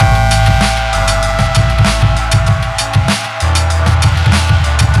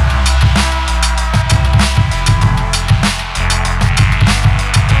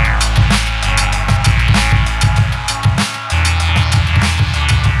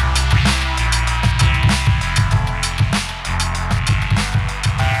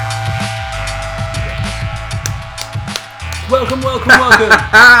You'll be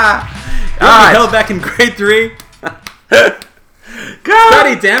held back in grade 3.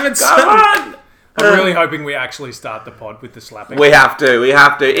 Study, damn it, son. I'm really hoping we actually start the pod with the slapping. We have to.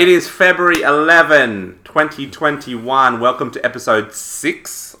 It is February 11, 2021. Welcome to episode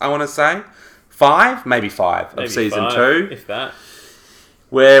 6, I want to say. 5? Maybe 5 of season 2. If that.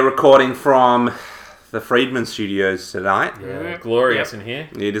 We're recording from the Friedman Studios tonight. Yeah, glorious in here.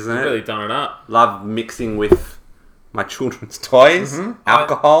 It isn't You've it? really done it up. Love mixing with my children's toys,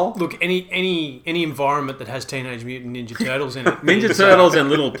 alcohol. Look, any environment that has Teenage Mutant Ninja Turtles in it. Ninja Turtles and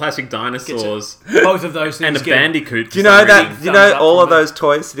little plastic dinosaurs. Both of those things. And a bandicoot. Do you know that? Do you know all of those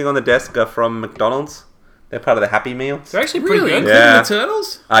toys sitting on the desk are from McDonald's? They're part of the Happy Meals. They're actually pretty good. Including the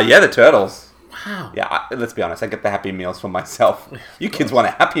Turtles? Yeah, the Turtles. Wow. Yeah, let's be honest. I get the Happy Meals for myself. You kids want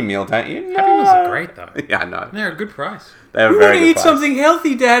a Happy Meal, don't you? No. Happy Meals are great, though. Yeah, I know. They're a good price. They're You very want to good eat price. something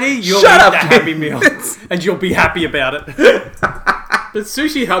healthy, Daddy? You'll Shut eat up, the Happy Meal. And you'll be happy about it. But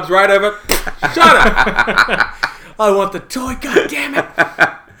Sushi Hub's right over. Shut up. I want the toy,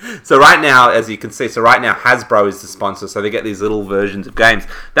 goddammit. So right now, as you can see, Hasbro is the sponsor, so they get these little versions of games.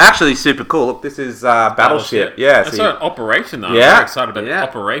 They're actually super cool. Look, this is Battleship. Yeah, That's so an Operation, though. I'm Yeah. very excited about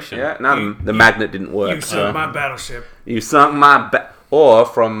Operation. Yeah, no, the magnet didn't work. You sunk my battleship. You sunk my or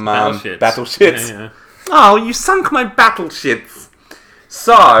from Battleships. Yeah. Oh, you sunk my battleships.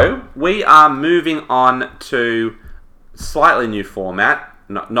 So we are moving on to slightly new format.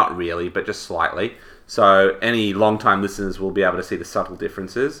 Not really, but just slightly. So any long-time listeners will be able to see the subtle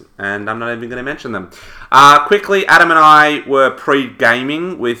differences, and I'm not even going to mention them. Quickly, Adam and I were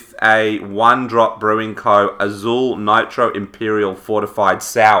pre-gaming with a One Drop Brewing Co. Azul Nitro Imperial Fortified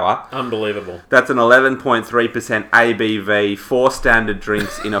Sour. Unbelievable. That's an 11.3% ABV, 4 standard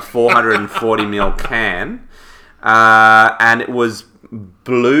drinks in a 440ml can. And it was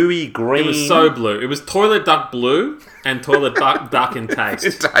bluey green. It was so blue. It was toilet duck blue and toilet duck in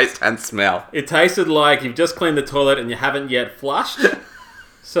taste. Taste and smell. It tasted like you've just cleaned the toilet and you haven't yet flushed.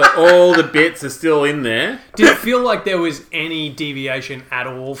 So all the bits are still in there. Did it feel like there was any deviation at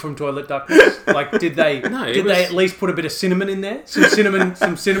all from toilet duckness? Like, did they they at least put a bit of cinnamon in there? Some cinnamon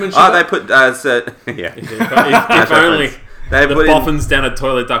sugar? Oh, they put, yeah. If only They the put boffins down at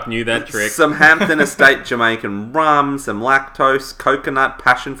Toilet Duck knew that trick. Some Hampton Estate Jamaican rum, some lactose, coconut,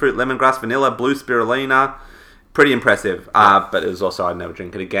 passion fruit, lemongrass, vanilla, blue spirulina. Pretty impressive. But it was also, I'd never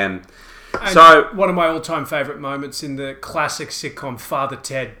drink it again. And so one of my all-time favourite moments in the classic sitcom Father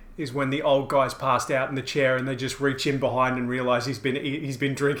Ted is when the old guy's passed out in the chair and they just reach in behind and realise he's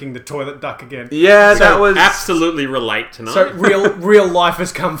been drinking the toilet duck again. yeah, that was Absolutely relate tonight. So real life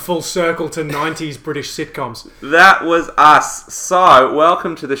has come full circle to 90s British sitcoms. That was us. So,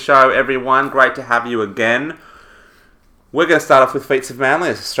 welcome to the show, everyone. Great to have you again. We're going to start off with Feats of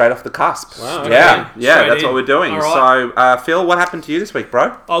Manliness, straight off the cusp. Wow, Yeah, okay. yeah, Straight that's in. what we're doing. All right. So, Phil, what happened to you this week,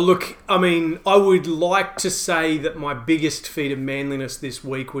 bro? Oh, look, I mean, I would like to say that my biggest feat of manliness this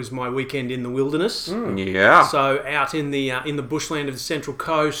week was my weekend in the wilderness. Yeah. So out in the bushland of the Central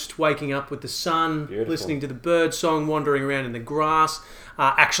Coast, waking up with the sun, listening to the bird song, wandering around in the grass,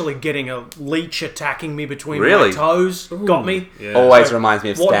 actually getting a leech attacking me between Really? my toes, got me. Yeah. Always So, reminds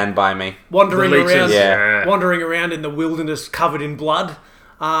me of what- Stand By Me. Wandering The leeches, around, yeah. wandering around in the wilderness covered in blood.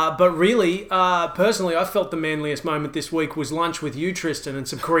 But really, personally, I felt the manliest moment this week was lunch with you, Tristan, and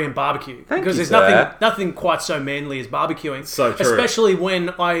some Korean barbecue. Thank because you, there's sir. nothing quite so manly as barbecuing. So true. Especially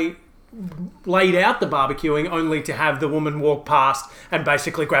when I laid out the barbecuing only to have the woman walk past and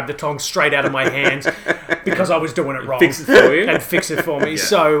basically grab the tongs straight out of my hands because I was doing it wrong. Fix it for you. And fix it for me.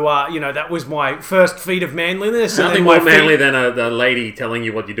 So, that was my first feat of manliness. and Nothing then my more manly feat- than a lady telling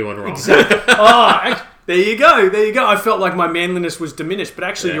you what you're doing wrong. There you go. I felt like my manliness was diminished, but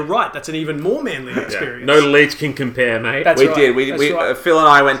actually, you're right. That's an even more manly experience. No leech can compare, mate. That's We right. did. That's right. Phil and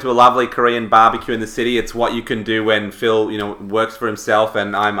I went to a lovely Korean barbecue in the city. It's what you can do when Phil, works for himself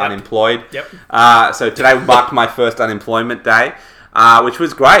and I'm unemployed. Yep. So today marked my first unemployment day, which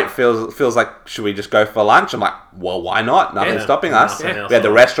was great. Feels like, should we just go for lunch? I'm like, well, why not? Nothing's stopping us. Nothing else We had the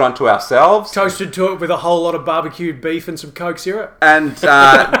on. restaurant to ourselves. Toasted to it with a whole lot of barbecued beef and some Coke syrup. And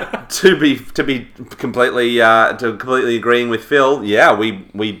to be completely agreeing with Phil, yeah,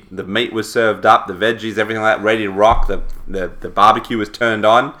 we the meat was served up, the veggies, everything like that, ready to rock. The barbecue was turned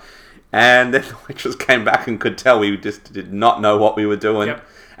on, and then the waitress came back and could tell we just did not know what we were doing,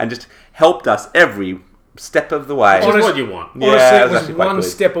 and just helped us every step of the way. Which is what you want. Yeah, Honestly, it it was actually quite one good.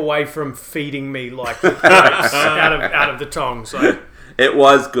 step away from feeding me like grapes out of the tongs. So. It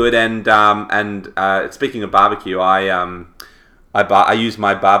was good, and speaking of barbecue, I used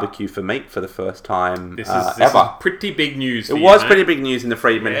my barbecue for meat for the first time This ever. is pretty big news for It you, was mate. pretty big news in the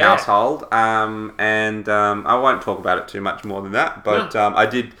Friedman Yeah. household, and I won't talk about it too much more than that. But I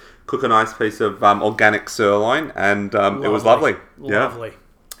did cook a nice piece of organic sirloin, and it was lovely. Lovely.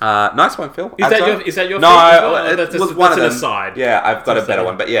 Yeah, nice one, Phil. Is Adzo? that your No, favourite as well? it That's was one of an them. aside. Yeah, I've got a better aside.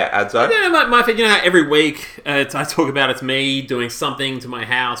 one, but yeah, Adzo. Yeah, my you know how every week I talk about it's me doing something to my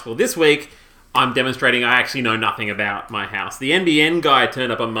house. Well, this week I'm demonstrating I actually know nothing about my house. The NBN guy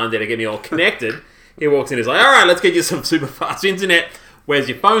turned up on Monday to get me all connected. He walks in, he's like, "All right, let's get you some super fast internet. Where's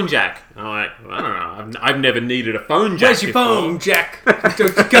your phone jack?" I'm like, "I don't know. I've never needed a phone jack. Where's your before." phone, Jack? Don't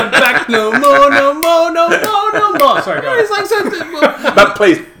you come back no more, no more, no more, no more. Sorry, It's guys. like, well, But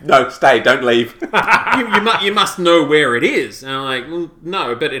please, no, stay, don't leave. you must know where it is. And I'm like, well,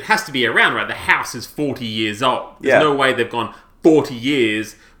 no, but it has to be around, right? The house is 40 years old. There's Yeah. no way they've gone 40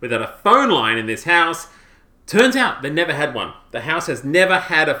 years without a phone line in this house. Turns out they never had one. The house has never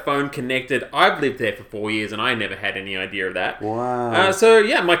had a phone connected. I've lived there for 4 years and I never had any idea of that. Wow. So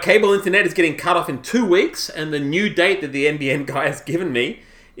yeah, my cable internet is getting cut off in 2 weeks, and the new date that the NBN guy has given me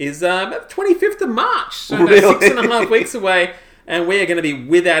is about 25th of March. So about Really? 6.5 weeks away, and we are going to be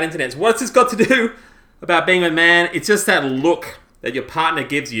without internet. So what's this got to do about being a man? It's just that look that your partner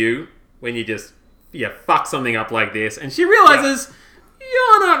gives you when you just fuck something up like this, and she realizes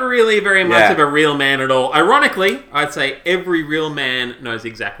you're not really very much Yeah. of a real man at all. Ironically, I'd say every real man knows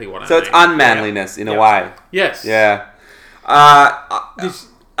exactly what I So mean. it's unmanliness in a way. Yes. Yeah.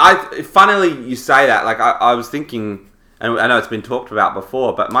 Funnily, you say that. Like I was thinking, and I know it's been talked about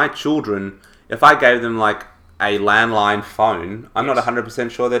before, but my children, if I gave them like a landline phone, I'm not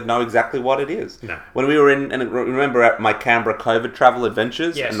 100% sure they'd know exactly what it is. No. When we were and remember at my Canberra COVID travel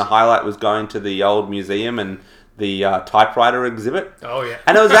adventures, Yes. and the highlight was going to the old museum and the typewriter exhibit. Oh, yeah.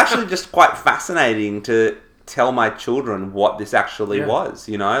 And it was actually just quite fascinating to tell my children what this actually Yeah. was.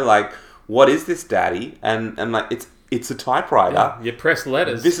 You know, like, what is this, Daddy? And like, it's a typewriter. You press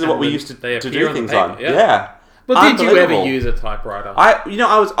letters. This is what and we then used they to appear do on the things paper. on. Yeah. But did you ever Unbelievable. use a typewriter? I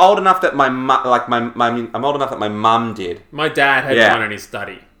was old enough that I'm old enough that my mum did. My dad had Yeah. one in his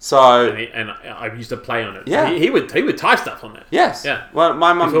study, So and I used to play on it. Yeah. He would type stuff on it. yes, Yeah. Well,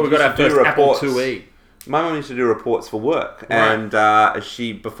 my mum Before we got used our to do first Apple reports. IIe. My mum used to do reports for work, Right. and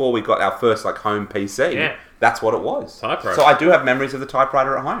she before we got our first like home PC, Yeah. that's what it was. Typewriter. So I do have memories of the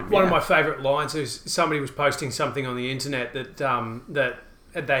typewriter at home. One yeah. of my favourite lines is somebody was posting something on the internet that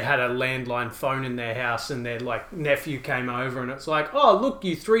that they had a landline phone in their house, and their like nephew came over, and it's like, "Oh, look,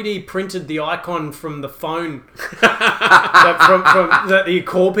 you 3D printed the icon from the phone, that you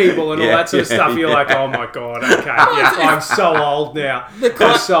call people and all Yeah, that sort of yeah, stuff." You're yeah. like, "Oh my god, okay, yeah, I'm so old now.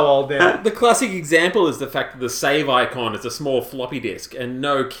 I'm so old now." The classic example is the fact that the save icon is a small floppy disk, and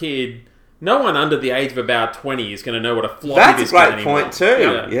no one under the age of about 20 is going to know what a floppy That's a disk great is anymore. point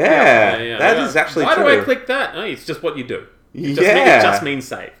too. Yeah. That is actually Why true. do I click that? Oh, it's just what you do. It just, Yeah. it just means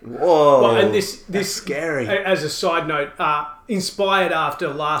save. Whoa. Well, and this scary. As a side note, inspired after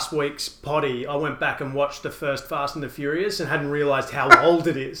last week's potty, I went back and watched the first Fast and the Furious and hadn't realised how old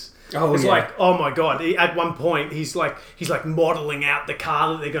it is. Oh, it's yeah. like, oh my god! At one point, he's like modelling out the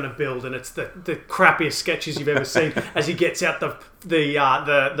car that they're going to build, and it's the crappiest sketches you've ever seen. As he gets out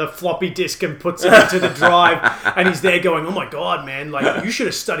the floppy disk and puts it into the drive, and he's there going, "Oh my god, man! Like you should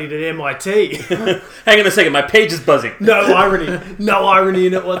have studied at MIT." Hang on a second, my page is buzzing. No irony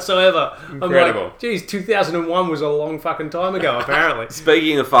in it whatsoever. Incredible. I'm like, geez, 2001 was a long fucking time ago, apparently.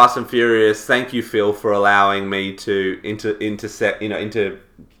 Speaking of Fast and Furious, thank you, Phil, for allowing me to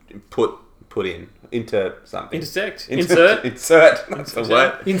put into something. Intersect. Insert. That's the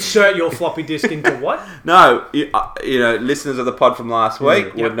word. Insert your floppy disk into what? No, listeners of the pod from last week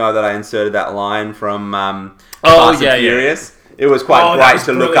Yep. would know that I inserted that line from Oh, Fast yeah, and yeah. Furious. It was quite Oh, that great was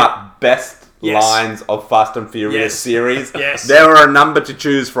to look brilliant. up best Yes. lines of Fast and Furious Yes. series. Yes. There were a number to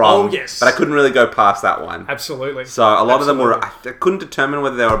choose from. Oh, yes. But I couldn't really go past that one. Absolutely. So a lot of them were. Absolutely. I couldn't determine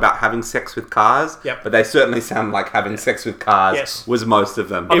whether they were about having sex with cars. Yep. But they certainly sound like having sex with cars. Yes. Was most of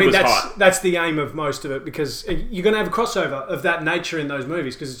them. I mean, was that's hot. that's the aim of most of it, because you're going to have a crossover of that nature in those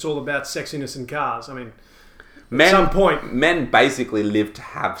movies, because it's all about sexiness and cars. I mean, some point. men basically live to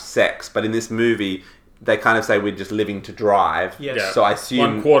have sex, but in this movie, they kind of say we're just living to drive. Yes. Yeah. So I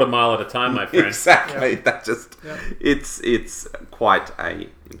assume 1/4 mile at a time, my friend. exactly. Yeah. That just Yeah. it's quite a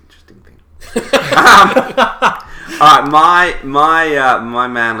interesting thing. All right, my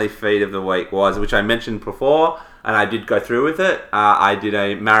manly feat of the week was, which I mentioned before, and I did go through with it. I did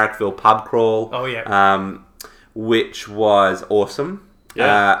a Marrickville pub crawl. Oh, yeah. Which was awesome.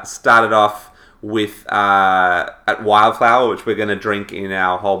 Yeah. Started off with at Wildflower, which we're going to drink in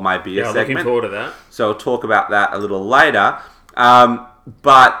our Hold My Beer Yeah, segment. looking forward to that. So I'll talk about that a little later.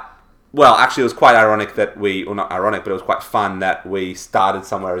 But well, actually, it was quite ironic that not ironic, but it was quite fun that we started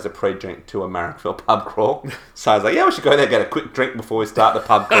somewhere as a pre-drink to a Marrickville pub crawl. So I was like, yeah, we should go there, get a quick drink before we start the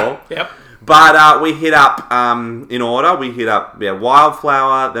pub crawl. Yep. But we hit up, in order, we hit up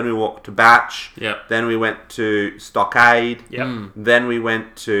Wildflower, then we walked to Batch, Yep. then we went to Stockade, Yep. then we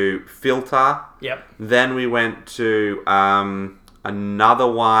went to Filter, Yep. then we went to another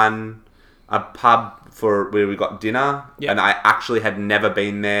one, a pub where we got dinner, Yep. and I actually had never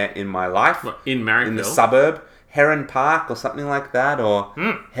been there in my life. What, in Marrickville? In the suburb. Heron Park or something like that, or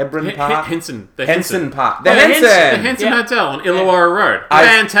Hebron Park. Henson. The Henson Park. The Henson. The Henson Yeah. Hotel on Illawarra Road. I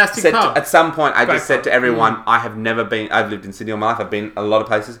Fantastic said pub. at some point, I Great just said pub. to everyone, I've lived in Sydney all my life, I've been a lot of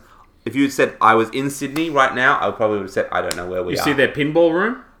places. If you had said I was in Sydney right now, I would probably have said, I don't know where we You are. see their pinball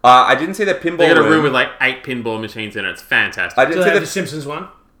room? I didn't see the pinball They got a room. room with like 8 pinball machines in it. It's fantastic. I Do didn't they see have the the... Simpsons one?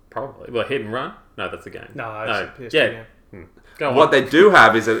 Probably. Well, Hit and Run? No, that's a game. No, it's a PS2 yeah. game. Go on. What they do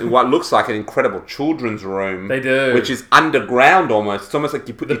have is what looks like an incredible children's room. They do. Which is underground almost. It's almost like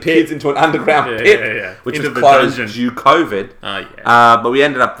you put the pit. kids into an underground Yeah, pit, yeah, yeah. which Into was the closed dungeon. due COVID. Yeah. But we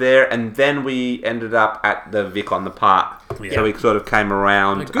ended up there, and then we ended up at the Vic on the Park. Yeah. So we sort of came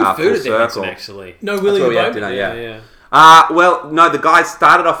around Good full food at the circle. Henson, actually. No Willie where the we had Boatman? dinner, Yeah. Well, no, the guys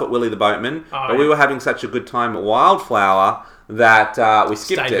started off at Willie the Boatman, Oh, but we yeah. were having such a good time at Wildflower that we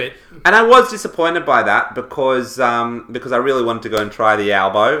skipped Stayed it. bit. And I was disappointed by that because I really wanted to go and try the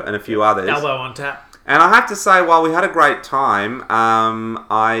Albo and a few others. Elbow on tap. And I have to say, while we had a great time,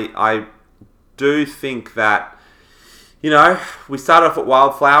 I do think that, we started off at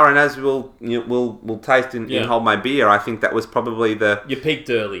Wildflower, and as we'll taste in Hold My Beer, I think that was probably You peaked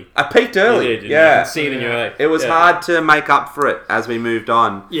early. I peaked early. You did, didn't yeah. You can see it in your eye. It was hard to make up for it as we moved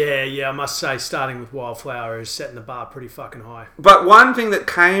on. Yeah, I must say, starting with Wildflower is setting the bar pretty fucking high. But one thing that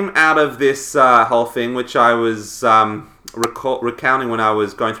came out of this whole thing, which I was recounting when I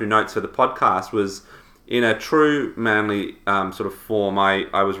was going through notes for the podcast, was in a true manly sort of form.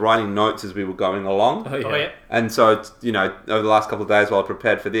 I was writing notes as we were going along. Oh, yeah. Oh, yeah. And so, it's, over the last couple of days while I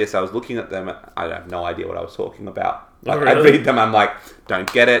prepared for this, I was looking at them. I have no idea what I was talking about. Oh, I'd really? read them, I'm like,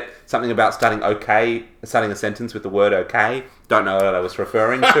 don't get it. Something about starting a sentence with the word okay. Don't know what I was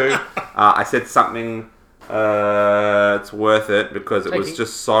referring to. I said something, it's worth it because it was Taking-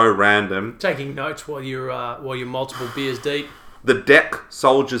 just so random. Taking notes while you're multiple beers deep. The Deck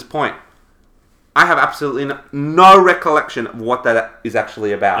Soldier's Point. I have absolutely no recollection of what that is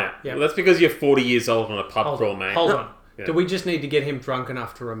actually about. Yeah. Yeah. Well, that's because you're 40 years old on a pub crawl, mate. Hold on. Yeah. Do we just need to get him drunk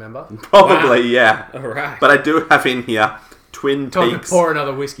enough to remember? Probably, Wow. yeah. All right. But I do have in here Twin Time to Peaks. pour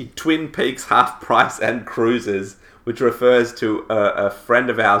another whiskey. Twin Peaks Half Price and Cruises, which refers to a friend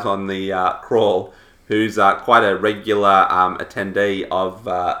of ours on the crawl who's quite a regular attendee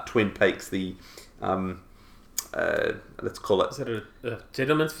of Twin Peaks, the, let's call it, Is that a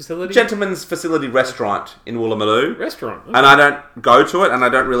gentleman's facility? Gentleman's Facility Restaurant in Woolloomooloo. Restaurant. And I don't go to it, and I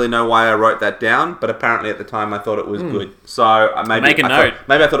don't really know why I wrote that down, but apparently at the time I thought it was good. So maybe Make a I note.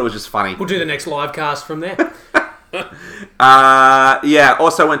 Maybe I thought it was just funny. We'll do the next live cast from there.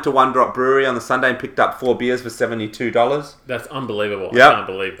 Also went to One Drop Brewery on the Sunday and picked up 4 beers for $72. That's unbelievable. Yep. I can't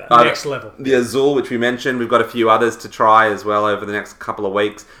believe that. Next level. The Azul, which we mentioned, we've got a few others to try as well over the next couple of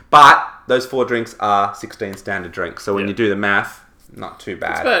weeks. But those 4 drinks are 16 standard drinks, so when Yeah. you do the math, not too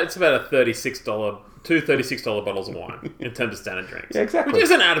bad. It's about a $36, two $36 bottles of wine in terms of standard drinks. Yeah, exactly. Which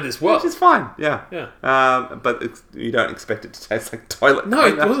isn't out of this world. Which is fine, yeah. Yeah. But you don't expect it to taste like toilet No,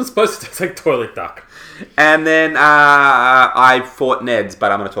 it cleaner. wasn't supposed to taste like toilet duck. And then I fought Ned's,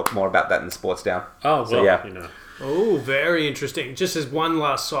 but I'm going to talk more about that in the Sports Down. Oh, well, So, yeah. you know. Oh, very interesting. Just as one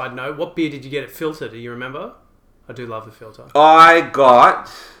last side note, what beer did you get at Filter? Do you remember? I do love the Filter. I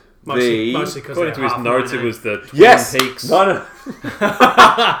got Mostly the... because According to his notes, it was the Twin Yes! Peaks. No.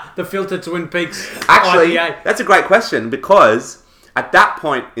 the Filter Twin Peaks Actually, IPA. that's a great question because at that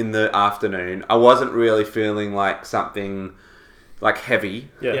point in the afternoon, I wasn't really feeling like something like heavy.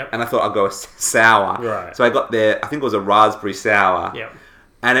 Yeah. Yep. And I thought I'd go sour. Right. So I got there, I think it was a raspberry sour. Yep.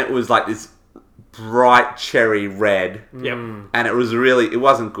 And it was like this bright cherry red. Yep. And it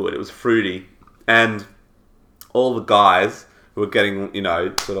wasn't good. It was fruity. And all the guys who were getting,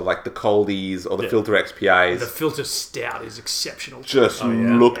 sort of like the coldies or the Filter XPAs The Filter Stout is exceptional. just yeah.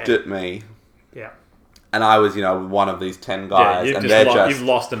 looked Yeah. at me. Yeah. And I was, one of these 10 Yeah, guys. you've, and just they're you've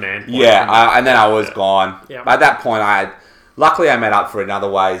lost a man. point. Yeah, and then I was gone. Yeah. By that point, luckily I made up for it in other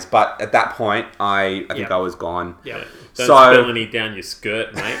ways, but at that point, I think Yeah. I was gone. Yeah. Don't So- spill any down your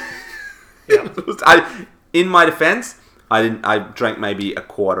skirt, mate. Yeah. In my defense, I didn't. I drank maybe a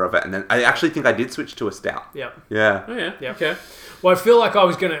quarter of it, and then I actually think I did switch to a stout. Yep. Yeah. Oh yeah. Yep. Okay. Well, I feel like I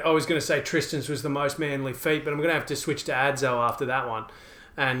was gonna say Tristan's was the most manly feat, but I'm gonna have to switch to Adzo after that one.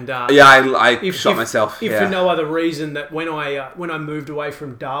 And Yeah, I shot myself. If yeah. for no other reason that when I moved away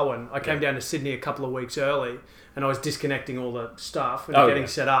from Darwin, I came down to Sydney a couple of weeks early, and I was disconnecting all the stuff and getting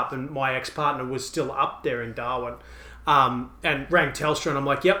set up, and my ex-partner was still up there in Darwin, and rang Telstra, and I'm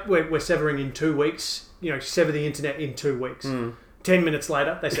like, "Yep, we're severing in 2 weeks. Sever the internet in 2 weeks." 10 minutes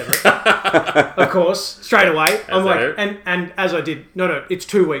later, they sever it. Of course, straight away. I'm like, and as I did, no, it's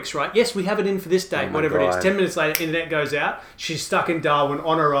 2 weeks, right? Yes, we have it in for this date, whatever it is. 10 minutes later, internet goes out. She's stuck in Darwin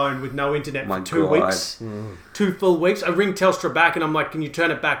on her own with no internet for 2 weeks. 2 full weeks. I ring Telstra back and I'm like, can you turn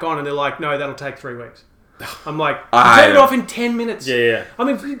it back on? And they're like, no, that'll take 3 weeks. I'm like, turn it off in 10 minutes. Yeah. I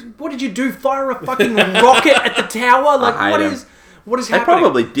mean, what did you do? Fire a fucking rocket at the tower? Like, what is happening? They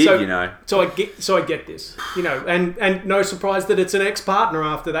probably did, So I get this, and no surprise that it's an ex-partner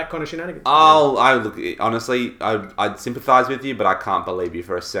after that kind of shenanigans. Honestly, I'd sympathise with you, but I can't believe you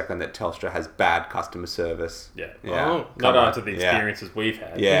for a second that Telstra has bad customer service. Yeah. Oh, Not after the experiences we've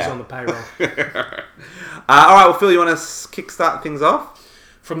had. Yeah. He's on the payroll. All right, well, Phil, you want to kickstart things off?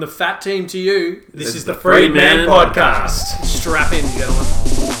 From the fat team to you, this is the Freed Freedman Man Podcast. Strap in, gentlemen.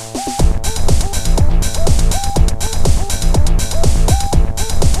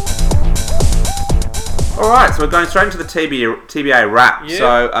 All right, so we're going straight into the TBA wrap.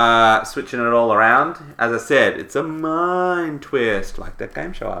 Yeah. So switching it all around. As I said, it's a mind twist, like that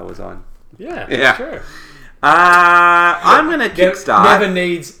game show I was on. Yeah. Sure. I'm going to kickstart. Never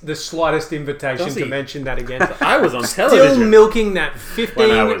needs the slightest invitation Does he? to mention that again. I was on Still television. milking that 15,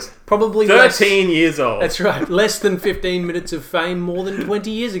 When I was probably 13 years old. That's right. Less than 15 minutes of fame more than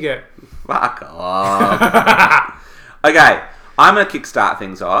 20 years ago. Fuck off. Okay, I'm going to kickstart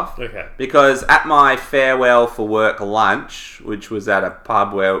things off. Okay. Because at my farewell for work lunch, which was at a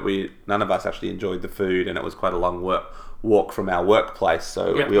pub where none of us actually enjoyed the food, and it was quite a long walk from our workplace,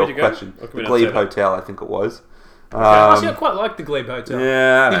 so we all where'd you go? questioned What can the we not Glebe say? Hotel, I think it was. I quite like the Glebe Hotel.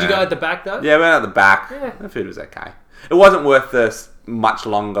 Yeah. Did you go at the back though? Yeah, we went at the back. Yeah. The food was okay. It wasn't worth the much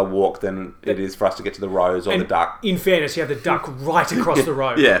longer walk than it is for us to get to the Rose or the Duck. In fairness, you have the Duck right across the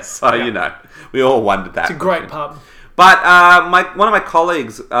road. Yes, so we all wondered that. It's a great pub. But one of my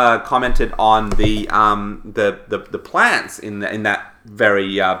colleagues commented on the plants in that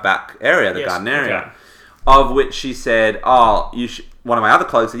very back area, the garden area, okay. of which she said, one of my other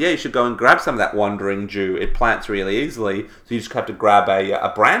colleagues said, you should go and grab some of that wandering Jew. It plants really easily, so you just have to grab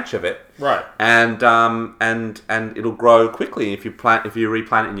a branch of it, Right. and it'll grow quickly if you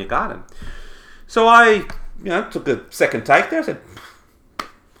replant it in your garden. So I took a second take there. I said,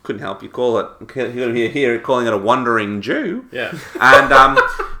 couldn't help you hear calling it a wandering Jew. Yeah. And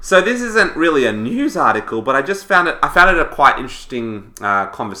so this isn't really a news article, but I found it a quite interesting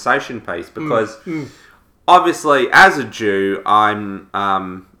conversation piece because obviously as a Jew,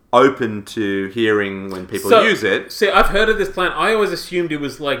 I'm open to hearing when people use it. See, I've heard of this plant. I always assumed it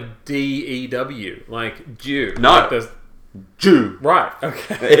was like DEW, like Jew. No. Like Jew. right.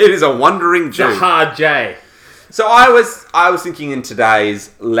 Okay. It is a wandering Jew. The hard J. So I was thinking in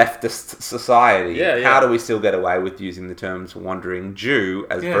today's leftist society, Yeah. how do we still get away with using the terms wandering Jew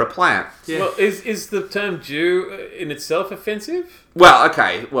as for a plant? Yeah. Well, is the term Jew in itself offensive? Well,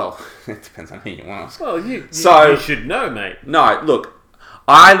 okay. Well, it depends on who you ask. Well, you So- should know, mate. No, look,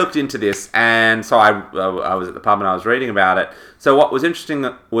 I looked into this, and so I was at the pub and I was reading about it. So what was interesting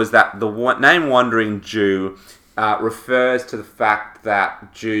was that the name Wandering Jew refers to the fact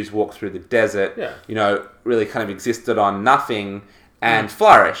that Jews walked through the desert, really kind of existed on nothing and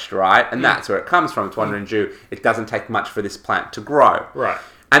flourished, right? And that's where it comes from. It's Wandering Jew. It doesn't take much for this plant to grow. Right.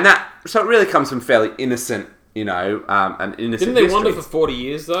 And so it really comes from fairly innocent, an innocent Didn't they wander history. for 40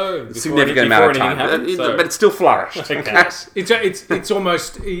 years though? Significant amount of time, but it still flourished. Okay. It's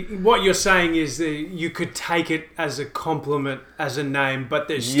almost what you're saying is you could take it as a compliment as a name, but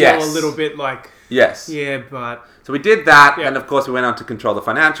there's still a little bit like Yes. but So we did that, and of course we went on to control the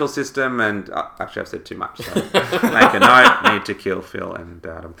financial system. And actually, I've said too much. So make a note. Need to kill Phil and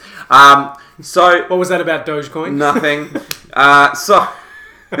Adam. So what was that about Dogecoin? nothing.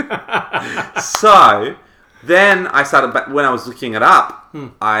 So then I started. When I was looking it up,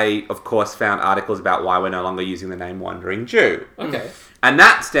 I of course found articles about why we're no longer using the name Wandering Jew. Okay. And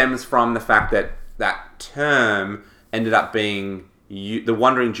that stems from the fact that that term ended up being the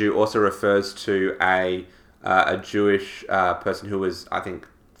Wandering Jew also refers to a Jewish person who was, I think,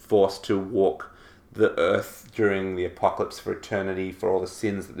 forced to walk the earth during the apocalypse for eternity for all the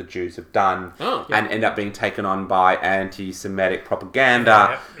sins that the Jews have done, and end up being taken on by anti-Semitic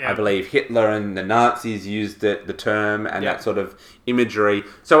propaganda. I believe Hitler and the Nazis used the term and that sort of imagery.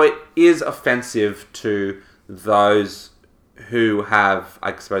 So it is offensive to those who have,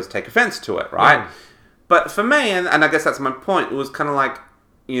 I suppose, take offense to it, right? But for me, and I guess that's my point, it was kind of like,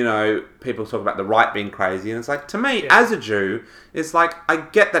 you know, people talk about the right being crazy, and it's like, to me, as a Jew, it's like, I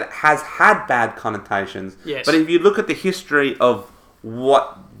get that it has had bad connotations, but if you look at the history of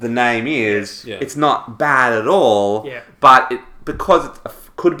what the name is, it's not bad at all, but because it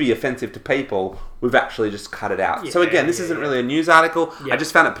could be offensive to people, we've actually just cut it out. So again, this isn't really a news article. I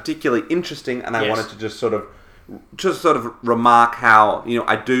just found it particularly interesting, and I wanted to just sort of remark how, you know,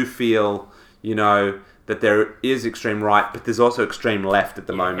 I do feel, you know, that there is extreme right, but there's also extreme left at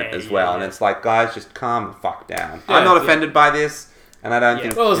the moment as well. And it's like, guys, just calm the fuck down. I'm not offended by this, and I don't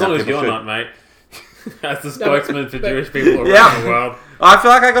think... Well, as long as you're not, mate. As the spokesman for Jewish people around the world. I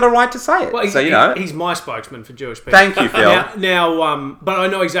feel like I got a right to say it. Well, so, you know... He's my spokesman for Jewish people. Thank you, Phil. Now, but I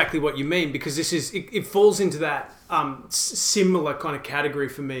know exactly what you mean, because this is... It falls into that similar kind of category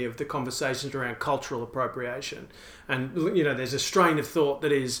for me of the conversations around cultural appropriation. And, you know, there's a strain of thought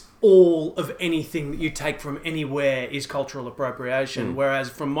that is all of anything that you take from anywhere is cultural appropriation. Whereas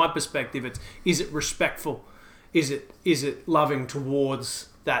from my perspective, it's, is it respectful? Is it loving towards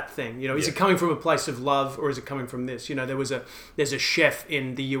that thing? You know, is it coming from a place of love, or is it coming from this? You know, there's a chef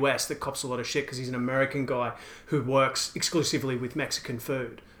in the US that cops a lot of shit because he's an American guy who works exclusively with Mexican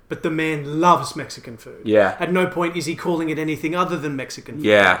food. But the man loves Mexican food. Yeah. At no point is he calling it anything other than Mexican food.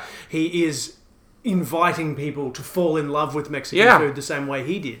 Yeah. He is inviting people to fall in love with Mexican food the same way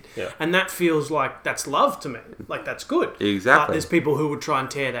he did. Yeah. And that feels like that's love to me. Like, that's good. Exactly. But there's people who would try and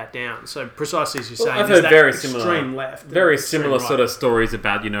tear that down. So precisely as you're saying, I've heard very extreme similar, left. very similar sort of stories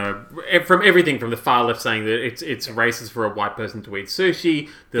about, you know, from everything from the far left saying that it's racist for a white person to eat sushi.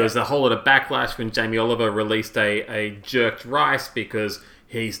 There was a whole lot of backlash when Jamie Oliver released a jerked rice because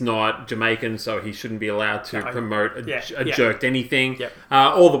he's not Jamaican, so he shouldn't be allowed to promote a jerked anything. Yep.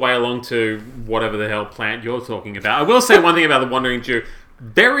 All the way along to whatever the hell plant you're talking about. I will say one thing about the Wandering Jew.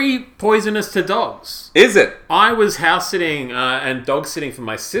 Very poisonous to dogs. Is it? I was house sitting and dog sitting for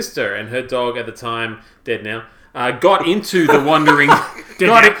my sister, and her dog at the time, dead now, got into the Wandering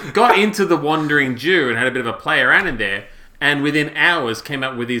got into the Wandering Jew and had a bit of a play around in there, and within hours came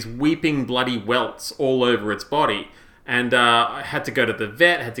up with these weeping bloody welts all over its body. And I had to go to the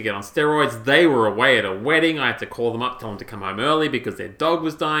vet, had to get on steroids. They were away at a wedding. I had to call them up, tell them to come home early because their dog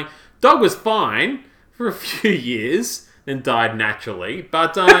was dying. Dog was fine for a few years, then died naturally.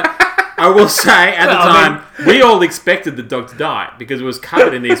 But I will say, at the time, we all expected the dog to die because it was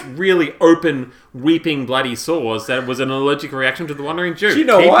covered in these really open, weeping, bloody sores that was an allergic reaction to the Wandering Jew. Do you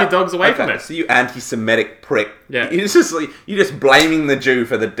know Keep what? your dogs away from it. So you anti-Semitic prick. Yeah. You're just blaming the Jew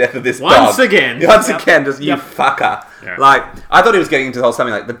for the death of this dog. Once again, you fucker. Yeah. Like, I thought he was getting into the whole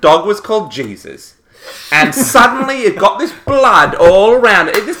something like, the dog was called Jesus. And suddenly it got this blood all around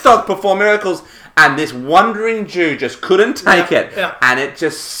it. This dog performed miracles, and this Wandering Jew just couldn't take it. Yeah. And it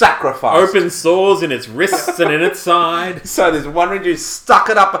just sacrificed. Open sores in its wrists and in its side. So this Wandering Jew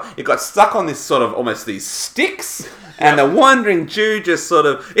stuck it up. It got stuck on this sort of almost these sticks. And the Wandering Jew just sort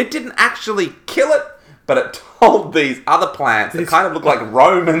of... It didn't actually kill it, but it told these other plants that kind of look like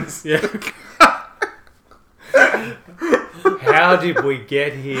Romans. Yeah. How did we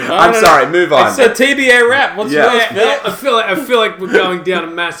get here? I'm sorry, move on. It's a TBA rap. What's yours, Phil? I feel like we're going down a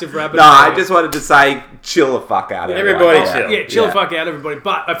massive rabbit No, hole. I just wanted to say, chill the fuck out. Everybody everyone. chill. Yeah, chill the fuck out, everybody.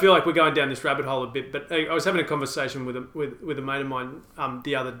 But I feel like we're going down this rabbit hole a bit. But I was having a conversation with a mate of mine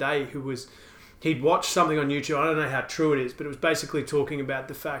the other day who was... He'd watched something on YouTube. I don't know how true it is, but it was basically talking about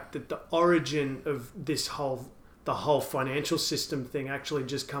the fact that the origin of the whole financial system thing actually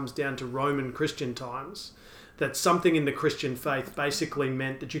just comes down to Roman Christian times. That something in the Christian faith basically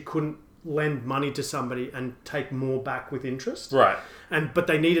meant that you couldn't lend money to somebody and take more back with interest. Right. But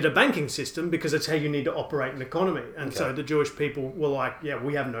they needed a banking system because it's how you need to operate an economy. And so the Jewish people were like, yeah,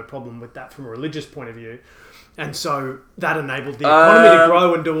 we have no problem with that from a religious point of view. And so that enabled the economy to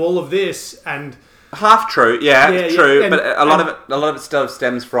grow and do all of this. And half true, true. And, but a lot of it still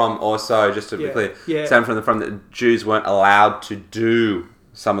stems from also, just to be clear, stem from the Jews weren't allowed to do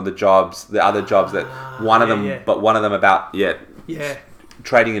some of the jobs, the other jobs that one of them about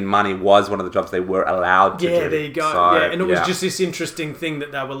trading in money was one of the jobs they were allowed to do. Yeah, there you go. So, and it was just this interesting thing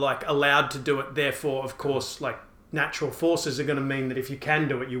that they were like allowed to do it. Therefore, of course, like natural forces are going to mean that if you can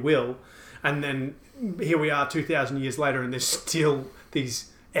do it, you will. And then here we are 2,000 years later, and there's still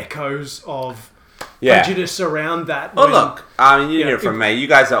these echoes of prejudice around that. Well, look, I mean, you hear it from me. You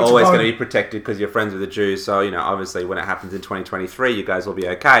guys are always wrong. going to be protected because you're friends with the Jews. So, obviously when it happens in 2023, you guys will be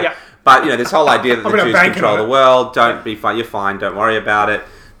okay. Yeah. But, this whole idea that the gonna Jews bank control on the it. world, don't be fine. You're fine. Don't worry about it.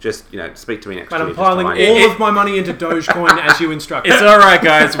 Just, speak to me next And year. I'm just piling fine. all of my money into Dogecoin as you instructed. It's all right,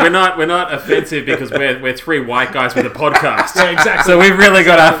 guys. We're not offensive because we're three white guys with a podcast. Yeah, exactly. So we've really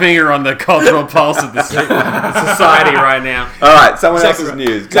got our finger on the cultural pulse of the society right now. All right, someone Exactly else's right.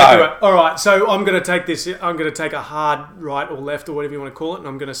 news. Exactly Go. right. All right, so I'm going to take this. I'm going to take a hard right or left or whatever you want to call it, and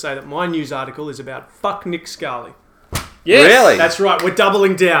I'm going to say that my news article is about fuck Nick Scali. Yes. Really? That's right. We're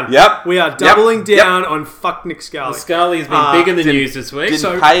doubling down. Yep. We are Yep. doubling Yep. down on fuck Nick Scali. Scully's been big in the news this week. Didn't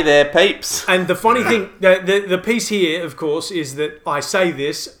So- pay their peeps. And the funny thing, the piece here, of course, is that I say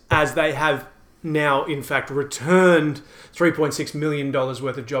this as they have now, in fact, returned $3.6 million worth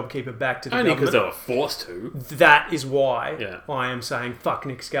of JobKeeper back to the Only because government. they were forced to. That is why Yeah. I am saying fuck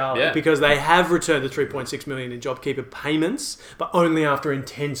Nick Scali, Yeah. because they have returned the $3.6 million in JobKeeper payments, but only after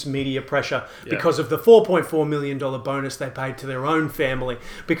intense media pressure because of the $4.4 million bonus they paid to their own family.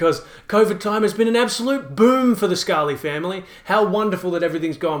 Because COVID time has been an absolute boom for the Scali family. How wonderful that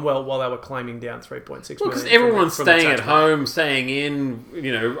everything's gone well while they were claiming down $3.6 million. Because everyone's from the staying at taxpayer. home, staying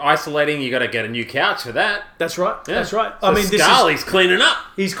in, isolating. You got to get a new couch for that. That's right. Yeah. That's right. So I mean, Scully's cleaning up.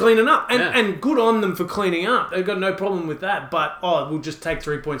 he's cleaning up, and Yeah. and good on them for cleaning up. They've got no problem with that. But we'll just take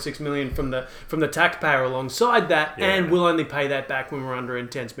 $3.6 million from the taxpayer alongside that, and we'll only pay that back when we're under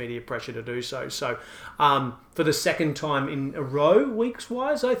intense media pressure to do so. So, for the second time in a row, weeks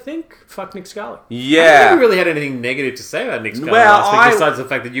wise, I think, fuck Nick Scali. I don't Yeah. think we really had anything negative to say about Nick Scully Well, last week, I- besides the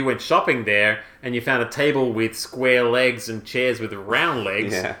fact that you went shopping there and you found a table with square legs and chairs with round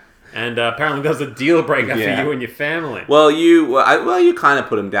legs. Yeah. And apparently that was a deal breaker Yeah. for you and your family. Well, you kind of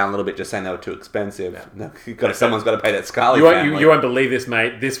put them down a little bit, just saying they were too expensive. No, someone's got to pay that Scully You family. won't believe this,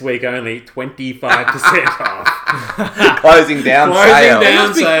 mate. This week only 25% off. Closing down Closing sale.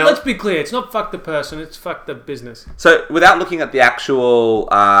 down. sale. Let's be clear. It's not fuck the person. It's fuck the business. So, without looking at the actual,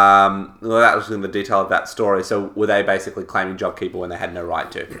 without looking at the detail of that story, so were they basically claiming JobKeeper when they had no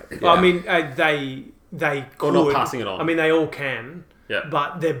right to? Well, I mean, they could. not passing it on. I mean, they all can. Yeah.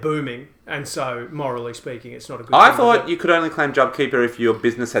 But they're booming, and so morally speaking, it's not a good. I thing to thought do. you could only claim JobKeeper if your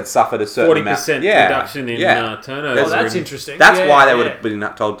business had suffered a certain 40% amount. Yeah. reduction in turnover. Oh, that's And interesting. That's Yeah, why they yeah. would have been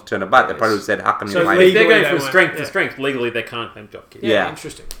told to turn a butt. They probably would have said, "How come So you claim?" If they're legally, going they from won't- strength yeah. to strength, legally they can't claim JobKeeper. Yeah, Yeah.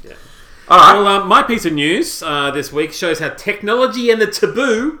 interesting. All right. Well, my piece of news this week shows how technology and the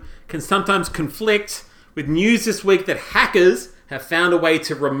taboo can sometimes conflict with news this week that hackers have found a way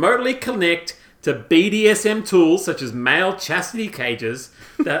to remotely connect to BDSM tools such as male chastity cages.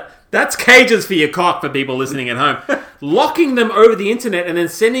 That's cages for your cock for people listening at home. Locking them over the internet and then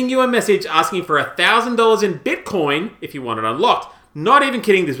sending you a message asking for $1,000 in Bitcoin if you want it unlocked. Not even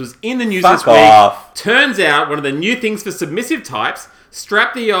kidding, this was in the news Fuck this week. off. Turns out one of the new things for submissive types,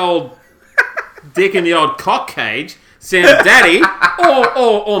 strap the old dick in the old cock cage, send daddy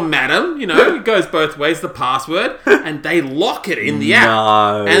or madam, it goes both ways, the password, and they lock it in the app.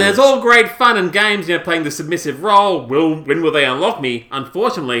 No. And it's all great fun and games, playing the submissive role. When will they unlock me?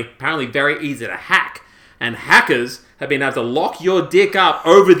 Unfortunately, apparently very easy to hack. And hackers have been able to lock your dick up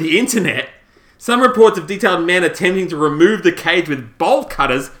over the internet. Some reports have detailed men attempting to remove the cage with bolt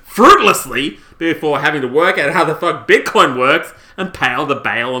cutters fruitlessly before having to work out how the fuck Bitcoin works and pay all the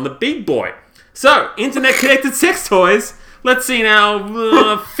bail on the big boy. So, internet-connected sex toys. Let's see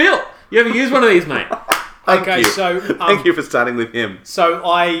now. Phil, you ever used one of these, mate? Okay, you. so Thank you for starting with him. So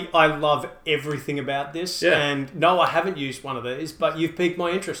I love everything about this, Yeah. and no, I haven't used one of these, but you've piqued my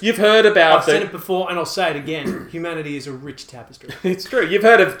interest. You've heard about I've said it before, and I'll say it again. Humanity is a rich tapestry. It's true. You've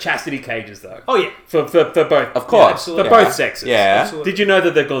heard of chastity cages, though. Oh yeah, For both. Of course. absolutely. For both sexes. Yeah. Absolutely. Did you know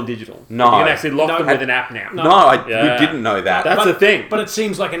that they've gone digital? No. You can actually lock No. them with an app now. No, Yeah. we didn't know that. That's the thing. But it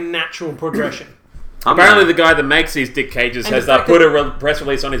seems like a natural progression. Apparently, the guy that makes these dick cages And has the fact put a press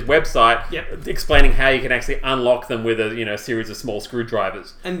release on his website Yep. explaining how you can actually unlock them with a series of small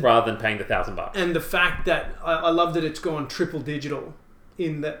screwdrivers And- rather than paying the $1,000. And the fact that I love that it's gone triple digital,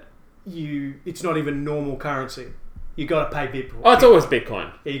 in that it's not even normal currency. You got to pay Bitcoin. Oh, it's always Bitcoin.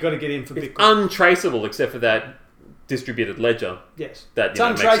 Yeah, you got to get in for It's Bitcoin. untraceable except for that distributed ledger. Yes, That, it's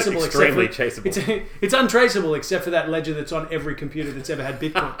makes it untraceable extremely except for traceable. it's untraceable except for that ledger that's on every computer that's ever had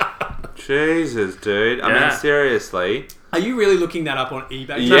Bitcoin. Jesus, dude. I Yeah. mean, seriously. Are you really looking that up on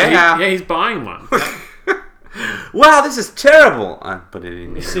eBay? Yeah. Yeah, he's buying one. Wow, this is terrible. I put it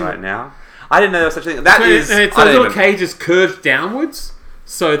in here see- right now. I didn't know there was such a thing. That And is. it's I those don't little even- cages curved downwards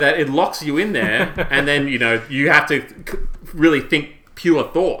so that it locks you in there, and then you have to really think pure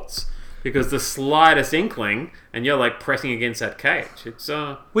thoughts. because the slightest inkling, and you're like pressing against that cage.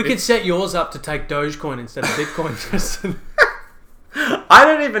 We could set yours up to take Dogecoin instead of Bitcoin. I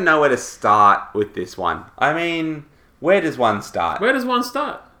don't even know where to start with this one. I mean, where does one start? Where does one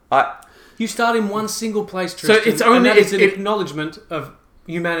start? You start in one single place, Tristan. So it's only and that is an acknowledgement of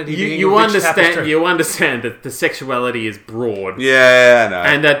humanity being you a rich understand. tapestry. You understand that the sexuality is broad. Yeah, I know.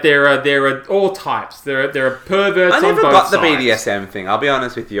 And that there are all types. There are perverts I on never both got the sides. BDSM thing. I'll be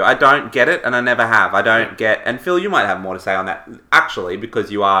honest with you. I don't get it, and I never have. I don't get. And Phil, you might have more to say on that, actually,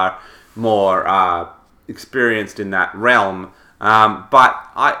 because you are more experienced in that realm. But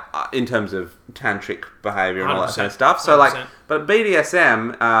I, in terms of tantric behavior and all that kind of stuff. So 100%. but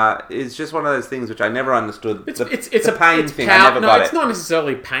BDSM is just one of those things which I never understood. It's the a pain it's thing. power. I never no, got it's it. not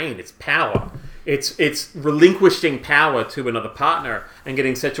necessarily pain. It's power. It's relinquishing power to another partner and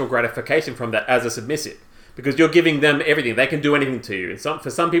getting sexual gratification from that as a submissive. Because you're giving them everything. They can do anything to you. And for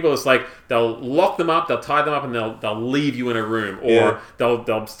some people, it's like they'll lock them up, they'll tie them up, and they'll leave you in a room. Or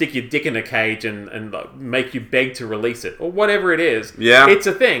they'll stick your dick in a cage and make you beg to release it. Or whatever it is. Yeah. It's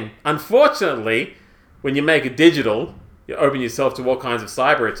a thing. Unfortunately, when you make it digital, you open yourself to all kinds of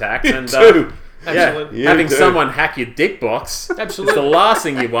cyber attacks. You and do. Absolutely. You having do. someone hack your dick box Absolutely. is the last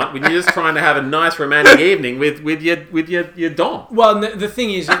thing you want when you're just trying to have a nice romantic evening with your dom. Well, the thing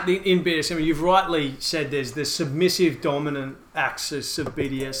is, in BDSM, you've rightly said there's the submissive dominant axis of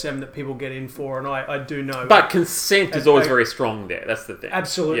BDSM that people get in for, and I do know. But consent is always very strong there. That's the thing.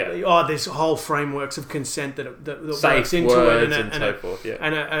 Absolutely. Yeah. Oh, there's whole frameworks of consent that Safe works into words it, and so forth. Yeah.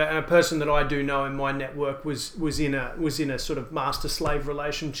 And a person that I do know in my network was in a sort of master slave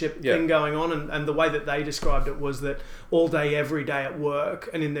relationship thing going on, and the way that they described it was that all day, every day at work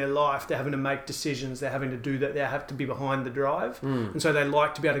and in their life, they're having to make decisions. They're having to do that. They have to be behind the drive, and so they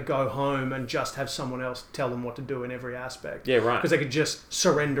like to be able to go home and just have someone else tell them what to do in every aspect. Yeah, right. Because they could just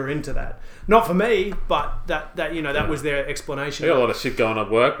surrender into that. Not for me, but that was their explanation. I got a lot of shit going at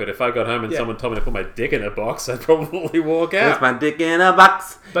work, but if I got home and someone told me to put my dick in a box, I'd probably walk out. There's my dick in a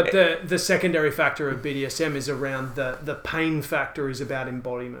box. But the secondary factor of BDSM is around the pain factor is about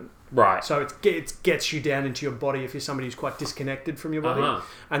embodiment. Right. So it gets you down into your body if you're somebody who's quite disconnected from your body. Uh-huh.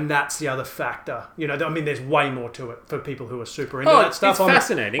 And that's the other factor. You know, I mean, there's way more to it for people who are super into Oh, that stuff. it's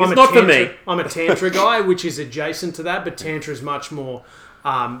fascinating. I'm It's a not for tantra, me. I'm a tantra guy, which is adjacent to that, but tantra is much more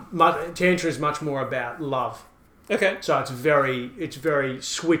about love. Okay. So it's very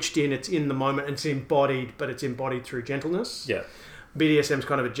switched in. It's in the moment. It's embodied, but it's embodied through gentleness. Yeah. BDSM's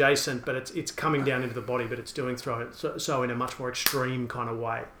kind of adjacent, but it's coming down into the body, but it's doing so in a much more extreme kind of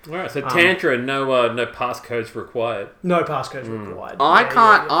way. All right. So tantra, no passcodes required. No passcodes required. I Yeah,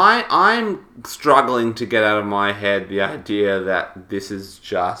 can't. yeah. I'm struggling to get out of my head the idea that this is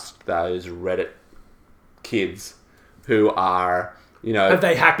just those Reddit kids who are, Have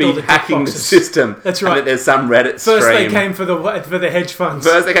they hacked all the hacking the boxes? system. That's and right. that there's some Reddit First they stream. came for the hedge funds.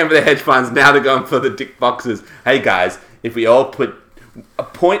 First they came for the hedge funds. Now they're going for the dick boxes. Hey guys, if we all put a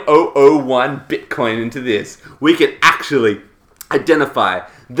 0.001 Bitcoin into this, we can actually identify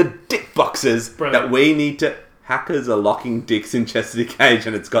the dick boxes Brilliant. that we need to. Hackers are locking dicks in Chester Cage,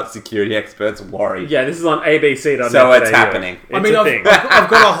 and it's got security experts worried. Yeah, this is on ABC.net. So it's today, happening. It's I mean, a thing. I've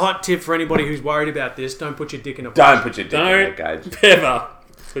got a hot tip for anybody who's worried about this. Don't put your dick in a box. Don't put your dick in Don't the cage. ever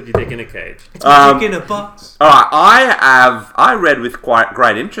put your dick in a cage. Dick in a box. All right, I read with quite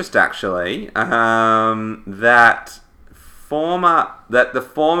great interest actually that the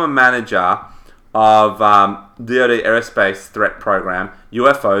former manager of DoD Aerospace Threat Program,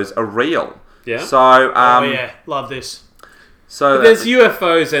 UFOs are real. Yeah. So Oh yeah, love this. so But there's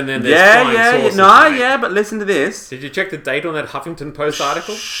UFOs and then there's flying saucers. mate. but listen to this. Did you check the date on that Huffington Post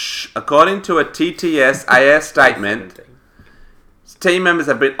article? According to a TTS AS statement, team members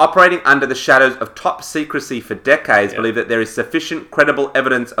have been operating under the shadows of top secrecy for decades, believe that there is sufficient credible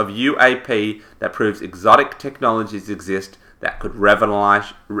evidence of UAP that proves exotic technologies exist that could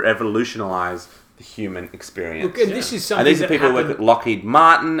revolutionize the human experience. Look, and this is something And these are that people who work happened at Lockheed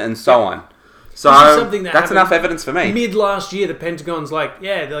Martin and so on. So This is something that that's happened enough evidence for me. mid last year. The Pentagon's like,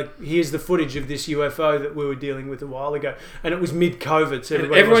 here's the footage of this UFO that we were dealing with a while ago, and it was mid-COVID, so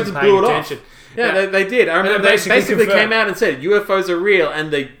everybody Everyone wasn't just paying blew it attention. off. Yeah, they did. I remember they they basically came confirmed. out and said UFOs are real,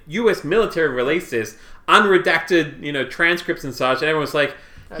 and the U.S. military released this unredacted, transcripts and such, and everyone was like,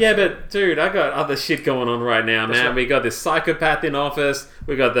 Yeah, but dude, I got other shit going on right now, man. right. We got this psychopath in office.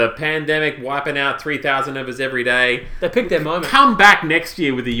 We got the pandemic wiping out 3,000 of us every day. They picked their moment. Come back next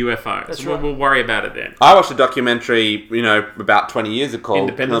year with the UFOs. That's We'll- right. We'll worry about it then. I watched a documentary, about 20 years ago called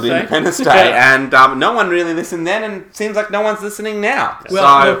Independence Day? Independence Day, and no one really listened then, and it seems like no one's listening now.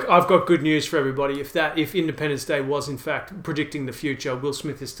 Well, So, look, I've got good news for everybody. If Independence Day was in fact predicting the future, Will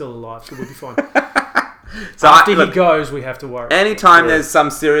Smith is still alive, so we'll be fine. After he goes, we have to worry. anytime there's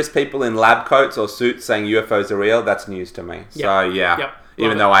some serious people in lab coats or suits saying UFOs are real, that's news to me. So, yeah. Yep. Even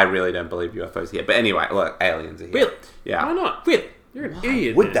Love though I really don't believe UFOs here. But anyway, look, aliens are here. Really? Yeah. Why not? Really? You're an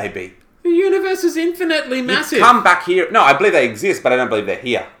idiot. Would man. they be? The universe is infinitely massive. Come back here. No, I believe they exist, but I don't believe they're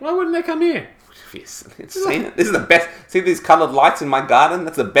here. Why wouldn't they come here? Yes, it's seen it. This is the best. See these coloured lights in my garden?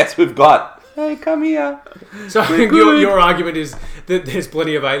 That's the best we've got. Hey, come here. So I think your argument is that there's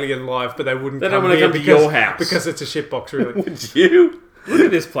plenty of alien life, but they wouldn't. They don't come want to here come to because, your house. because it's a shitbox, really. Would you? Look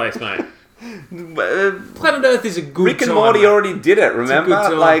at this place, mate. Planet Earth is a good. Rick and time, Morty mate. already did it, remember?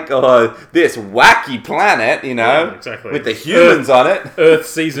 good time. Like, this wacky planet, Yeah, exactly. with the humans on it. Earth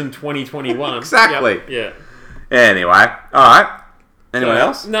season 2021. Exactly. Yeah. Anyway, alright. Anyone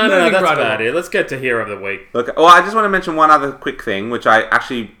else? No, Moving that's right about along. it. Let's get to Hero of the Week. Look, well, I just want to mention one other quick thing, which I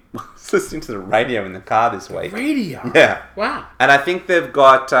actually was listening to the radio in the car this week. Radio. Yeah. Wow. And I think they've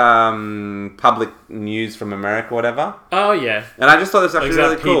got public news from America or whatever. Oh, yeah. And I just thought this was Like, actually is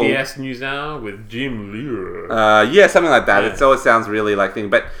really that cool. PBS News Now with Jim Lear? Yeah, something like that. Yeah. It always sounds really like thing.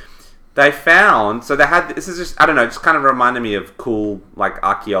 But they found, so they had, this is just, I don't know, just kind of reminded me of cool, like,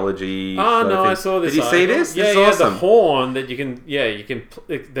 archaeology. Oh, sort of no, thing. I saw this. Did you see article. this? Yeah, This is yeah, awesome. the horn that you can,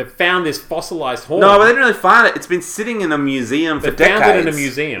 they found this fossilized horn. No, but they didn't really find it. It's been sitting in a museum for They decades. found it in a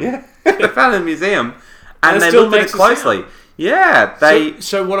museum. Yeah, they found it in a museum. And And it they still looked at it makes a closely. sound. Yeah, they...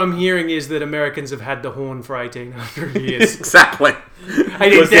 So what I'm hearing is that Americans have had the horn for 1,800 years. Exactly. Was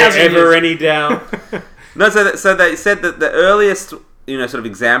there 18,000 ever years. any doubt? No, so they said that the earliest, sort of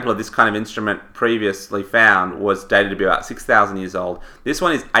example of this kind of instrument previously found was dated to be about 6,000 years old. This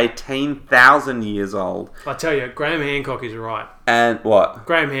one is 18,000 years old. I tell you, Graham Hancock is right. And what?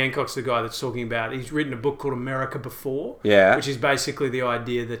 Graham Hancock's the guy that's talking about. He's written a book called America Before, Yeah. which is basically the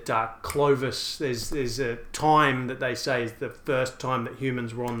idea that Clovis. There's a time that they say is the first time that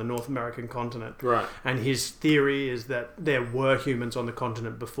humans were on the North American continent, Right. And his theory is that there were humans on the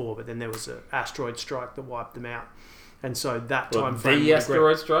continent before, but then there was an asteroid strike that wiped them out, and so that time frame. The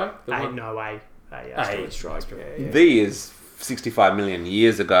asteroid strike? The one- A asteroid strike. Yeah. The is 65 million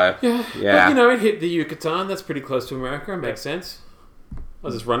years ago. Yeah. Yeah. But, it hit the Yucatan. That's pretty close to America. It makes sense. I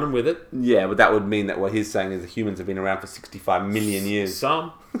was just running with it. Yeah, but that would mean that what he's saying is that humans have been around for 65 million years.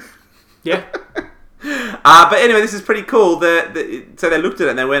 Some. Yeah. But anyway, this is pretty cool. So they looked at it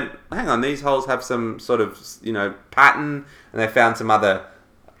and they went, hang on, these holes have some sort of, pattern, and they found some other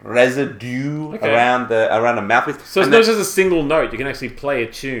residue Okay. around a mouthpiece. So it's And not that- just a single note. You can actually play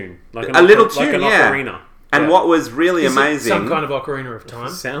a tune. Like A little tune, like an yeah. ocarina. And Yeah. what was really Is it amazing... some kind of ocarina of time.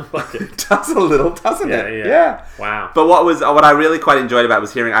 Sounds like it. does a little, doesn't it? Yeah. Wow. But what I really quite enjoyed about it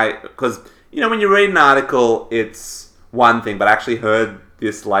was hearing, because when you read an article, it's one thing, but I actually heard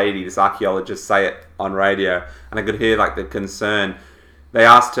this archaeologist, say it on radio, and I could hear like the concern. They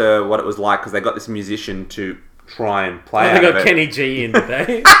asked her what it was like because they got this musician to try and play. They out got of it. Kenny G in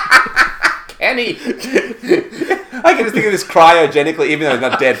today. Kenny. I can just think of this cryogenically, even though he's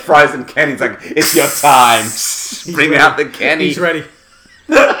not dead, frozen Kenny's like, it's your time. Bring out the Kenny. He's ready.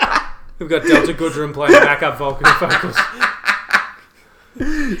 We've got Delta Goodrum playing backup vocals.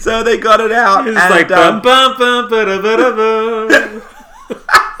 So they got it out. It's and, like bum bum bum ba da ba da bum.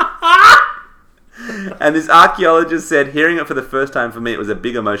 And this archaeologist said, hearing it for the first time for me, it was a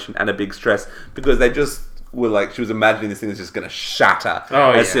big emotion and a big stress because they just were like, she was imagining this thing was just going to shatter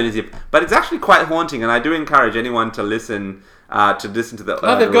as soon as you. But it's actually quite haunting, and I do encourage anyone to listen to the.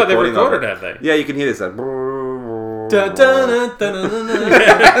 Oh, they've recording of recorded, it. have they? Yeah, you can hear this. Like,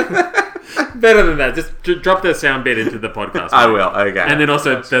 Better than that. Just drop the sound bit into the podcast. I mate. will. Okay. And then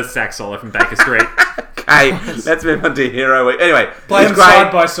also the sax solo from Baker Street. Okay, let's move on to Hero Week. Anyway, Play it's them great.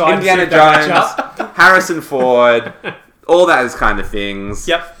 side by side, Indiana see if they match Jones, Harrison Ford, all those kind of things.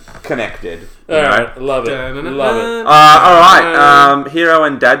 Yep. Connected. All right, love it, love it. All right, hero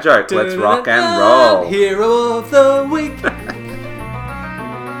and dad joke. Let's rock and roll. Hero of the week.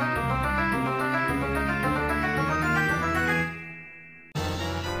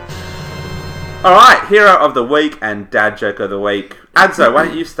 All right, hero of the week and dad joke of the week. Adzo, why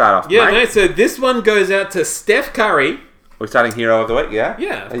don't you start off, Yeah, mate? mate. So this one goes out to Steph Curry. We're starting hero of the week, yeah?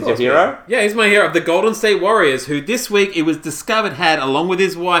 Yeah, of He's course, your hero? man. Yeah, he's my hero of the Golden State Warriors, who this week it was discovered had, along with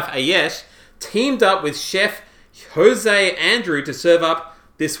his wife Ayesh, teamed up with chef Jose Andrew to serve up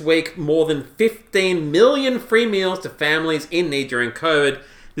this week more than 15 million free meals to families in need during COVID.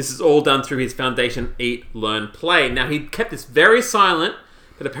 This is all done through his foundation, Eat, Learn, Play. Now, he kept this very silent,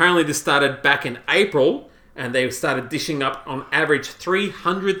 but apparently this started back in April, and they started dishing up on average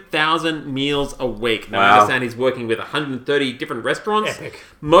 300,000 meals a week. Now, I understand he's working with 130 different restaurants. Epic.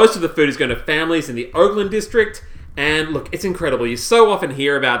 Most of the food is going to families in the Oakland district. And look, it's incredible. You so often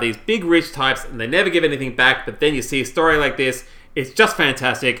hear about these big rich types and they never give anything back, but then you see a story like this. It's just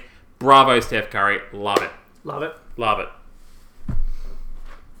fantastic. Bravo, Steph Curry. Love it. Love it. Love it.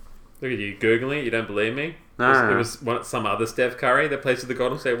 Look at you Googling it. You don't believe me? No. It was some other Steph Curry that plays for the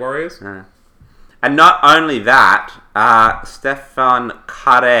Golden State Warriors. No. And not only that, Stefan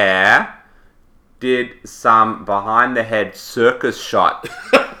Curry did some behind-the-head circus shot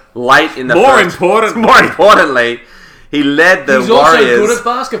late in the More More importantly, he led the He's also Warriors good at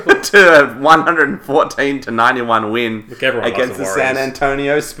basketball. to a 114-91 win Look, everyone loves against the the Warriors. San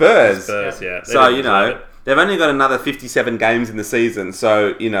Antonio Spurs. Spurs, yeah. They So, didn't deserve it. they've only got another 57 games in the season,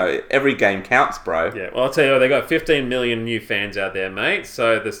 so, every game counts, bro. Yeah, well, I'll tell you what, they got 15 million new fans out there, mate,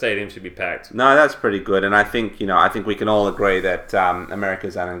 so the stadium should be packed. No, that's pretty good, and I think we can all agree that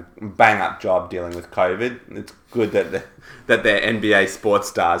America's done a bang-up job dealing with COVID. It's good that their NBA sports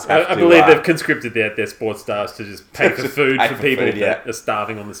stars have I to... believe they've conscripted their sports stars to just pay for food pay for for people food, yeah. that are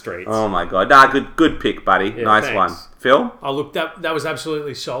starving on the streets. Oh my god. Nah, good pick, buddy. Yeah, nice thanks. one. Phil? Oh, look, that was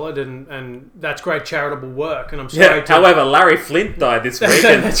absolutely solid, and that's great charitable work. And I'm sorry Yeah, to... however, Larry Flint died this week,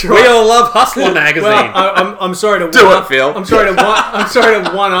 and That's we right. all love Hustler magazine. Well, I'm sorry to Do one it, up, Phil. I'm sorry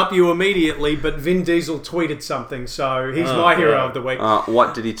to one up you immediately, but Vin Diesel tweeted something, so he's my hero God. of the week.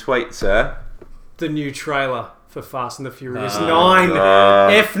 What did he tweet, sir? The new trailer for Fast and the Furious Oh, 9.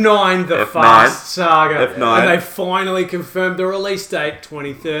 F9, the F9. Fast Saga. F9. And they finally confirmed the release date,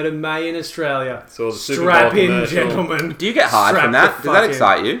 23rd of May in Australia. Saw the Super Strap Bowl in, commercial. gentlemen. Do you get hard Strap from the that? Does fuck that in.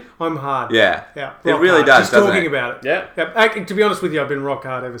 excite you? I'm hard. Yeah. Yeah. It rock really hard. does, Just doesn't talking it? about it. Yeah. To be honest with you, I've been rock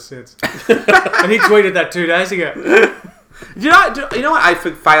hard ever since. And he tweeted that 2 days ago. You know what I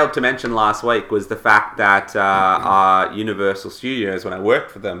failed to mention last week was the fact that Universal Studios, when I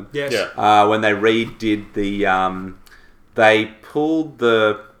worked for them, Yes. Yeah. when they redid the, they pulled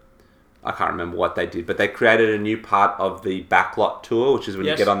the, I can't remember what they did, but they created a new part of the backlot tour, which is when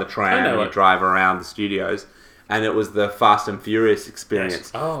you Yes. get on the I tram know and you it. drive around the studios. And it was the Fast and Furious experience.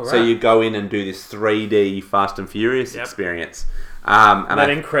 Yes. Oh, So right. you go in and do this 3D Fast and Furious Yep. experience. And That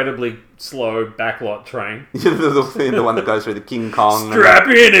incredibly slow backlot train. the one that goes through the King Kong. Strap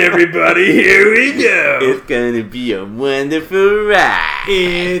in, everybody. Here we go. It's gonna be a wonderful ride.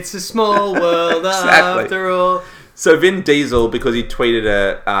 It's a small world Exactly. after all. So Vin Diesel, because he tweeted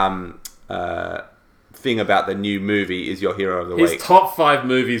a thing about the new movie, is your hero of the His week. top 5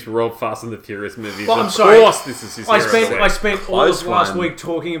 movies were all Fast and the Furious movies. Well, I'm of sorry. course, this is his hero of the week. I spent all Close of last one. week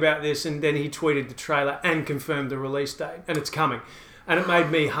talking about this, and then he tweeted the trailer and confirmed the release date, and it's coming. And it made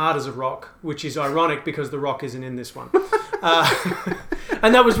me hard as a rock, which is ironic because The Rock isn't in this one.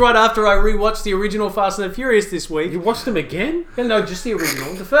 And that was right after I rewatched the original Fast and the Furious this week. You watched them again? Yeah, no, just the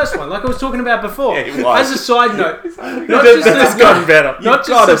original, the first one, like I was talking about before. Yeah, he was. As a side note, not That's just gotten better. Not just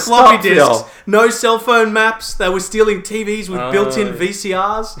gotta the floppy stop, disks, Phil. no cell phone maps. They were stealing TVs with built-in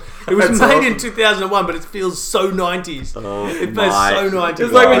VCRs. It was That's made in awesome. 2001, but it feels so 90s. it feels my so 90s.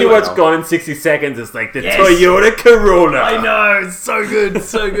 It's like when you Wow. watch Gone in 60 Seconds, it's like the Yes. Toyota Corolla. I know, it's so good,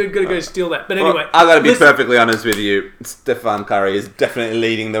 so good. Gotta go steal that. But anyway, I gotta be listen, perfectly honest with you. Stefan Curry is definitely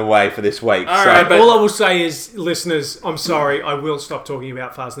leading the way for this week. All so. right, but- all I will say is, listeners, I'm sorry, I will stop talking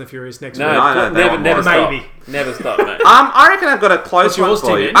about Fast and the Furious next No, week. No, they never, want never more. stop. Maybe. Never stop, mate. I reckon I've got a close What's one yours,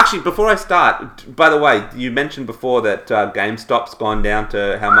 for you. Tim? Actually, before I start, by the way, you mentioned before that GameStop's gone down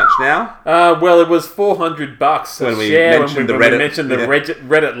to how much now? Well, it was $400 a When we share mentioned the when we Reddit- mentioned the yeah.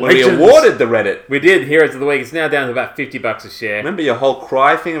 Reddit We legends. awarded the Reddit. We did, Heroes of the Week. It's now down to about $50 a share. Remember your whole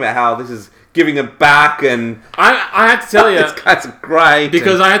cry thing about how this is giving it back and I have to tell you, this guy's great.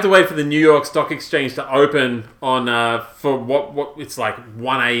 because I had to wait for the New York Stock Exchange to open on for what it's like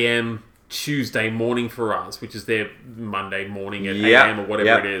 1 a.m. Tuesday morning for us, which is their Monday morning at 8 a.m. or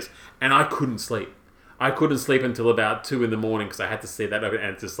whatever it is, and I couldn't sleep. I couldn't sleep until about 2 in the morning because I had to see that open,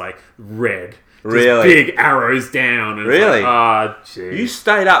 and it's just like red, just Really? big arrows down. And Really? It's like, jeez. you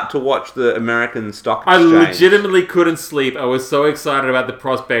stayed up to watch the American Stock I Exchange. legitimately couldn't sleep. I was so excited about the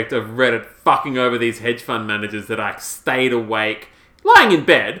prospect of Reddit fucking over these hedge fund managers that I stayed awake, lying in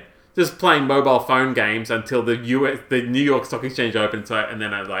bed, just playing mobile phone games until the New York Stock Exchange opened. And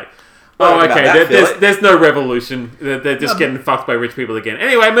then I was like, Oh, About okay. that, Philip. There's no revolution. They're just getting fucked by rich people again.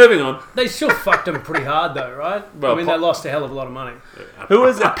 Anyway, moving on. They still fucked them pretty hard, though, right? Well, I mean, they lost a hell of a lot of money. Who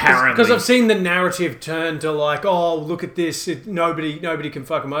was it? Apparently. Because I've seen the narrative turn to like, oh, look at this. Nobody can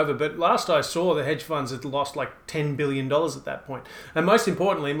fuck them over. But last I saw, the hedge funds had lost like $10 billion at that point. And most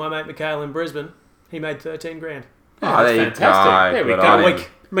importantly, my mate Mikhail in Brisbane, he made 13 grand. Oh, there you Fantastic. go. There we Good go. on him. Week.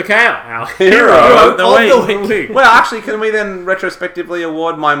 Mikhail, our Hero hero of the of week. the week. Well, actually, can we then retrospectively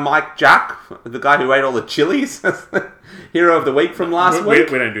award my Mike Jack, the guy who ate all the chilies, as the hero of the week from last We week?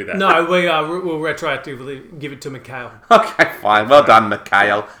 don't do that. No, we'll retroactively give it to Mikhail. Okay, fine. Well done,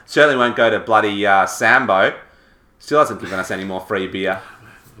 Mikhail. Certainly won't go to bloody Sambo. Still hasn't given us any more free beer.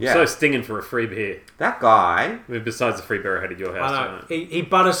 Yeah, So stinging for a free beer. that guy. I mean, besides the free beer I had at your house. I know. tonight. He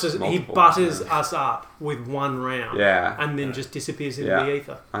butters Multiple, us up with one round. Yeah. And then just disappears into Yeah. the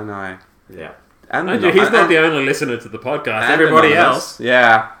ether. I know. Yeah. And Mind you, he's not the only listener to the podcast. Everybody else.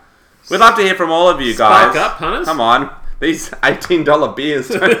 Yeah. We'd love to hear from all of you guys. Spark up, punters. Come on. These $18 beers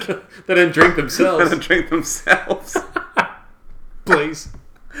don't They don't drink themselves. drink themselves. Please.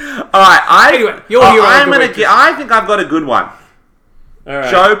 All right, Anyway, your hero of the week. I think I've got a good one. All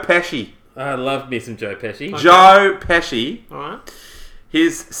right. Joe Pesci. I love me some Joe Pesci. Joe Pesci. All right.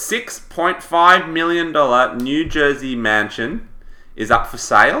 His $6.5 million New Jersey mansion is up for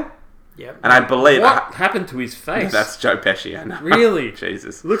sale. Yep. And I believe What happened to his face? that's Joe Pesci. I know. Really?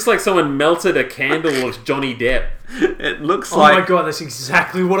 Jesus. Looks like someone melted a candle of Johnny Depp. It looks Oh like my god, that's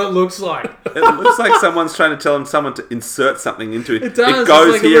exactly what it looks like. it looks like someone's trying to tell someone to insert something into it. It does. It It's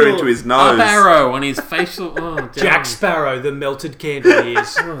goes like a here little into his nose. Up arrow on his facial. Oh, damn. Jack Sparrow, the melted candle he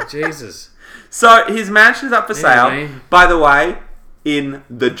is. Oh, Jesus. So his mansion's up for sale. man. By the way, in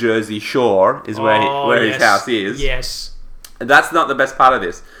the Jersey Shore is where his house is. Yes. That's not the best part of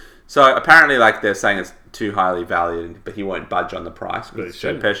this. So apparently, like they're saying, it's too highly valued, but he won't budge on the price because it's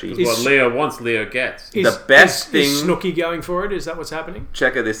Joe Pesci. Because what Leo wants, Leo gets. The best is thing- Snooki going for it? Is that what's happening?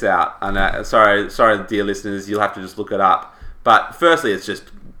 Check this out. And sorry, dear listeners, you'll have to just look it up. But firstly, it's just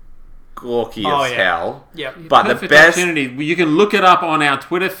gawky Oh, as yeah. hell. Yep. But the Perfect best, opportunity. You can look it up on our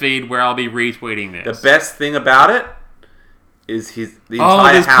Twitter feed where I'll be retweeting this. the best thing about it is the Oh,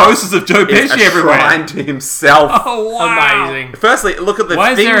 entire there's house posters of Joe is Pesci a everywhere. shrine to himself. Oh, wow. Amazing. Firstly, look at the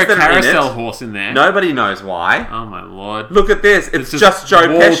Why is things there a that are in carousel it. horse in there? Nobody knows why. Oh, my lord. Look at this. It's just Joe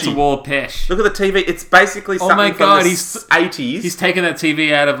wall Pesci. to wall Pesh. Look at the TV. It's basically Oh something my from God, the he's 80s. He's taken that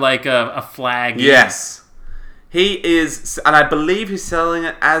TV out of like a flag. Yes. He is, and I believe he's selling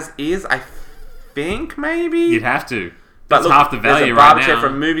it as is, I think, maybe? You'd have to. But That's look, half the value there's a right barber chair now.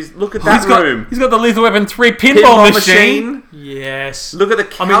 from movies. Look at Oh, that room. He's got the Lethal Weapon 3 pinball, Pinball machine. Yes. Look at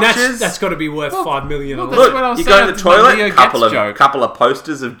the I mean, couches. that's got to be worth $5 million. look, Look, what I was you saying, go to the it's my toilet, Leo couple Getz joke. of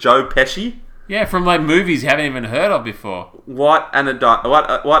posters of Joe Pesci. Yeah, from like movies you haven't even heard of before. What an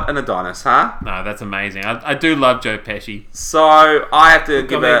Adonis, huh? No, that's amazing. I do love Joe Pesci. So I have to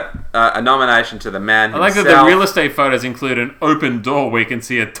give I a nomination to the man I like himself. that the real estate photos include an open door where you can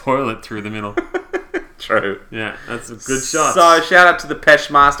see a toilet through the middle. True. Yeah, that's a good shot. So shout out to the Pesh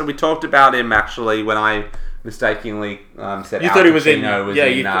Master. We talked about him actually when I mistakenly said You Al thought he was in- Pacino was yeah,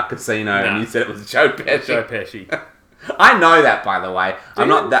 in you thought- Casino, Nah. and you said it was Joe Pesci. Joe Pesci. I know that, by the way. I'm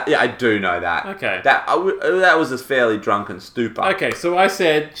you? not that. Yeah, I do know that. Okay. That was a fairly drunken stupor. Okay, so I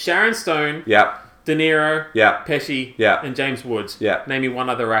said Sharon Stone, Yep. De Niro, Yep. Pesci, Yeah. and James Woods. Yeah. Name me one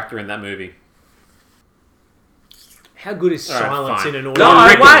other actor in that movie. How good is All right, silence fine. in an No, audio? Don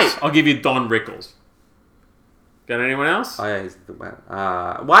wait. Rickles. I'll give you Don Rickles. Got anyone else? Oh yeah, he's the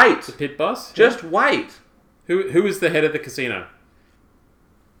wait. Pit boss? Just wait. Who is the head of the casino?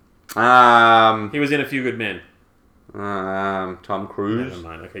 Tom He was in A Few Good Men. Cruise. Never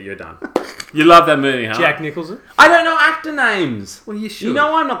mind. Okay, you're done. You love that movie, huh? Jack Nicholson? I don't know actor names. Well, you should. You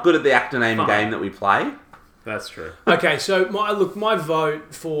know I'm not good at the actor name Fine. game that we play. That's true. Okay, so my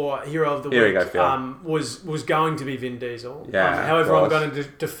vote for Hero of the Here we Week go, Phil. was going to be Vin Diesel. Yeah, however, of I'm course. going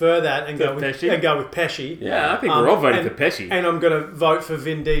to defer that and go with Pesci? Pesci. Yeah, I think we're all voting and- for Pesci. And I'm going to vote for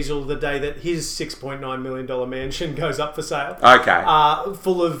Vin Diesel the day that his $6.9 million mansion goes up for sale. Okay.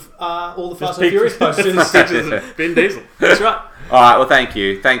 Full of all the Fast Just and Furious posters. pictures of Vin Diesel. That's right. All right. Well, thank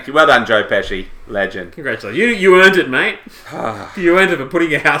you. Well done, Joe Pesci, legend. Congratulations. You earned it, mate. You earned it for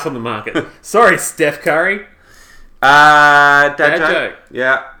putting your house on the market. Sorry, Steph Curry. Dad Dad joke? joke.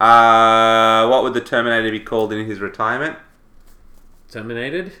 Yeah. What would the Terminator be called in his retirement?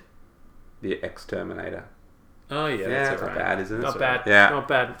 Terminated? The Exterminator. Oh, yeah, Yeah, that's it's all not right. bad, isn't it? Not bad. Yeah. Not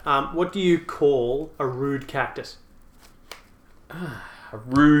bad. What do you call a rude cactus? A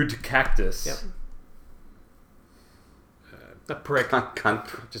rude cactus. Yep. A prick.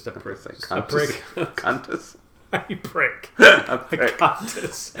 Cunt. Just a prick. Cuntus. prick. Cuntus. A prick. A A prick.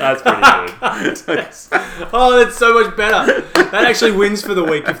 cuntus. That's pretty good. Oh, that's so much better. That actually wins for the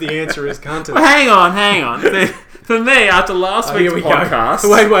week if the answer is cuntus. Well, hang on. For me, after last week's Here we podcast...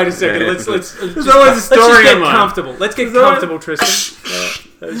 go. Wait a second. Yeah. Let's There's always a let's story just get in mine. comfortable. Let's get There's always- comfortable, Tristan.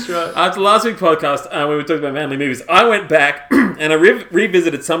 That's right. After last week's podcast, when we were talking about manly movies, I went back and I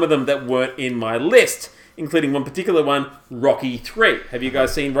revisited some of them that weren't in my list, including one particular one, Rocky 3. Have you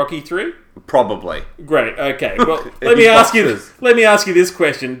guys seen Rocky 3? Probably. Great. Okay. Well, If let he me ask you. boxes. Let me ask you this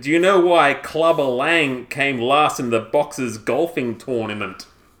question: do you know why Clubber Lang came last in the boxers golfing tournament?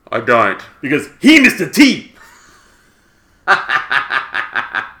 I don't. Because he missed a tee.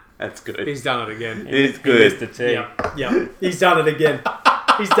 That's good. He's done it again. It's He missed good. a tee. Yeah. He's done it again.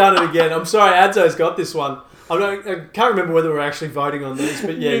 He's done it again. I'm sorry, Adzo's got this one. I can't remember whether we're actually voting on these,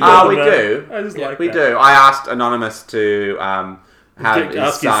 but yeah. Ah, We No, do. I just like We that. do. I asked Anonymous to have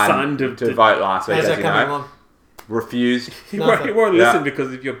Ask his son to vote last week, How's as that you coming know. along? Refused. He won't Yeah. listen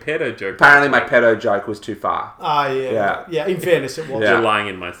because of your pedo joke. Apparently my pedo joke was too far. Ah, yeah. Yeah. In fairness, it was. Yeah. You're lying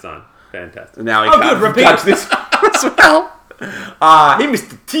in my son. Fantastic. Now he Oh, can't good, repeat. judge this as well. He missed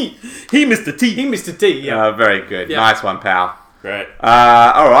the T. He missed a tee. He missed a T, yeah. Very good. Yeah. Nice one, pal. Great.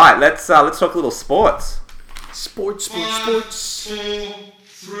 All right, let's talk a little sports. Sports. 4,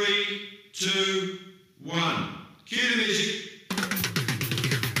 3, 2, 1. Cue the music.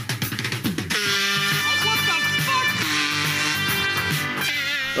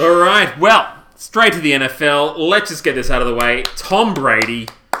 All right. Well, straight to the NFL. Let's just get this out of the way. Tom Brady,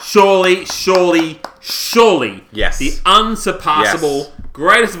 surely, Yes. the unsurpassable Yes.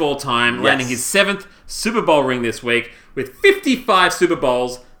 greatest of all time, landing Yes. his 7th Super Bowl ring this week with 55 Super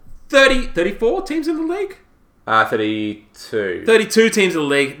Bowls, 34 teams in the league? 32. 32 teams in the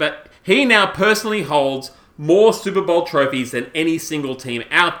league, but he now personally holds more Super Bowl trophies than any single team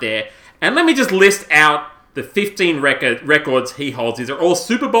out there. And let me just list out the 15 records he holds. These are all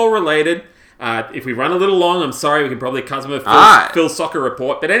Super Bowl related. If we run a little long, I'm sorry, we can probably cut some of Phil's soccer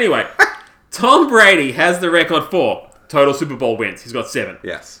report. But anyway, Tom Brady has the record for total Super Bowl wins. He's got 7.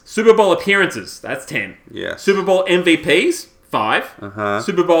 Yes. Super Bowl appearances, that's 10. Yes. Super Bowl MVPs, 5. Uh-huh.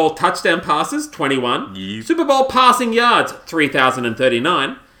 Super Bowl touchdown passes, 21. Yep. Super Bowl passing yards,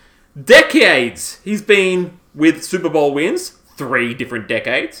 3,039. Decades, he's been with Super Bowl wins, 3 different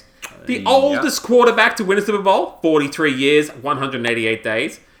decades. The oldest quarterback to win a Super Bowl, 43 years, 188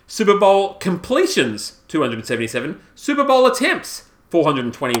 days. Super Bowl completions, 277. Super Bowl attempts,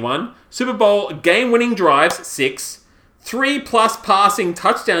 421. Super Bowl game-winning drives, 6. 3+ passing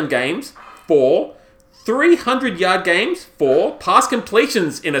touchdown games, 4. 300-yard games, 4. Pass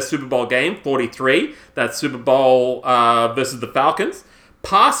completions in a Super Bowl game, 43. That's Super Bowl versus the Falcons.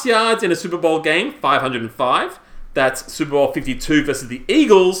 Pass yards in a Super Bowl game, 505. That's Super Bowl 52 versus the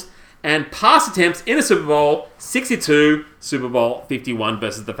Eagles. And pass attempts in a Super Bowl, 62. Super Bowl 51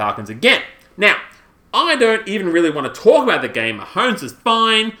 versus the Falcons again. Now, I don't even really want to talk about the game. Mahomes is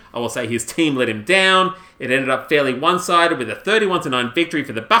fine. I will say his team let him down. It ended up fairly one-sided with a 31-9 victory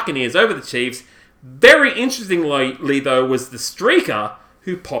for the Buccaneers over the Chiefs. Very interestingly, though, was the streaker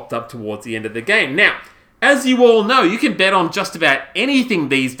who popped up towards the end of the game. Now, as you all know, you can bet on just about anything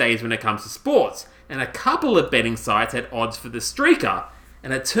these days when it comes to sports. And a couple of betting sites had odds for the streaker.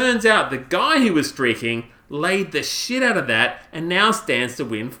 And it turns out the guy who was streaking laid the shit out of that and now stands to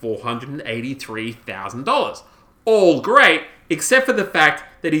win $483,000. All great, except for the fact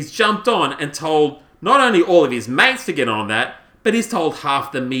that he's jumped on and told not only all of his mates to get on that, but he's told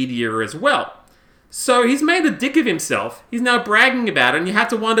half the media as well. So he's made a dick of himself. He's now bragging about it, and you have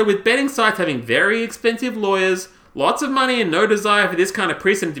to wonder, with betting sites having very expensive lawyers, lots of money, and no desire for this kind of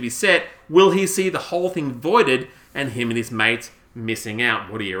precedent to be set, will he see the whole thing voided and him and his mates missing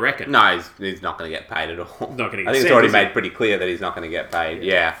out? What do you reckon? No, he's not going to get paid at all. Not gonna get I think it's sent, already is he? made pretty clear that he's not going to get paid.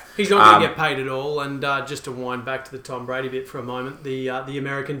 Yeah. He's not going to get paid at all. And just to wind back to the Tom Brady bit for a moment, the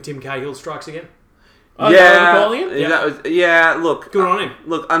American Tim Cahill strikes again. Oh, is that what they're calling him? Yeah. Look, Good on him.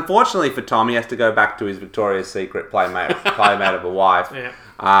 Look, unfortunately for Tom, he has to go back to his Victoria's Secret playmate of a wife, Yeah.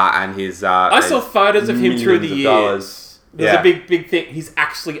 and his. I saw photos of him through the millions of years. dollars. There's Yeah. a big thing. He's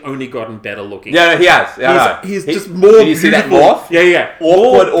actually only gotten better looking. Yeah, he has. Yeah, I know. He's He- just more Did you see that beautiful. morph? Yeah.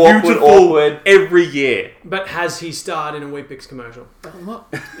 Awkward, More awkward, beautiful awkward. every year. But has he starred in a Weet-Bix commercial?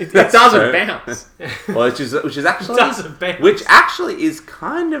 It That's doesn't true. bounce. Well, which is actually Doesn't bounce. which actually is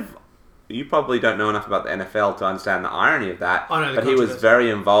kind of. You probably don't know enough about the NFL to understand the irony of that. I know the but he was controversy. very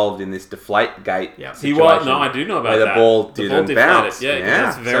involved in this Deflategate Yeah. He was. situation No, I do know about where that. the ball The didn't deflated. bounce. Yeah,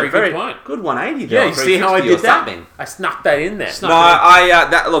 that's a very good point. Good 180 Yeah, there. you see how I 360 did or that? something. I snuck that in there. Snuck-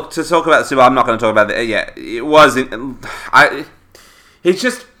 No, look, to talk about the Super Bowl, I'm not going to talk about that. Yeah, it was. He's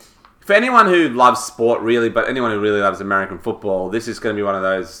just, for anyone who loves sport, really, but anyone who really loves American football, this is going to be one of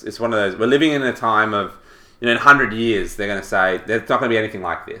those. It's one of those. We're living in a time of, in 100 years, they're going to say there's not going to be anything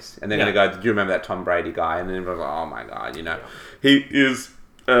like this, and they're going to go, "Do you remember that Tom Brady guy?" And then everyone's like, "Oh my god, he is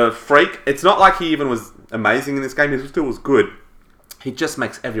a freak." It's not like he even was amazing in this game; he still was good. He just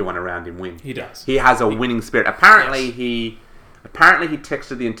makes everyone around him win. He does. He has a winning spirit. Apparently, he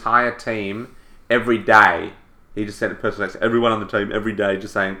texted the entire team every day. He just sent a personal text to everyone on the team every day,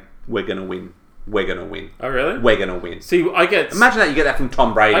 just saying, "We're going to win. We're going to win. Oh, really? We're going to win." See, Imagine that you get that from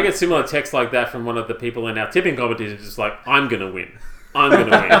Tom Brady. I get similar texts like that from one of the people in our tipping competition, just like, "I'm going to win. I'm going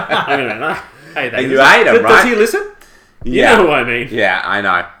to win. I'm going to win." Hey, and you hate him, right? Does he listen? Yeah. You know who I mean. Yeah, I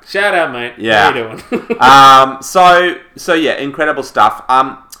know. Shout out, mate. Yeah. How you doing? So yeah, incredible stuff.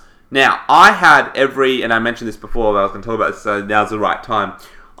 Now I had and I mentioned this before, but I was going to talk about this, so now's the right time.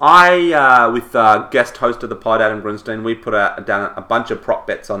 With guest host of the pod, Adam Grunstein, we put down a bunch of prop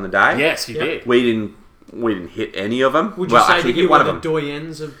bets on the day. Yes, you did. We didn't hit any of them. Would you say that you were the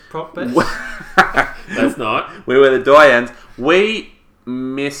doyens of prop bets? That's not. We were the doyens. We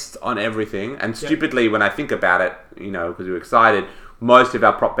missed on everything, and stupidly, when I think about it, because we were excited, most of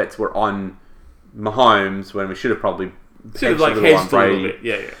our prop bets were on Mahomes when we should have probably Should have hedged hedged on a Brady. little bit.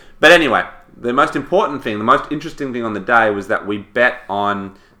 Yeah. But anyway, the most important thing, the most interesting thing on the day was that we bet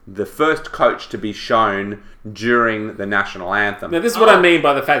on the first coach to be shown during the national anthem. Now, this is what I mean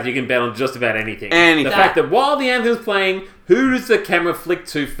by the fact that you can bet on just about anything. The fact that while the anthem's playing, who does the camera flick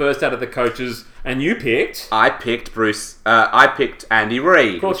to first out of the coaches? And you picked... I picked Andy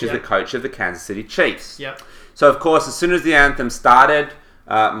Reid, which is the coach of the Kansas City Chiefs. Yep. So, of course, as soon as the anthem started,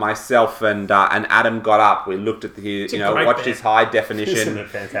 myself and Adam got up. We looked at watched his high definition Isn't it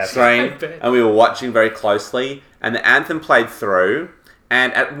fantastic? screen, and we were watching very closely. And the anthem played through.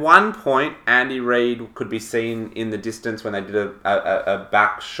 And at one point, Andy Reid could be seen in the distance when they did a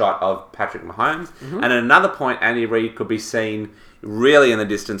back shot of Patrick Mahomes. Mm-hmm. And at another point, Andy Reid could be seen really in the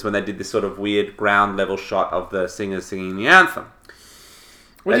distance when they did this sort of weird ground level shot of the singers singing the anthem.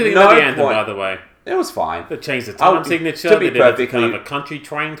 What do you think about the anthem, by the way? It was fine. They changed the time signature. To be they did kind of a country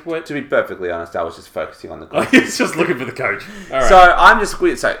twang to it. To be perfectly honest, I was just focusing on the coach. He's just looking for the coach. All right. So I'm just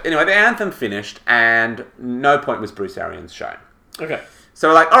weird. So anyway, the anthem finished, and no point was Bruce Arians shown. Okay. So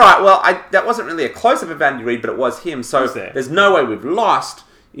we're like, all right, well, that wasn't really a close-up of Andy Reid, but it was him. So there's no way we've lost.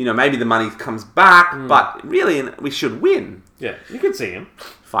 Maybe the money comes back, but really we should win. Yeah, you could see him.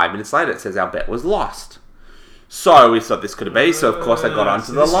 5 minutes later, it says our bet was lost. So we thought this could be. So of course I got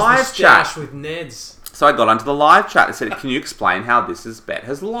onto the live chat with Ned's. So I got onto the live chat and said, "Can you explain how this bet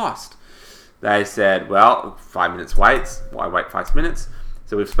has lost?" They said, "Well, 5 minutes waits. Why wait 5 minutes?"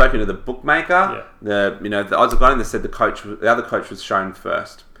 So we've spoken to the bookmaker. Yeah. The odds have gone in. They said the other coach was shown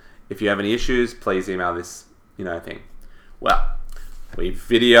first. If you have any issues, please email this thing. Well, we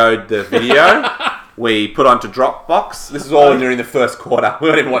videoed the video. We put onto Dropbox. This is all during the first quarter. We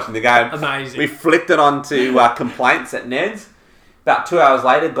weren't even watching the game. Amazing. We flicked it onto complaints at Ned's. About 2 hours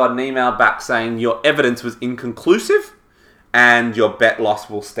later, got an email back saying your evidence was inconclusive and your bet loss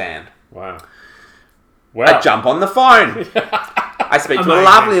will stand. Wow. I jump on the phone. I speak to a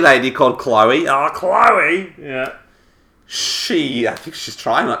lovely lady called Chloe. Oh, Chloe. Yeah. I think she's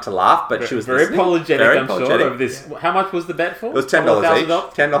trying not to laugh, but she was very apologetic, I'm sure, of this. Yeah. How much was the bet for? It was $10 each.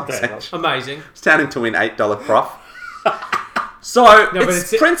 $10 each. Amazing. Standing to win $8 prof. So,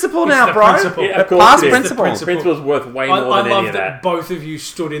 it's principle now, bro. Principle. Yeah, of course past principle. Principle's worth way more than any of that. I love that both of you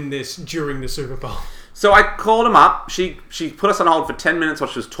stood in this during the Super Bowl. So I called him up. She put us on hold for 10 minutes while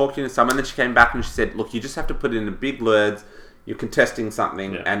she was talking to someone. Then she came back and she said, "Look, you just have to put it in the big words. You're contesting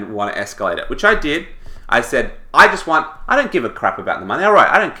something and want to escalate it," which I did. I said, I don't give a crap about the money. All right,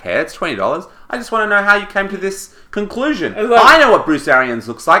 I don't care. It's $20. I just want to know how you came to this conclusion. I know what Bruce Arians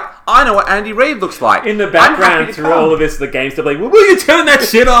looks like. I know what Andy Reid looks like. In the background, through all of this, the game's still like, well, will you turn that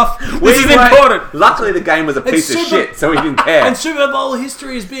shit off? This is important. Luckily, the game was a piece of shit, so we didn't care. And Super Bowl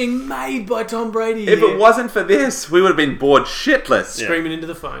history is being made by Tom Brady. If it wasn't for this, we would have been bored shitless. Screaming into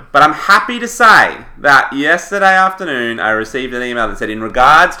the phone. But I'm happy to say that yesterday afternoon, I received an email that said, in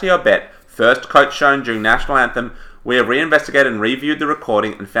regards to your bet, first coach shown during national anthem, we have reinvestigated and reviewed the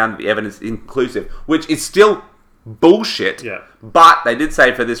recording and found that the evidence is inconclusive, which is still bullshit. Yeah. But they did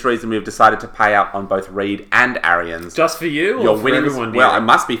say for this reason we've decided to pay out on both Reid and Arians. Just for you, your or for winnings, everyone? Well, it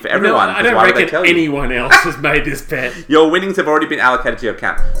must be for everyone. I don't reckon anyone else has made this bet. Your winnings have already been allocated to your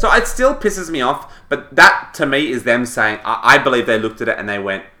account. So it still pisses me off, but that to me is them saying, I believe they looked at it and they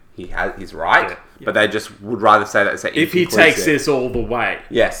went, he's right, Yeah. but they just would rather say that. Say if he takes this all the way.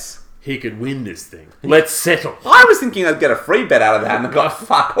 Yes. He could win this thing. Let's settle. I was thinking I'd get a free bet out of that and I got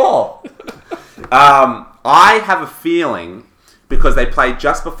fuck all. I have a feeling because they play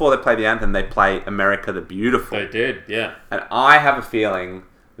just before they play the anthem. They play "America the Beautiful," They did, yeah. and I have a feeling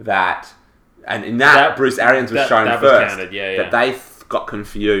that, and in that Bruce Arians was shown that was first, counted, yeah. that they got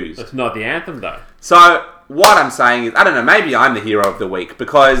confused. It's not the anthem, though. So what I'm saying is, I don't know. Maybe I'm the hero of the week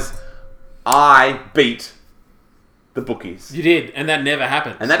because I beat the bookies. You did, and that never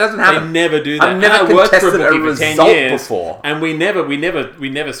happens. And that doesn't happen. They never do that. I've never And I worked for contested a bookie for 10 result years, before. and we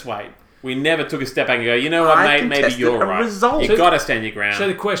never swayed. We never took a step back and go, you know what, I mate, maybe contested you're a right. result. You got to stand your ground. So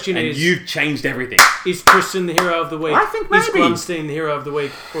the question and is, you've changed everything. is Tristan the hero of the week? I think Is maybe. Grunstein the hero of the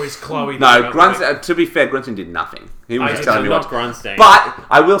week? Or is Chloe the hero No, of the week? Grunstein, to be fair, Grunstein did nothing. He was just telling me not what. Grunstein. But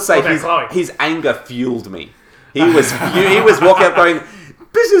I will say What about Chloe? his anger fueled me. He was walking up going,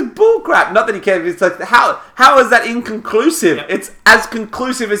 "This is bullcrap." Not that he cared. It's like, how is that inconclusive? Yep. It's as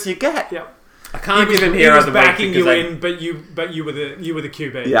conclusive as you get. Yep. I can't give him He hero was of the week backing you because in, but you were the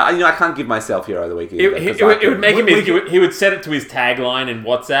QB. Yeah, I can't give myself hero of the week either. it would make him. He would set it to his tagline in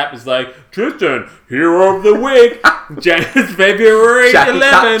WhatsApp. It's like Tristan, hero of the week, February Jackie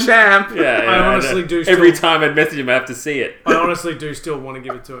 11. Cup champ. Yeah, I honestly do Every still- time I'd message him, I have to see it. I honestly do still want to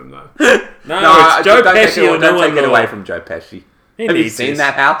give it to him though. No, it's Joe don't Pesci or no don't one take it will. away from Joe Pesci. He Have you needs seen this.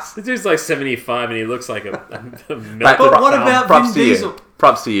 that house? The dude's like 75 and he looks like a But melted what thumb. about props Vin to you? Diesel?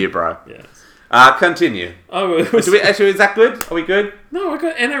 Props to you, bro. Yes. Continue. Oh, it was, Actually, is that good? Are we good? no, I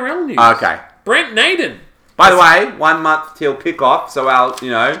got NRL news. Okay. Brent Naden. By the way, 1 month till kickoff, so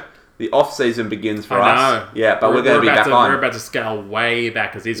the off season begins for I us. know. Yeah, but we're going to be back We're on. about to scale way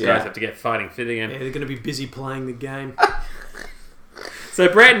back because these Yeah. guys have to get fighting fit again. Yeah, they're going to be busy playing the game. So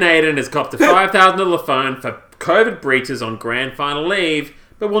Brett Naden has copped a $5,000 fine for COVID breaches on grand final eve,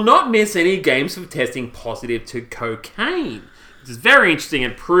 but will not miss any games for testing positive to cocaine. This is very interesting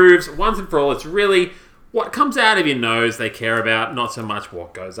and proves once and for all it's really what comes out of your nose they care about, not so much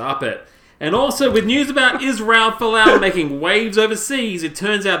what goes up it. And also, with news about Israel Folau making waves overseas, it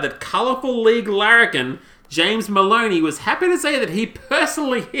turns out that colourful league larrikin James Maloney was happy to say that he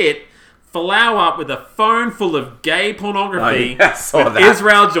personally hit Folau up with a phone full of gay pornography Oh, yeah, I saw when that.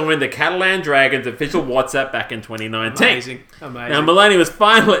 Israel joined the Catalan Dragons official WhatsApp back in 2019. Amazing. Now, Maloney was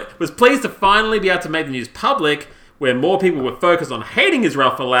pleased to finally be able to make the news public, where more people were focused on hating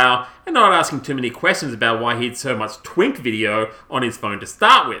Israel Folau and not asking too many questions about why he had so much twink video on his phone to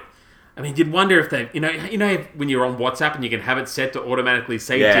start with. I mean, you'd wonder if they, you know, when you're on WhatsApp and you can have it set to automatically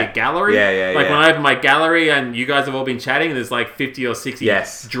save to your gallery. Yeah. When I open my gallery and you guys have all been chatting, and there's like 50 or 60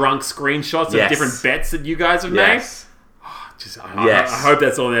 Yes. drunk screenshots of Yes. different bets that you guys have Yes. made. I hope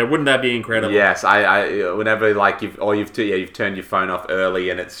that's on there. Wouldn't that be incredible? Yes. I whenever like you've turned your phone off early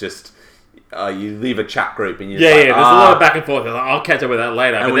and it's just you leave a chat group and you're There's a lot of back and forth. Like, I'll catch up with that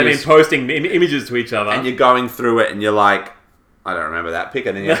later. But when they've you been posting images to each other. and you're going through it and you're like, I don't remember that pic,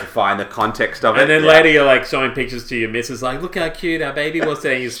 and then you have to find the context of it. And then Yeah. later you're like showing pictures to your missus, like, look how cute our baby was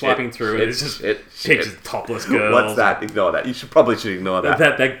today. And you're swiping through and it's just pictures of topless girls. What's that? Ignore that. You should ignore that.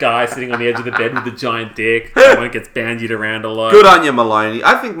 That guy sitting on the edge of the bed with the giant dick. That one gets bandied around a lot. Good on you, Maloney.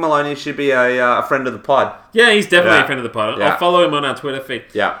 I think Maloney should be a friend of the pod. Yeah, he's definitely Yeah. a friend of the pod. Yeah. I'll follow him on our Twitter feed.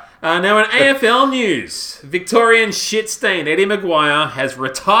 Yeah. Now in AFL news, Victorian shit-stained Eddie Maguire has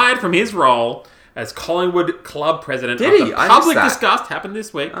retired from his role as Collingwood club president. Did after he? I Public missed that. disgust happened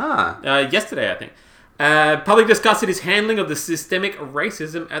this week. Ah. Yesterday, I think. Public disgusted his handling of the systemic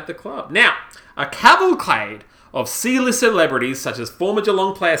racism at the club. Now, a cavalcade of C-list celebrities such as former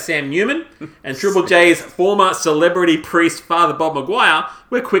Geelong player Sam Newman and Triple J's former celebrity priest Father Bob Maguire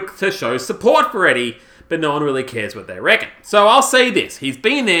were quick to show support for Eddie, but no one really cares what they reckon. So I'll say this, he's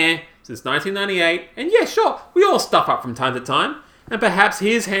been there since 1998, and yeah, sure, we all stuff up from time to time, and perhaps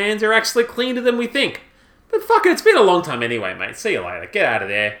his hands are actually cleaner than we think. But fuck it, it's been a long time anyway, mate. See you later. Get out of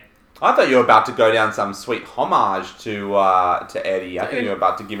there. I thought you were about to go down some sweet homage to Eddie. I think you were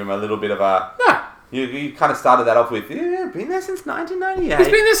about to give him a little bit of a... No. You kind of started that off with, yeah, been there since 1998. It's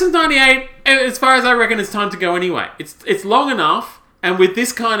been there since 98, and as far as I reckon, it's time to go anyway. It's long enough, and with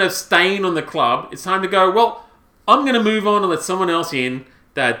this kind of stain on the club, it's time to go, well, I'm going to move on and let someone else in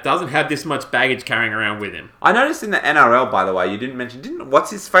that doesn't have this much baggage carrying around with him. I noticed in the NRL, by the way, you didn't mention... Didn't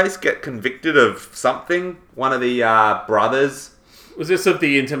What's-His-Face get convicted of something? One of the brothers? Was this of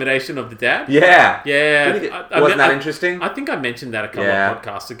the intimidation of the dad? Yeah. Yeah. Didn't he wasn't that interesting? I think I mentioned that a couple Yeah. of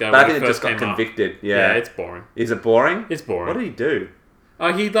podcasts ago. But I when think it it just first got came up. convicted. Yeah, Yeah. it's boring. Is it boring? It's boring. What did he do?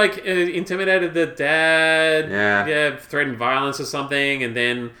 He intimidated the dad. Yeah. Threatened violence or something, and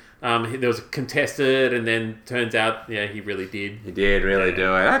then there was a contested, and then turns out, he really did. He did really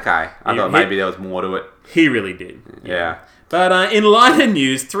do it. Okay. I He- thought he- maybe there was more to it. He really did. Yeah. But in lighter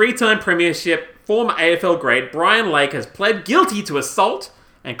news, three-time premiership former AFL great Brian Lake has pled guilty to assault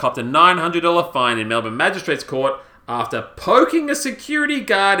and copped a $900 fine in Melbourne Magistrates Court after poking a security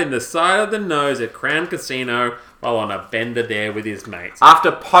guard in the side of the nose at Crown Casino while on a bender there with his mates.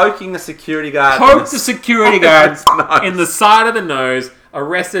 After poking a security guard... Poked the security guard Nice. in the side of the nose,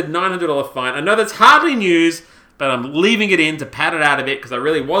 arrested, $900 fine. I know that's hardly news, but I'm leaving it in to pad it out a bit because I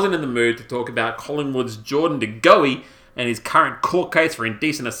really wasn't in the mood to talk about Collingwood's Jordan De Goey and his current court case for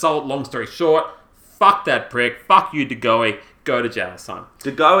indecent assault. Long story short, fuck that prick. Fuck you, De Goey. Go to jail, son.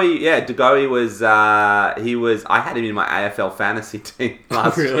 De Goey was, I had him in my AFL fantasy team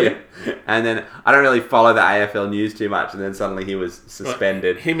last Really? year. And then, I don't really follow the AFL news too much, and then suddenly he was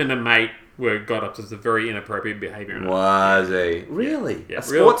suspended. Him and a mate got up to some very inappropriate behaviour. Was he? Really? Yeah, a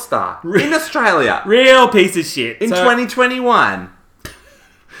sports star? In Australia? Real piece of shit. In 2021?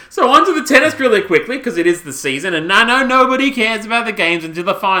 So on to the tennis really quickly, because it is the season, and I know nobody cares about the games until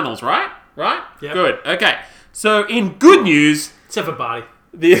the finals, right? Right? Yep. Good. Okay. So in good news, Except for Barty.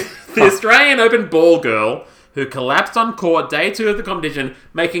 the Australian Open ball girl who collapsed on court day 2 of the competition,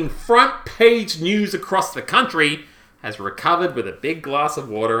 making front page news across the country, has recovered with a big glass of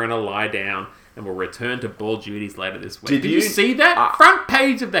water and a lie down and will return to ball duties later this week. Did you see that? Front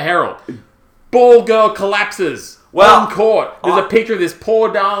page of the Herald. Ball girl collapses on court. There's a picture of this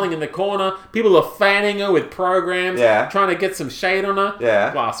poor darling in the corner. People are fanning her with programs, trying to get some shade on her.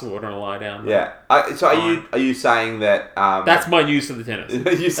 Yeah. Glass of water and a lie down. Yeah. So are you saying that... that's my news for the tennis.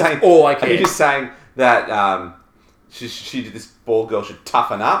 Are you saying... That's all I care. Are you just saying that this ball girl should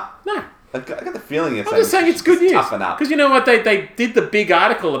toughen up? No. I got the feeling you're I'm just saying it's good news. Toughen up. Because you know what? They did the big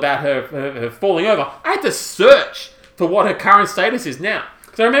article about her falling over. I had to search for what her current status is now.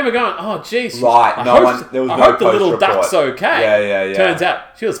 Because I remember going, oh, geez. Right. I There was no hope the little post-report. duck's okay. Yeah. Turns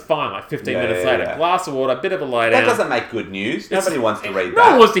out she was fine like 15 minutes later. Yeah. Glass of water, bit of a lie That down. doesn't make good news. Nobody wants to read No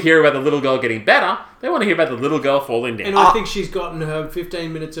one that. wants to hear about the little girl getting better. They want to hear about the little girl falling down. And I think she's gotten her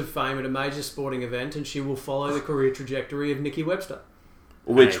 15 minutes of fame at a major sporting event, and she will follow the career trajectory of Nikki Webster.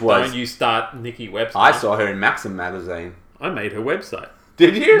 Which Hey, was... Don't you start Nikki Webster. I saw her in Maxim magazine. I made her website.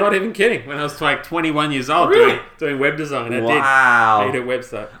 Did you? Not even kidding. When I was like 21 years old Really? doing web design, I Wow. did. Made her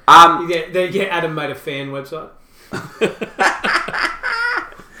website. Adam made a fan website.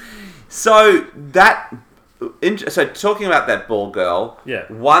 So talking about that ball girl,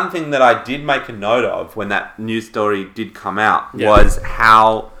 one thing that I did make a note of when that news story did come out was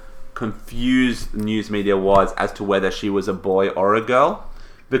how confused the news media was as to whether she was a boy or a girl.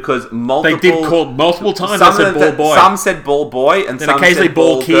 Because They did call multiple times. I said ball boy. Some said ball boy, and then some occasionally said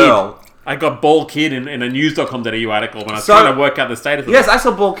ball kid. girl. I got ball kid in a news.com.au article when I was trying to work out the status of Yes, it. I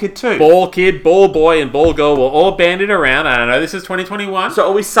saw ball kid too. Ball kid, ball boy, and ball girl were all banded around. And I know this is 2021. So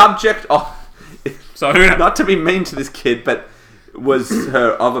are we subject... Oh, So who knows? not to be mean to this kid, but was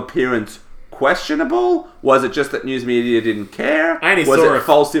her of appearance questionable? Was it just that news media didn't care? I only was saw it her-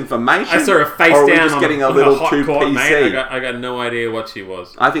 false information? I saw her face or are we down just on getting a, a on little hot too court, PC? mate. I got no idea what she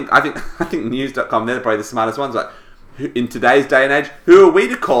was. I think news.com, they're probably the smartest ones. Like, in today's day and age, who are we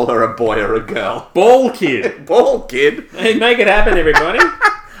to call her a boy or a girl? Ball kid. Ball kid. Hey, make it happen, everybody.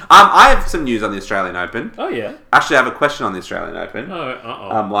 I have some news on the Australian Open. Oh, yeah. Actually, I have a question on the Australian Open. Oh,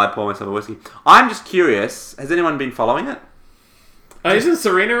 uh-oh. While I pour myself a whiskey. I'm just curious, has anyone been following it? Isn't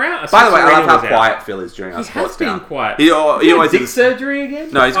Serena out? By the way, I Serena love how was out. quiet Phil is during our He has sports been down. quiet. He He always dick is. surgery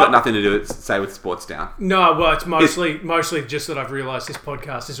again? No, he's got nothing to do with say with sports down. No, well, it's mostly just that I've realised this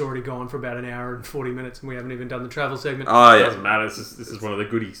podcast has already gone for about an hour and 40 minutes, and we haven't even done the travel segment. Oh It yeah, doesn't matter. This is one of the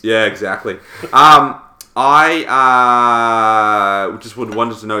goodies. yeah, exactly. I just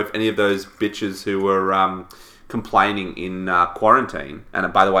wanted to know if any of those bitches who were complaining in quarantine,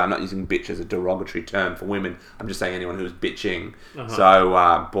 and by the way, I'm not using bitch as a derogatory term for women. I'm just saying anyone who's bitching.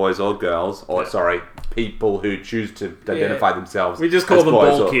 So boys or girls, or sorry, people who choose to identify themselves. We just call as them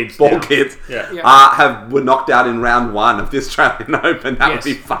boys ball or kids Ball now. kids. Yeah. Were knocked out in round 1 of the Australian Open. That would Yes.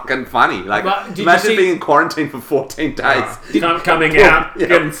 be fucking funny. Like, But did you imagine see- being in quarantine for 14 days. Coming out, Yeah.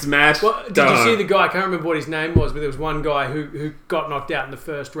 getting smashed. Well, did you see the guy? I can't remember what his name was, but there was one guy who got knocked out in the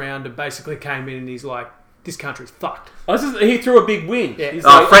first round and basically came in and he's like, "This country's fucked." He threw a big win. Yeah. He's Oh,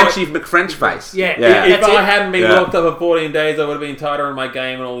 like, Frenchie McFrench face. Yeah. If That's I it. hadn't been Yeah. locked up for 14 days, I would have been tighter in my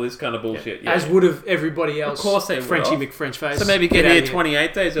game and all this kind of bullshit. Yeah. As would have everybody else. Of course they would Frenchie have. McFrench face. So maybe get out here of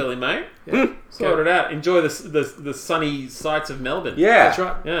 28 days early, mate. Yeah. Sort it out. Enjoy the sunny sights of Melbourne. Yeah. That's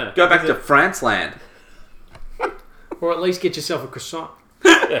right. Yeah. Go back to France land. Or at least get yourself a croissant.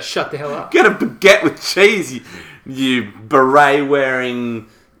 Shut the hell up. Get a baguette with cheese, you beret wearing.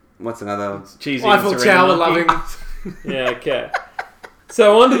 What's another one? Cheesy Eiffel and Serena Tower monkey. loving. Yeah, okay.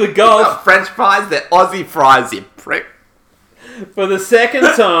 So on to the golf. Not French fries, they're Aussie fries, you prick. For the second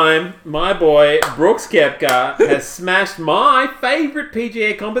time, my boy Brooks Koepka has smashed my favourite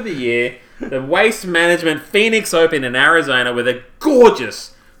PGA comp of the year the Waste Management Phoenix Open in Arizona with a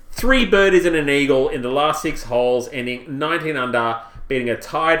gorgeous 3 birdies and an eagle in the last 6 holes, ending 19 under, beating a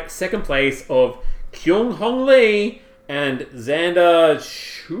tied second place of Kyung Hong Lee and Xander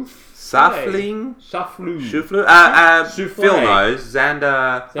Schauffele. Souffle. Phil knows.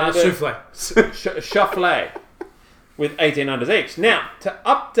 Xander Souffle. Schauffele. With 18 unders each. Now, to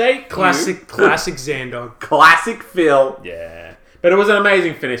update Classic Xandog. Classic Phil. Yeah. But it was an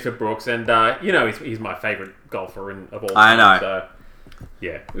amazing finish for Brooks, and he's my favourite golfer of all time. I know. So,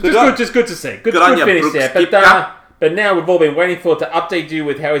 yeah. It was Good just good to see. Good on you, finish Brooks there. Koepka. But now we've all been waiting for to update you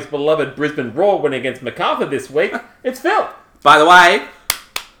with how his beloved Brisbane Roar went against MacArthur this week. It's Phil. By the way,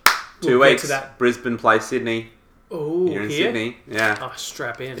 2 We'll get weeks. to that. Brisbane plays Sydney. Oh, You're in Sydney. Yeah. Oh,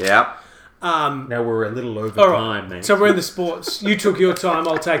 strap in. Yeah. Now we're a little over All right. time, man. So we're in the sports. You took your time,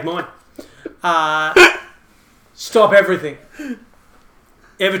 I'll take mine. Stop everything.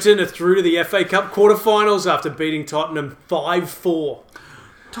 Everton are through to the FA Cup quarterfinals after beating Tottenham 5-4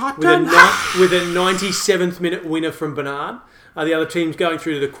 with a 97th minute winner from Bernard. The other teams going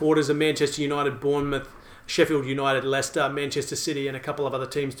through to the quarters are Manchester United, Bournemouth, Sheffield United, Leicester, Manchester City, and a couple of other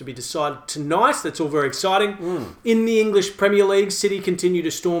teams to be decided tonight. That's all very exciting. In the English Premier League, City continue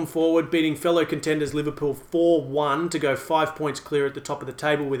to storm forward, beating fellow contenders Liverpool 4-1 to go 5 points clear at the top of the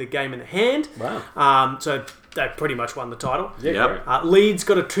table with a game in the hand. Wow. So they pretty much won the title. Yeah, Yep. great. Leeds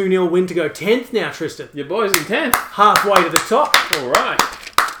got a 2-0 win to go 10th now, Tristan. Your boys in 10th. Halfway to the top. All right.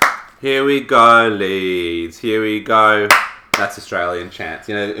 Here we go, Leeds. Here we go. That's Australian chants.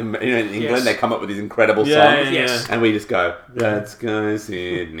 In England, Yes. they come up with these incredible Yeah, songs. Yes. And we just go, let's go,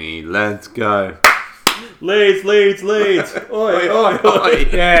 Sydney, let's go. Leeds. Oi, oi, oi.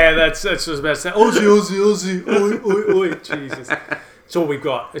 Yeah, that's what I was about to say. Aussie. Oi, oi. Jesus. It's all we've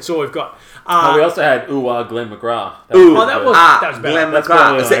got. We also had Glenn McGrath. Ooh, that was better. Glenn That's McGrath.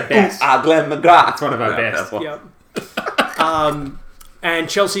 probably I said, our best. Glenn McGrath. That's one of our best. Yep. And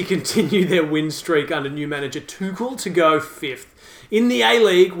Chelsea continue their win streak under new manager Tuchel to go 5th. In the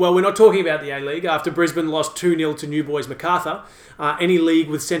A-League, well, we're not talking about the A-League. After Brisbane lost 2-0 to New Boys MacArthur, any league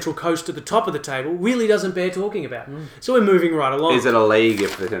with Central Coast at the top of the table really doesn't bear talking about. So we're moving right along. Is it a league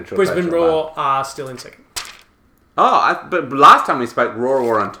if the Central Brisbane Coast are Roar are still in second. but last time we spoke, Roar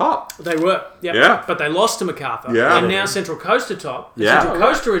were on top. They were, yep. Yeah. But they lost to MacArthur. Yeah. And now Central Coast are top. Yeah. Central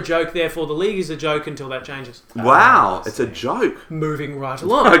Coast are a joke, therefore the league is a joke until that changes. Wow, it's a joke. Moving right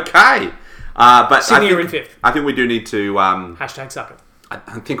along. Okay. But Sydney are in 5th. I think we do need to... Hashtag suck it. I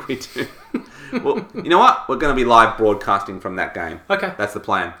think we do. Well, you know what? We're going to be live broadcasting from that game. Okay. That's the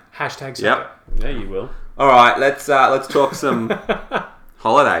plan. Hashtag suck Yep. Yeah, you will. All right, let's talk some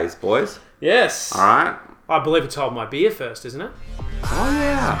holidays, boys. Yes. All right. I believe it's Hold My Beer first, isn't it? Oh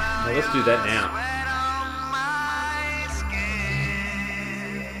yeah. Well, let's do that now.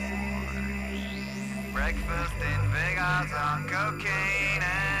 Breakfast in Vegas on cocaine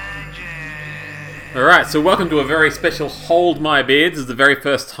and gin. All right, so welcome to a very special Hold My Beer. This is the very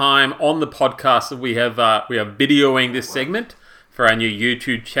first time on the podcast that we are videoing this segment for our new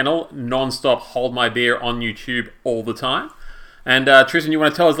YouTube channel, non-stop Hold My Beer on YouTube all the time. And Tristan, you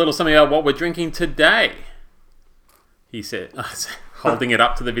want to tell us a little something about what we're drinking today? He said, holding it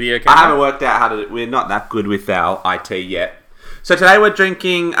up to the video camera. I haven't worked out how to. We're not that good with our IT yet. So today we're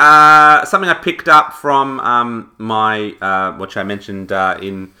drinking something I picked up from my, which I mentioned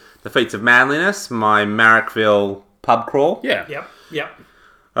in the Feats of Manliness, my Marrickville pub crawl. Yeah. Yep.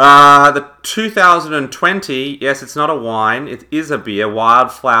 The 2020, yes, it's not a wine, it is a beer,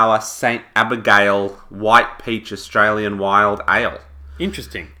 Wildflower St. Abigail White Peach Australian Wild Ale.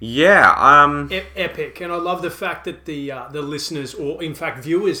 Interesting. Yeah, Epic. And I love the fact that the listeners, or in fact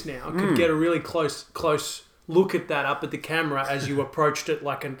viewers now, could get a really close look at that up at the camera as you approached it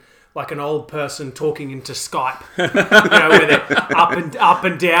like an old person talking into Skype. Where they're up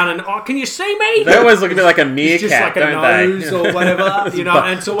and down and, oh, can you see me? They always look a bit like a It's meerkat, just like a don't nose they? or whatever,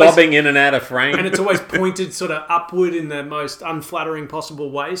 and it's always bobbing in and out of frame. and it's always pointed sort of upward in the most unflattering possible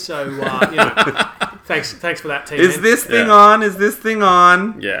way. So, thanks for that, team. is man. this thing Yeah. on? Is this thing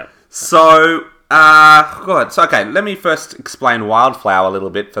on? Yeah. So, okay, let me first explain Wildflower a little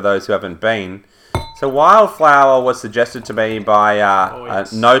bit for those who haven't been. So Wildflower was suggested to me by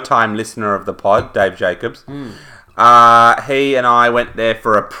yes. a no-time listener of the pod, Dave Jacobs. He and I went there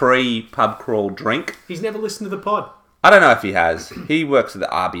for a pre-pub crawl drink. He's never listened to the pod. I don't know if he has. He works at the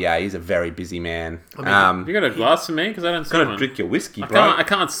RBA. He's a very busy man. Have you got a glass for me? Because I don't see Gotta one. drink your whiskey, bro. I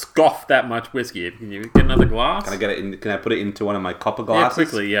can't scoff that much whiskey. Can you get another glass? Can I get it in? Can I put it into one of my copper Yeah, glasses?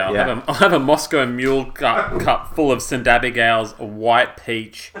 quickly, yeah. I'll have a Moscow Mule cup full of St. Abigail's White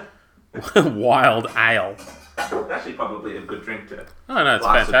Peach Wild Ale. It's actually probably a good drink to Oh no, it's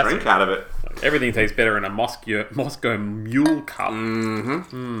blast a fantastic. drink out of it. Everything tastes better in a Moscow Mule cup.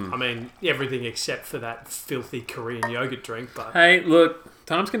 I mean, everything except for that filthy Korean yogurt drink. But Hey, look,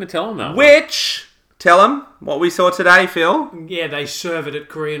 Tom's going to tell him that. Which, tell them what we saw today, Phil. yeah, they serve it at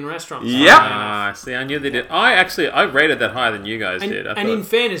Korean restaurants. Yep. Ah, see, I knew they did. I rated that higher than you guys did. I And thought, in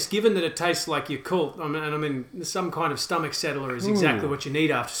fairness, given that it tastes like your cult, I mean, some kind of stomach settler is exactly what you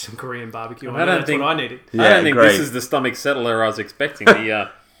need after some Korean barbecue. I know don't that's think- what I needed. I don't think agreed. this is the stomach settler I was expecting.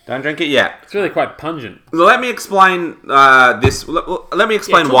 Don't drink it yet. It's really quite pungent. Let me explain this. Let me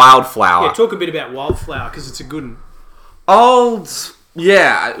explain talk- Wildflower. Yeah, talk a bit about Wildflower because it's a good one.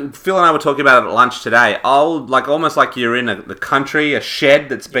 Phil and I were talking about it at lunch today. Almost like you're in the country, a shed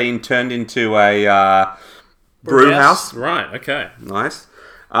that's been turned into a brew house. Right, okay. Nice.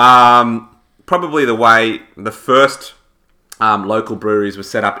 Probably the way the first local breweries were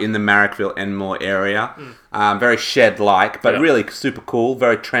set up in the Marrickville Enmore area. Very shed-like, but Yeah. really super cool.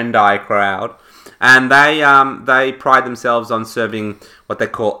 Very trendy crowd. And they pride themselves on serving what they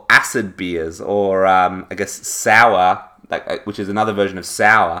call acid beers, or I guess sour, which is another version of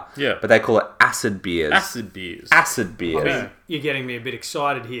sour. Yeah. But they call it acid beers. Acid beers. Acid beers. Okay. You're getting me a bit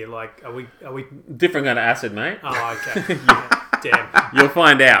excited here. Like, are we? Different kind of acid, mate. Oh, okay. Yeah, damn. You'll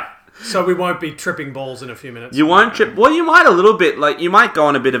find out. So we won't be tripping balls in a few minutes. You won't trip. Well, you might a little bit. Like you might go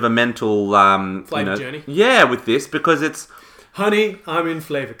on a bit of a mental Flavor journey? Yeah, with this because it's. Honey, I'm in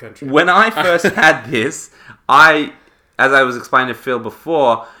flavor country. When I first had this, as I was explaining to Phil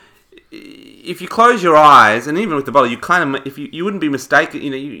before, if you close your eyes, and even with the bottle, you kind of, if you wouldn't be mistaken,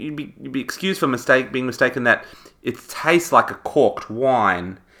 you'd be excused for being mistaken that it tastes like a corked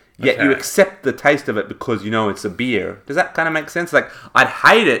wine, yet you Okay. accept the taste of it because you know it's a beer. Does that kind of make sense? Like, I'd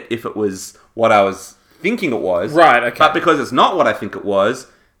hate it if it was what I was thinking it was. Right, okay. But because it's not what I think it was,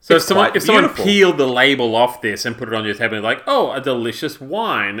 So it's if someone beautiful. peeled the label off this and put it on your table and like, oh, a delicious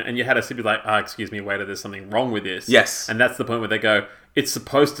wine, and you had a sip, you're like, excuse me, waiter, there's something wrong with this. Yes. And that's the point where they go, it's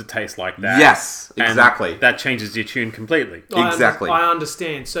supposed to taste like that. Yes, And exactly. that changes your tune completely. Exactly. I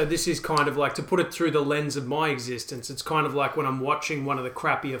understand. So this is kind of like, to put it through the lens of my existence, it's kind of like when I'm watching one of the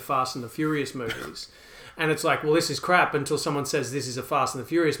crappier Fast and the Furious movies. And it's like, well, this is crap until someone says this is a Fast and the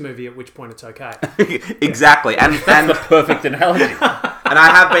Furious movie, at which point it's okay. Exactly. And The perfect analogy. And I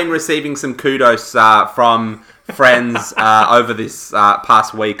have been receiving some kudos from friends over this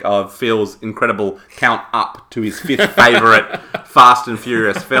past week of Phil's incredible count up to his 5th favourite Fast and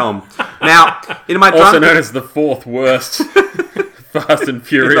Furious film. Now, in my Also drunken... known as the 4th worst Fast and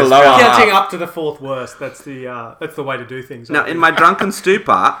Furious. The lower film. half. Catching up to the fourth worst, that's the way to do things. Now, in my drunken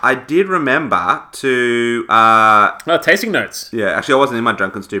stupor, I did remember to... Tasting notes. yeah, actually, I wasn't in my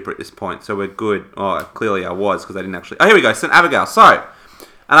drunken stupor at this point, so we're good. Oh, clearly I was, because I didn't actually... Oh, here we go, St. Abigail. So...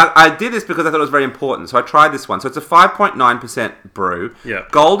 And I did this because I thought it was very important. So I tried this one. So it's a 5.9% brew. Yeah.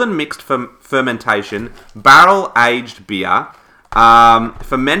 Golden mixed fermentation. Barrel-aged beer.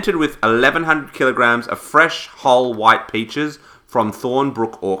 Fermented with 1,100 kilograms of fresh, whole white peaches from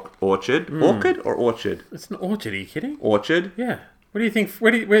Thornbrook Orchard. Orchid or orchard? It's an orchard, are you kidding? Orchard. Yeah. What do you think?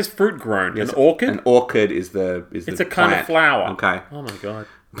 Where's fruit grown? An orchid? An orchid is the It's a kind of flower. Okay. Oh my god.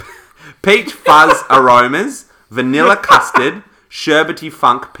 Peach fuzz aromas. Vanilla custard. Sherbety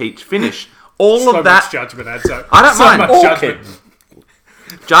funk peach finish. All so of that... much judgment, Adzo. I don't so mind. much Orchid.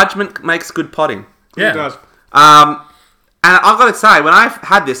 judgment. Judgment makes good potting. Yeah. It does. And I've got to say, when I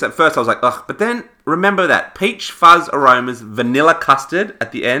had this at first, I was like, ugh. But then remember that peach fuzz aromas, vanilla custard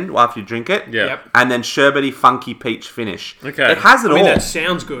at the end after you drink it. Yeah. Yep. And then sherbety funky peach finish. Okay. It has it I mean, all. that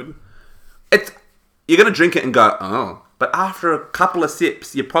sounds good. You're going to drink it and go, oh. But after a couple of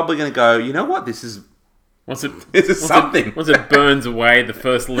sips, you're probably going to go, you know what? This is Once it something. Once it burns away the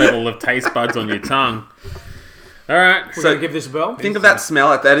first level of taste buds on your tongue. All right. We're going to give this a bell. Think of that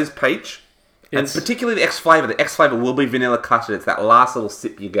smell. That is peach. And It's- particularly the X flavour. The X flavour will be vanilla custard. It's that last little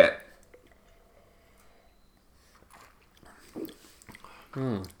sip you get.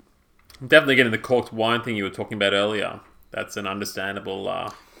 I'm definitely getting the corked wine thing you were talking about earlier. That's an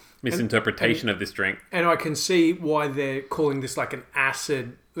understandable misinterpretation of this drink. And I can see why they're calling this like an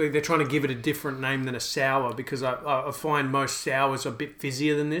acid. They're trying to give it a different name than a sour, because I find most sours are a bit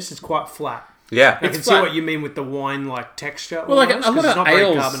fizzier than this. It's quite flat. Yeah. I can see flat. what you mean with the wine-like texture. Well, like a almost, 'cause lot it's of not very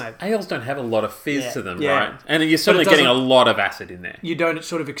ales, carbonated. ales don't have a lot of fizz Yeah. to them, Yeah. right? And you're certainly getting a lot of acid in there. You don't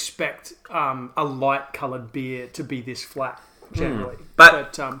sort of expect a light-coloured beer to be this flat, generally.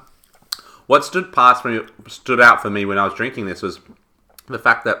 But- But What stood out for me when I was drinking this was the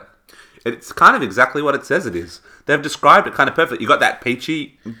fact that It's kind of exactly what it says it is. They've described it kind of perfectly. You got that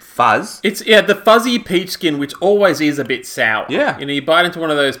peachy fuzz. It's the fuzzy peach skin, which always is a bit sour. Yeah. You bite into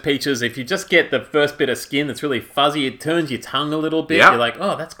one of those peaches. If you just get the first bit of skin that's really fuzzy, it turns your tongue a little bit. Yep. You're like,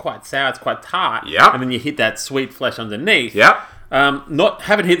 oh, that's quite sour. It's quite tart. Yep. And then you hit that sweet flesh underneath. Yep.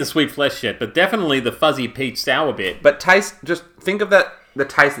 Haven't hit the sweet flesh yet, but definitely the fuzzy peach sour bit. But just think of the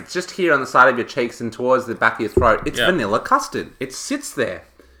taste. It's just here on the side of your cheeks and towards the back of your throat. It's vanilla custard. It sits there.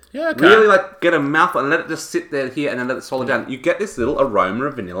 Yeah, okay. Really, get a mouthful and let it just sit there here and then let it swallow down. You get this little aroma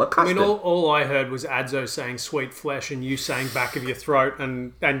of vanilla I custard. mean, all I heard was Adzo saying sweet flesh and you saying back of your throat,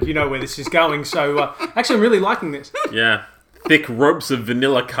 and you know where this is going. So, actually, I'm really liking this. Yeah. Thick ropes of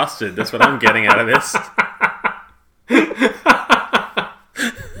vanilla custard. That's what I'm getting out of this.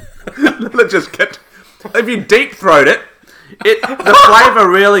 Let it just get... If you deep throat it, the flavour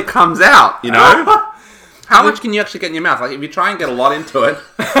really comes out, you know? How much can you actually get in your mouth? Like, if you try and get a lot into it...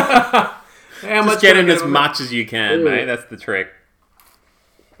 How much Get can I in as of it? much as you can, mate. That's the trick.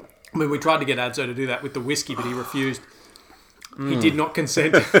 I mean, we tried to get Adzo to do that with the whiskey, but he refused. He did not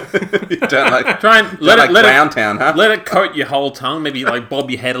consent. You don't like... Try and let it Browntown, huh? let it coat your whole tongue. Maybe bob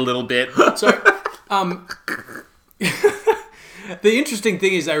your head a little bit. So, the interesting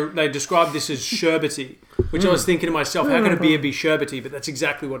thing is they described this as sherbety, which I was thinking to myself, how can a beer be sherbety? But that's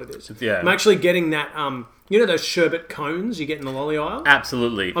exactly what it is. Yeah. I'm actually getting that, those sherbet cones you get in the lolly aisle?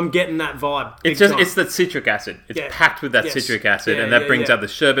 Absolutely. I'm getting that vibe. It's big time. it's the citric acid. It's Yeah. packed with that Yes. citric acid, Yeah, and that yeah, brings yeah. out the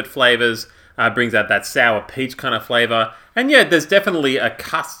sherbet flavors. Brings out that sour peach kind of flavor, and there's definitely a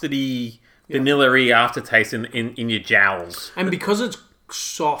custardy, vanilla-y aftertaste in your jowls. And because it's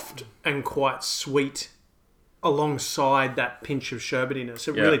soft and quite sweet alongside that pinch of sherbetiness,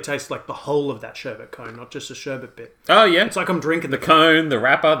 it really tastes like the whole of that sherbet cone, not just the sherbet bit. Oh yeah, It's like I'm drinking the cone, the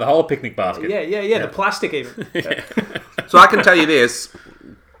wrapper, the whole picnic basket. Yeah, the plastic even. So I can tell you this.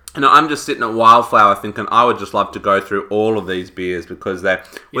 I'm just sitting at Wildflower thinking I would just love to go through all of these beers because they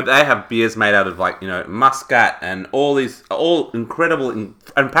have beers made out of muscat and all incredible and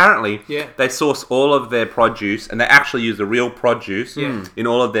apparently they source all of their produce and they actually use the real produce in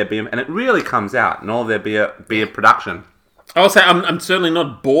all of their beer and it really comes out in all of their beer production. I will say I'm certainly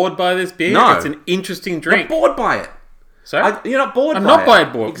not bored by this beer. No. It's an interesting You're drink. bored by it. Sorry? You're not bored I'm by not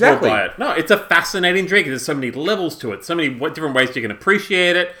it. bored Exactly. by it. No, it's a fascinating drink. There's so many levels to it, so many different ways you can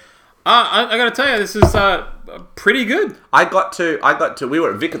appreciate it. I got to tell you, this is pretty good. I got to. We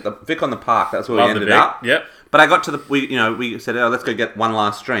were at Vic on the Park. That's where Love we the ended Vic. up. Yep. But I got to we said, oh, let's go get one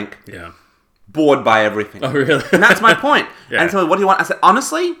last drink. Yeah. Bored by everything. Oh, really? And that's my point. Yeah. And so, what do you want? I said,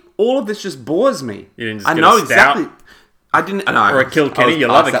 honestly, all of this just bores me. You didn't just I get know a stout? exactly. I didn't. No, Or a Kilkenny. You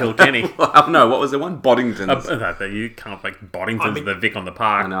love a Kilkenny. Oh, no, what was the one? Boddington's. You can't make Boddington's mean- the Vic on the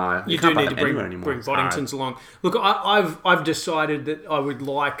Park. I know. You can't do buy need to that anywhere anymore. bring It's hard. Boddingtons along. Look, I've decided that I would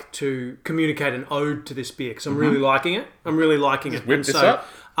like to communicate an ode to this beer because I'm really liking it. I'm really liking it. whip And this so, up?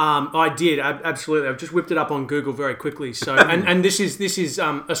 I did absolutely. I've just whipped it up on Google very quickly. So, and this is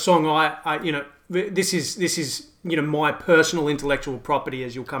a song this is my personal intellectual property,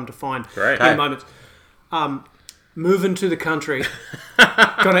 as you'll come to find Great. in moments. Moving to the country,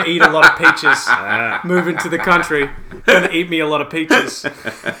 gonna eat a lot of peaches. Moving to the country, gonna eat me a lot of peaches.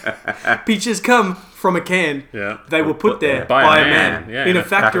 Peaches come from a can. Yeah. They were put there By by a a man. man Yeah, in a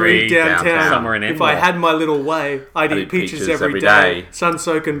factory downtown. Somewhere in If I Enfield. had my little way, I'd eat peaches every day.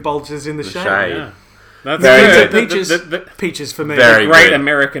 Sun-soaking bulges in the shade. shade. Yeah. That's Very good. Peaches, The peaches for me. Very great good.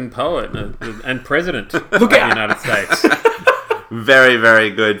 American poet and president of the United States. Very,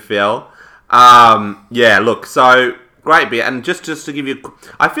 very good, Phil. Look, so great beer, and just to give you,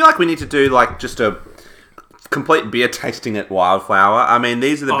 I feel like we need to do just a complete beer tasting at Wildflower. I mean,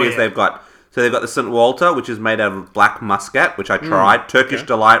 these are the beers they've got. So they've got the St. Walter, which is made out of black muscat, which I tried. Turkish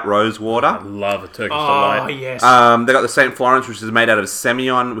Delight Rose Water. Love a Turkish Oh delight. yes. They got the St. Florence, which is made out of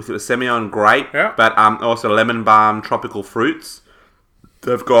Semillon, with Semillon grape, Yeah. but also lemon balm, tropical fruits.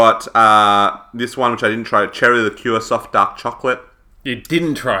 They've got this one, which I didn't try, Cherry Liqueur Soft Dark Chocolate. You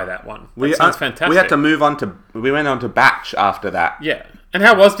didn't try that one. That sounds fantastic. We had to move on to. We went on to batch after that. Yeah. And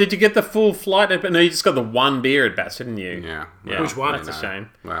how was? Did you get the full flight? No, you just got the one beer at Batch, didn't you? Yeah. Yeah. Which one? That's a shame.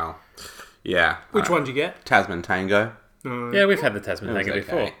 Well, yeah. Which one did you get? Tasman Tango. Yeah, we've had the Tasman was Tango okay.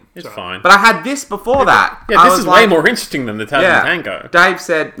 before. It's fine. But I had this before that. Yeah, I this was is like- way more interesting than the Tasman Tango. Dave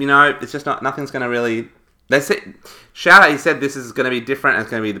said, it's just nothing's going to really. They said, shout out. He said this is going to be different. And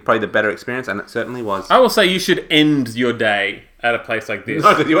it's going to be probably the better experience, and it certainly was. I will say you should end your day at a place like this. No,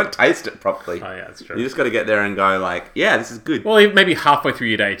 because you won't taste it properly. Oh, yeah, that's true. You just got to get there and go yeah, this is good. Well, maybe halfway through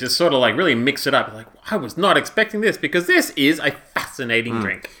your day, just sort of really mix it up. Like, I was not expecting this because this is a fascinating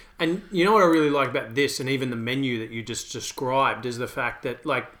drink. And you know what I really like about this, and even the menu that you just described, is the fact that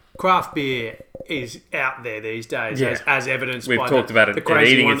craft beer is out there these days, Yeah. as evidenced We've by talked about it the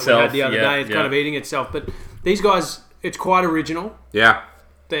crazy eating one that we itself. had the other Yeah, day. It's yeah. kind of eating itself. But these guys, it's quite original. Yeah.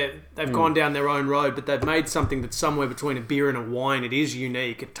 They've gone down their own road, but they've made something that's somewhere between a beer and a wine. It is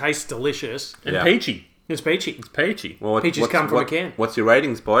unique. It tastes delicious. And Yeah. peachy. It's peachy. It's peachy. Well, Peaches come from a can. What's your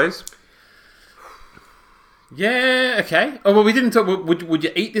ratings, boys? Yeah. Okay. Oh well, we didn't talk. Would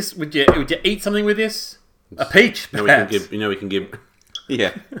you eat this? Would you eat something with this? A peach. You know, we can perhaps. give. You know, we can give.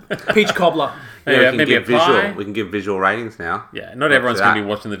 Yeah. Peach cobbler. Yeah, Yeah, we can maybe give a pie. visual. We can give visual ratings now. Yeah. Not everyone's going to that. be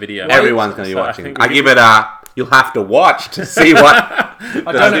watching the video. Everyone's going to be So I watching. think I we give it a. You'll have to watch to see what. I to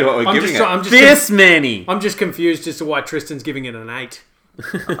don't see know. what we're I'm giving just, it. I'm, just, this many. I'm just confused as to why Tristan's giving it an 8.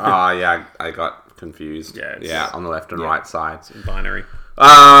 Oh yeah, I got confused. Yeah, it's- Yeah, on the left and right side. Binary.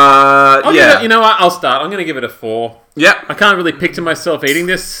 Yeah. You know what? I'll start. I'm going to give it a 4. Yep. I can't really picture myself eating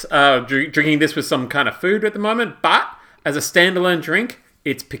this, drinking this with some kind of food at the moment. But as a standalone drink,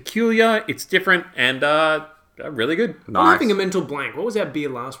 it's peculiar, it's different, and really good. I'm Nice. having a mental blank. What was our beer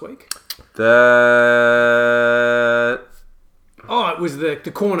last week? The. Oh, it was the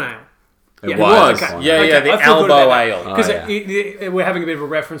corn ale. It was. okay. Yeah, the I feel good elbow about that. ale. Because Oh, yeah. we're having a bit of a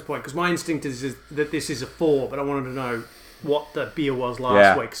reference point. Because my instinct is that this is a 4, but I wanted to know what the beer was last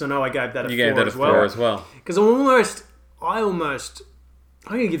Yeah. week. So I know I gave that a You 4 gave that a as well. 4 as well. Because I'm going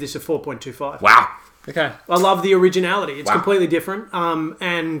to give this a 4.25. Wow. Okay. I love the originality. It's Wow. completely different.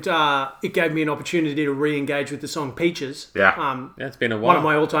 And it gave me an opportunity to re-engage with the song Peaches. Yeah. Yeah, it's been a One while. of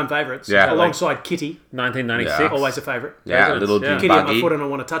my all-time favourites. Yeah. Alongside Kitty. 1996. Yeah. Always a favourite. Yeah, Presents, little yeah. Jim Kitty at my Buggy. foot and I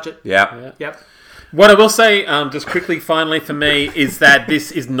want to touch it. Yeah. Yep. What I will say, just quickly, finally, for me, is that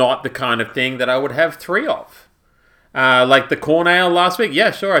this is not the kind of thing that I would have 3 of. Like the corn ale last week.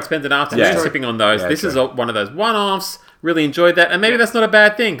 Yeah, sure, I'd spend an afternoon Yeah. sipping on those. Yeah, This is true. one of those one-offs. Really enjoyed that. And maybe that's not a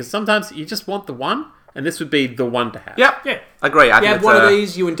bad thing, because sometimes you just want the one, and this would be the one to have. Yep. Yeah. Agree. I You think have it's one a- of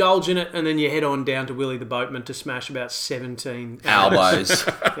these, you indulge in it, and then you head on down to Willie the Boatman to smash about 17 elbows.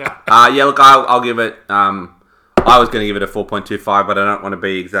 Yeah. Yeah, look, I'll give it. I was going to give it a 4.25, but I don't want to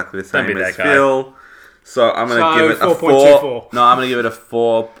be exactly the same be as that guy. Phil. So I'm going to So, give it a 4.24. 4. No, I'm going to give it a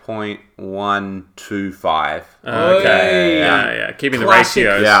 4.125. Okay. Hey. Yeah. Keeping Classic. the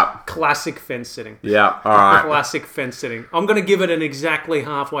ratios. Yeah. Classic fence sitting. Yeah. All right. Classic fence sitting. I'm going to give it an exactly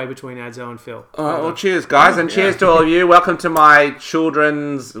halfway between Adzo and Phil. All right, well, cheers, guys, and cheers to all of you. Welcome to my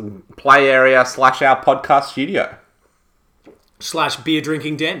children's play area / our podcast studio. / beer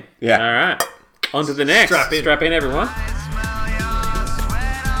drinking den. Yeah. All right. On to the next. Strap in. Strap in, everyone. Smell your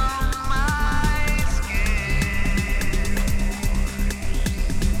sweat on my skin.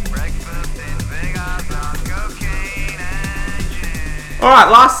 Breakfast in Vegas on cocaine and gin. All right,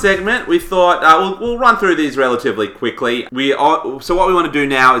 last segment. We thought we'll run through these relatively quickly. So what we want to do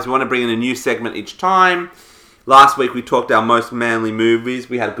now is we want to bring in a new segment each time. Last week we talked our most manly movies.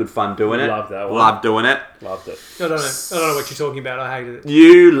 We had good fun doing it. Loved that one. Loved doing it. Loved it. I don't know what you're talking about. I hated it.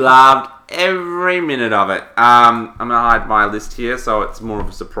 You loved every minute of it. I'm gonna hide my list here, so it's more of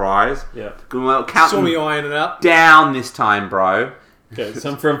a surprise. Yeah. Well, Saw me counting eyeing it up. down this time, bro. Okay, so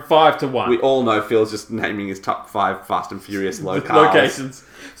I'm from 5 to 1. We all know Phil's just naming his top 5 Fast and Furious locales. Locations.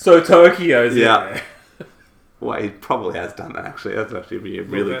 So Tokyo's in Yeah. there. Well, he probably has done that, actually. That's actually be a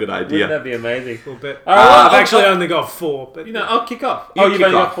really bit. good Wouldn't idea. that be amazing? A little bit. All right, well, I've actually I'll- only got 4, but You know, I'll kick off. You You've kick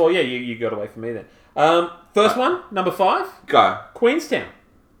only got off. 4. Yeah, you got away from me then. First one, number 5, Go. Queenstown.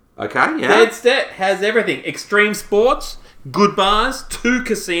 Okay, yeah. Dead has everything. Extreme sports, good bars, 2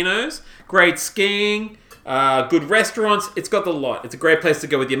 casinos, great skiing, good restaurants. It's got the lot. It's a great place to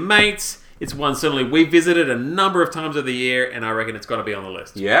go with your mates. It's one certainly we visited a number of times of the year, and I reckon it's got to be on the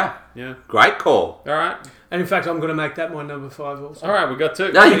list. Yeah. Yeah. Great call. All right. and in fact, I'm going to make that my number 5 also. All right, we got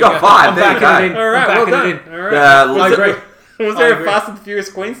 2. No, you got go. 5. I'm There you backing it go. in. All right, I'm well backing done. it in. All right. I agree. Was there I a agree. Fast and Furious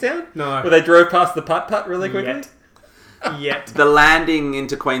Queenstown? No. Where they drove past the putt-putt really quickly? Yet. The landing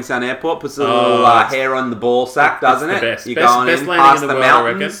into Queenstown Airport puts a Oh, little it's- hair on the ball sack, doesn't It's it? the best. You're best, going best in landing past in the the world, I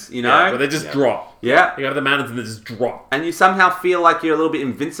mountains, reckon. you know? Yeah, where they just drop. Yeah. You go to the mountains and they just drop. And you somehow feel like you're a little bit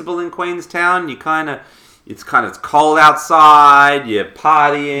invincible in Queenstown. You it's cold outside, you're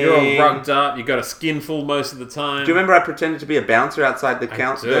partying. You're all rugged up. You got a skin full most of the time. Do you remember I pretended to be a bouncer outside the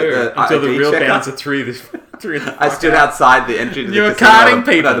council? Until the ID real checker? bouncer threw the I stood outside the entry to You the were casino. carding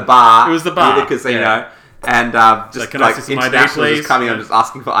people. No, the bar. It was the bar, near the casino. yeah. And just can I see some ID, international please? just coming on, just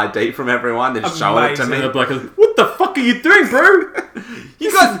asking for ID from everyone. They're showing it to Amazing. me. And the bloke goes, "What the fuck are you doing, bro?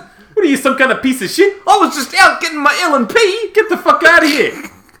 You guys, what are you, some kind of piece of shit? I was just out getting my L&P. Get the fuck out of here!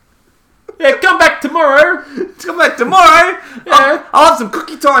 Yeah, come back tomorrow. Come back tomorrow. Yeah. I'll have some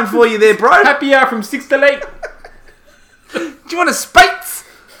cookie time for you there, bro. Happy hour from 6 to 8. Do you want a Spates?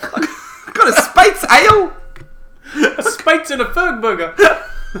 Got a Spates ale? A Spates and a Ferg burger.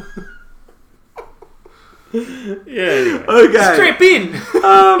 Yeah. Anyway. Okay. Strap in.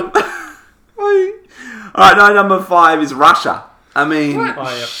 Alright, no, number 5 is Russia. I mean, Oh,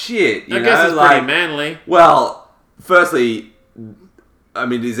 yeah. shit. You I guess know, it's like, pretty manly. well, firstly, I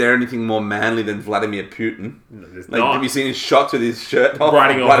mean, is there anything more manly than Vladimir Putin? There's Like, not. have you seen his shots with his shirt off?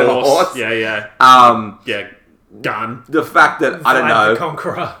 Riding a horse. Yeah. Yeah. Gun. The fact that, I don't Vlad the know,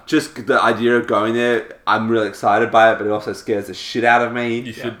 Conqueror. just the idea of going there, I'm really excited by it, but it also scares the shit out of me.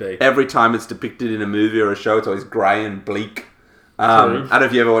 You should be. Every time it's depicted in a movie or a show, it's always grey and bleak. I don't know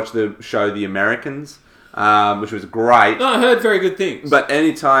if you ever watched the show The Americans, which was great. No, I heard very good things. But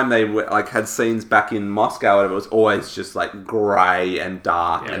anytime they had scenes back in Moscow, or whatever, it was always just like grey and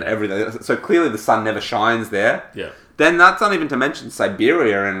dark and everything. So clearly the sun never shines there. Yeah. Then that's not even to mention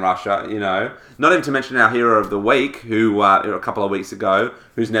Siberia in Russia, you know. Not even to mention our hero of the week, who a couple of weeks ago,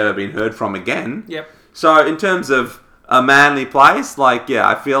 who's never been heard from again. Yep. So in terms of a manly place, like, yeah,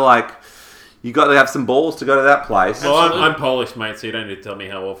 I feel like you got to have some balls to go to that place. Well, I'm Polish, mate, so you don't need to tell me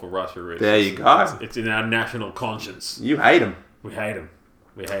how awful Russia is. There you go. It's in our national conscience. You hate them. We hate them.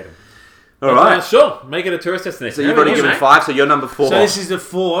 All right. Sure, make it a tourist destination. So you've already given 5, so you're number 4. So this is the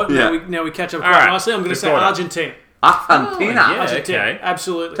 4. Yeah. Now we catch up All quite right. nicely. I'm going to say Record it. Argentina. Argentina. Oh, yeah. Argentina. okay.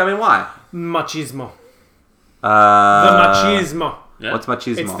 Absolutely. Tell me why. Machismo. The machismo. Yeah. What's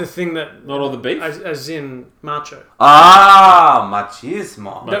machismo? It's the thing that, Not all the beef? as in macho.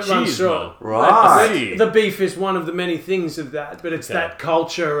 Machismo. That runs Machismo. through. Right. See. The beef is one of the many things of that, but it's Okay. that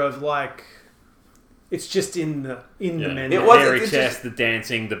culture of like, it's just in the menu. It was- Hairy it's chest, the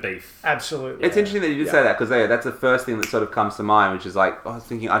dancing, the beef. Absolutely. It's interesting that you did say that, because that's the first thing that sort of comes to mind, which is like, I was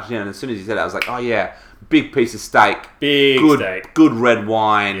thinking Argentina, and as soon as you said it, I was like, oh yeah, big piece of steak. Big good, steak. Good red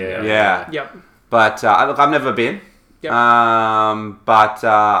wine. Yeah. Yeah. Yep. But, look, I've never been. Yep. But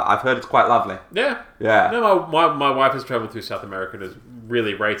I've heard it's quite lovely. Yeah. Yeah. No, my wife has travelled through South America and has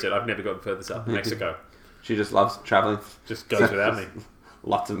really rates it. I've never gotten further south than Mexico. She just loves travelling. Just goes without me.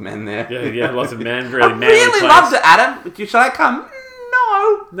 Lots of men there. Yeah, lots of men, really I manly really place. loved it, Adam. Should I come?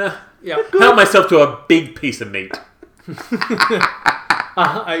 No. No. Yep. Help myself to a big piece of meat.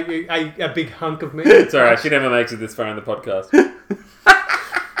 A big hunk of meat. It's alright, she never makes it this far in the podcast.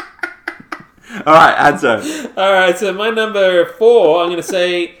 All right, answer. Alright, so my number 4, I'm going to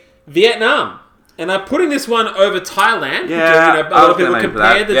say Vietnam. And I'm putting this one over Thailand, Yeah, which a lot of people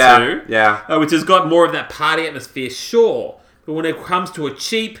compare the two. Yeah. Which has got more of that party atmosphere, sure. But when it comes to a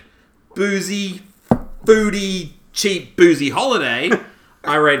cheap, boozy, foodie, cheap, boozy holiday,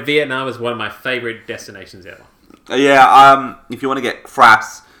 I rate Vietnam as one of my favourite destinations ever. Yeah, if you want to get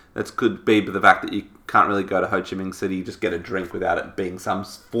frass, that could be the fact that you can't really go to Ho Chi Minh City, just get a drink without it being some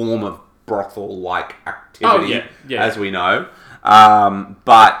form of brothel-like activity, yeah. as we know. I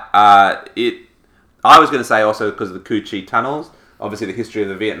was going to say also because of the Cu Chi tunnels, obviously the history of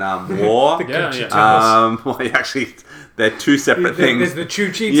the Vietnam War. The Yeah, Gucci yeah. tunnels. Well, actually, they're two separate There's things. the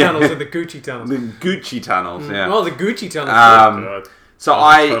Chu-Chi Yeah. tunnels and the Gucci tunnels. The Gucci tunnels, yeah. Oh, the Gucci tunnels. God. So That was a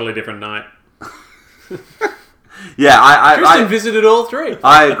I, totally different night. yeah, Kristen visited all 3.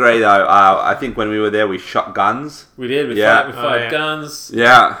 I agree though. I think when we were there, we shot guns. We did. We Yeah. fired yeah. guns.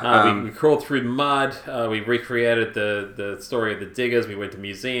 Yeah, We crawled through mud. We recreated the story of the diggers. We went to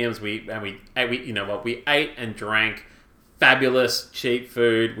museums. We you know what? We ate and drank fabulous cheap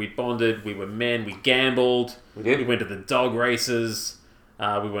food. We bonded. We were men. We gambled. We did. We went to the dog races.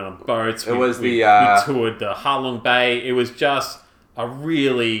 We went on boats. It we, was we, the, we toured the Halong Bay. It was just a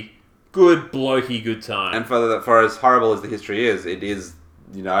really good blokey good time. and for as horrible as the history is, it is,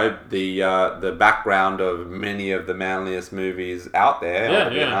 you know, the background of many of the manliest movies out there, Yeah, all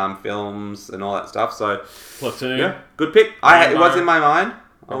the Vietnam films and all that stuff. So Platoon. yeah, good pick. It was in my mind.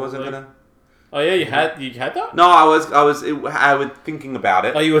 I wasn't Probably. gonna. Oh yeah, you had that. No, I was thinking about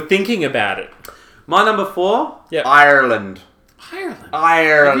it. Oh, you were thinking about it. My number 4, Yep. Ireland.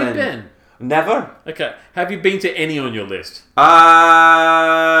 Ireland. Have you been? Never. Okay. Have you been to any on your list?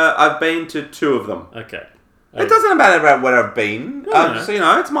 I've been to 2 of them. Okay. It doesn't matter about where I've been. No. So you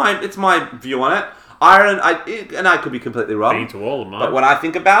know, it's my view on it. Ireland, and I could be completely wrong. Been to all of mine. But when I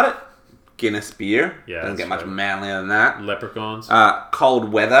think about it, Guinness beer. Yeah, Doesn't that's get much true. manlier than that. Leprechauns.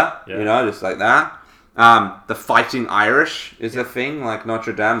 Cold weather, Yeah. you know, just like that. The Fighting Irish is a thing, like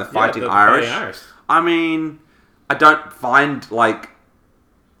Notre Dame, the Fighting Irish. I mean, I don't find, like,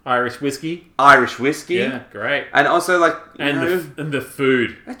 Irish whiskey. Irish whiskey. Yeah, great. And also, like, you And know, the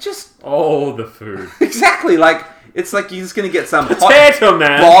food. it's just, Oh, the food. exactly, like, it's like you're just going to get some hot, Potato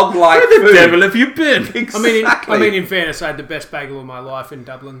man. bog-like Where the food. devil have you been? Exactly. in fairness, I had the best bagel of my life in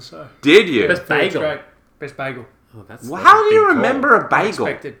Dublin. So Did you? Best Food's bagel. great. Best bagel. Oh, that's Well, that's how a do you big call. remember a bagel?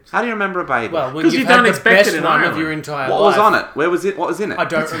 Unexpected. How do you remember a bagel? Well, when 'Cause you've you had don't the expect best it in one of Ireland. your entire what life. was on it? Where was it? What was in it? I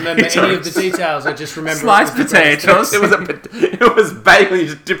don't remember any of the details. I just remember Sliced it was the best. potatoes. It was bagel. You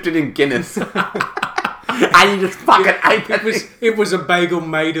just dipped it in Guinness, and you just fucking ate it. It was a bagel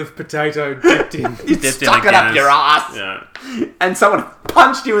made of potato dipped in. You Dipped in stuck a it up Guinness. your ass, Yeah. and someone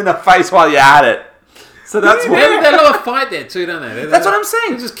punched you in the face while you had it. So that's They what. love a fight there too, don't they? That's what I'm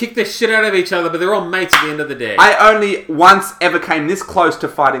saying. They just kick the shit out of each other, but they're all mates at the end of the day. I only once ever came this close to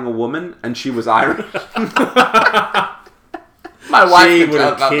fighting a woman, and she was Irish. My wife She can would tell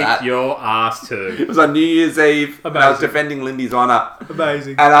have about kicked that. your ass too. It was on New Year's Eve, and I was Amazing. defending Lindy's honour.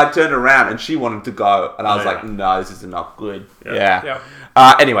 Amazing. And I turned around, and she wanted to go, and I was Oh, like, yeah. "No, this is not good." Yeah. Yeah.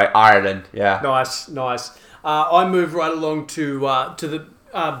 Yeah. Anyway, Ireland. Yeah. Nice. I moved right along to the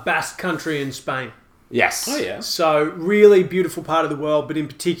Basque country in Spain. Yes. Oh yeah. So really beautiful part of the world, but in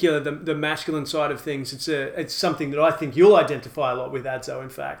particular the masculine side of things. It's something that I think you'll identify a lot with, Adzo. In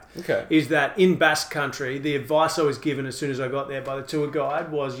fact, Okay. is that in Basque country, the advice I was given as soon as I got there by the tour guide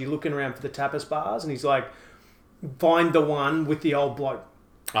was you're looking around for the tapas bars, and he's like, find the one with the old bloke.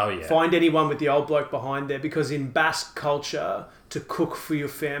 Oh yeah. Find anyone with the old bloke behind there, because in Basque culture, to cook for your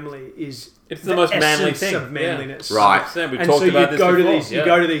family is It's the most manly essence thing. of manliness. Yeah. Right. 100%. We And talked so you about this go before. to these, yeah. you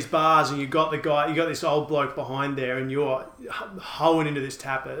go to these bars, and you got this old bloke behind there, and you're hoeing into this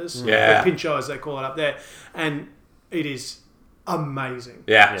tapas, Yeah. or pincho as they call it up there, and it is amazing.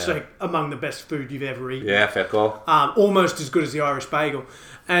 Yeah. It's like among the best food you've ever eaten. Yeah. Fair call. Almost as good as the Irish bagel,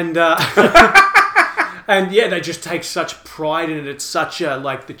 and and yeah, they just take such pride in it. It's such a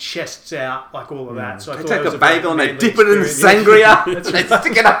like the chest's out, like all of that. So I They thought take it was a very bagel and they manly dip it in experience. sangria. They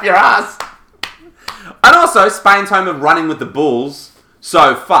stick it up your ass. And also, Spain's home of running with the bulls.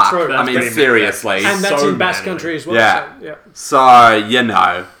 So fuck. True. I That's mean, pretty seriously. And that's So in Basque manly. country as well. Yeah. So, yeah. So, you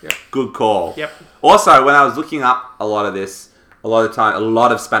know, good call. Yep. Also, when I was looking up a lot of this, a lot of time, a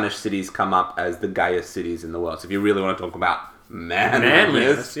lot of Spanish cities come up as the gayest cities in the world. So if you really want to talk about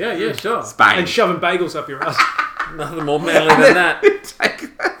Manliness. manliness, Yeah, sure. Spain. And shoving bagels up your ass. Nothing more manly than that.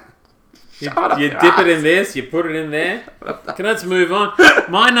 You dip it in this, you put it in there. Can I just move on?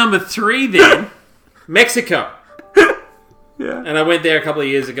 My number 3 then, Mexico. Yeah. And I went there a couple of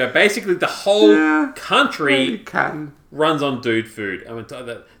years ago. Basically, the whole You country can. runs on dude food. I went to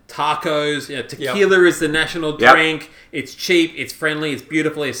the tacos. You know, tequila is the national Yep. drink. It's cheap. It's friendly. It's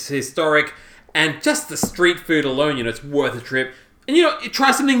beautiful. It's historic. And just the street food alone, you know, it's worth a trip. And you know, try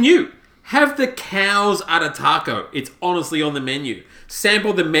something new. Have the cows at a taco. It's honestly on the menu.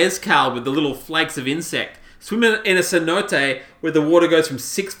 Sample the mezcal with the little flakes of insect. Swim in a cenote where the water goes from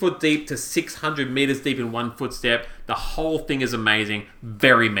 6 foot deep to 600 meters deep in 1 footstep. The whole thing is amazing.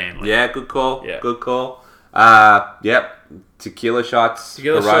 Very manly. Yeah, good call. Yeah. Good call. Yep. Tequila shots.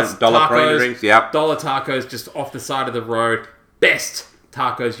 Tequila Corona- shots, dollar tacos, Corona drinks. Yep. dollar tacos just off the side of the road. Best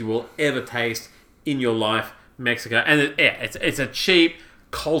tacos you will ever taste in your life, Mexico. And it's a cheap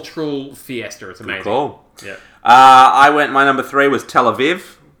cultural fiesta. It's amazing. Cool. Yeah. My number 3 was Tel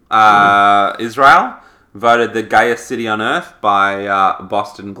Aviv, Israel. Voted the gayest city on earth by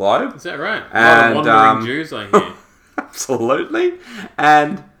Boston Globe. Is that right? And, a lot of wandering Jews, I hear. Absolutely.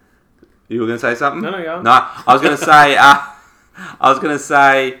 And you were going to say something? No, go on. No, I was going to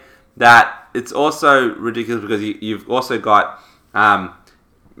say, that it's also ridiculous because you've also got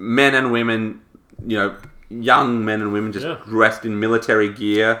men and women, you know, young men and women just Yeah. dressed in military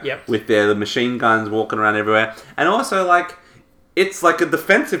gear Yep. with their machine guns walking around everywhere. And also, like, it's like a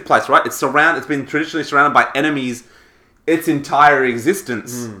defensive place, right? It's been traditionally surrounded by enemies its entire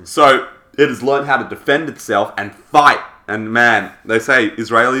existence. So it has learned how to defend itself and fight. And man, they say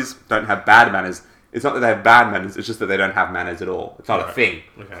Israelis don't have bad manners. It's not that they have bad manners, it's just that they don't have manners at all. It's not a thing.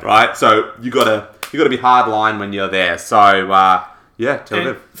 Okay. Right? So you gotta be hard line when you're there. So yeah, Tel And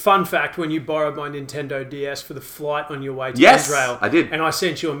Aviv. fun fact, when you borrowed my Nintendo DS for the flight on your way to Yes, Israel, I did. and I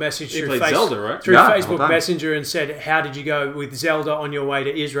sent you a message You through, played Zelda, right? through Yeah, the whole Facebook time. Messenger and said, how did you go with Zelda on your way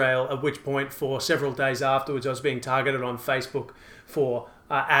to Israel? At which point, for several days afterwards, I was being targeted on Facebook for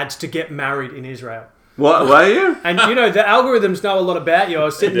ads to get married in Israel. What were you? And, you know, the algorithms know a lot about you. I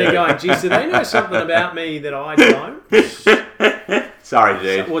was sitting there going, geez, do they know something about me that I don't? Sorry,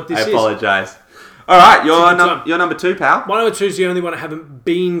 dude. what this I is. apologize. All right, good time. you're number 2, pal. My number 2 is the only one I haven't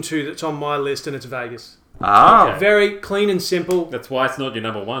been to that's on my list, and it's Vegas. Oh. Okay. Very clean and simple. That's why it's not your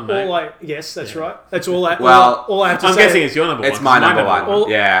number 1, mate. Yes, that's right. That's all I. Well, all I have to I'm say. guessing it's your number 1. It's my number 1. all,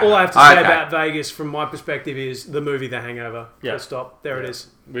 Yeah. all I have to say Okay. about Vegas, from my perspective, is the movie The Hangover. Yeah. Full stop. There it is.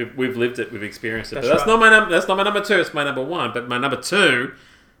 We've lived it. We've experienced it. That's But that's right. not my number. That's not my number 2. It's my number 1. But my number 2,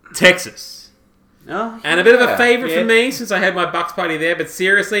 Texas. Oh, And a bit of a yeah. favourite Yeah. for me since I had my Bucks party there. But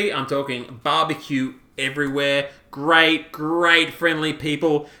seriously, I'm talking barbecue everywhere, Great friendly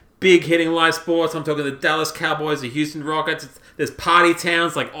people. Big hitting live sports. I'm talking the Dallas Cowboys, the Houston Rockets. There's party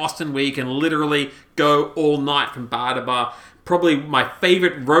towns like Austin where you can literally go all night from bar to bar. Probably my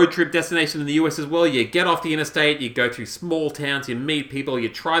favorite road trip destination in the US as well. You get off the interstate, you go to small towns, you meet people, you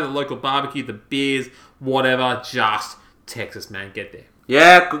try the local barbecue, the beers, whatever. Just Texas, man. Get there.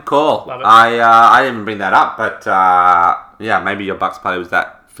 Yeah, good call. Love it. I didn't even bring that up, but yeah, maybe your Bucks party was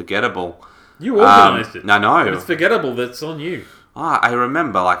that forgettable. You organised it. No. If it's forgettable, that's on you. I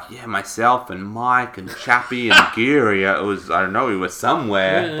remember, myself and Mike and Chappie and Geary. It was, I don't know, we were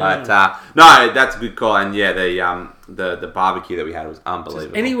somewhere, but no, that's a good call. And yeah, the barbecue that we had was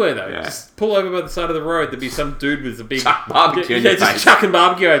unbelievable. Anywhere though, Yeah. just pull over by the side of the road. There'd be some dude with a big Chuck barbecue in your just face. chucking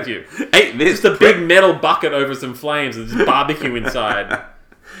barbecue at you. Hey, this Just a big metal bucket over some flames and just barbecue inside.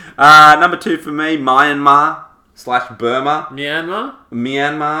 Number 2 for me, Myanmar/Burma.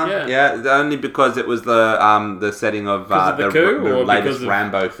 Myanmar? Yeah, only because it was the setting of Because of the coup, the or latest because of-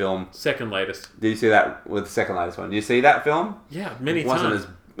 Rambo film. Second latest. Did you see that with the second latest one? Did you see that film? Yeah, many It wasn't times. as.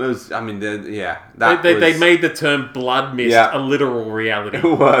 It was. I mean, They was, made the term blood mist Yeah. a literal reality. It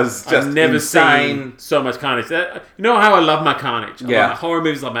was just I've never insane. seen so much carnage. You know how I love my carnage? I Yeah. love my horror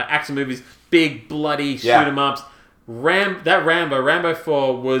movies, I love my action movies, big, bloody, shoot Yeah. 'em ups. Rambo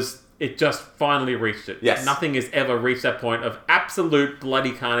 4 was... It just finally reached it. Yes. Nothing has ever reached that point of absolute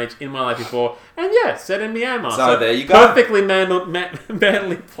bloody carnage in my life before. And yeah, set in Myanmar. So there you go. Perfectly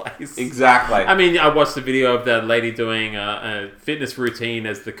manly place. Exactly. I mean, I watched the video of that lady doing a fitness routine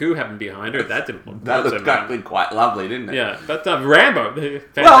as the coup happened behind her. That didn't look that so looked manly. actually quite lovely, didn't it? Yeah, but Rambo. Well,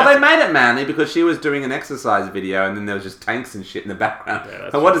 fantastic. they made it manly because she was doing an exercise video and then there was just tanks and shit in the background. Yeah,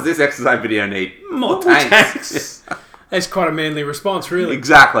 that's and what does this exercise video need? More More tanks. tanks. That's quite a manly response, really.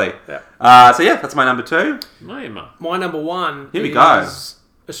 Exactly. Yeah. So yeah, that's my number 2. Myanmar. My number 1 Here we is go.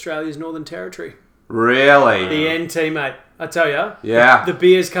 Australia's Northern Territory. Really? The NT, mate. I tell you. Yeah. The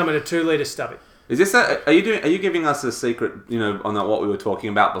beers come in a 2-litre stubby. Is this are you giving us a secret, on what we were talking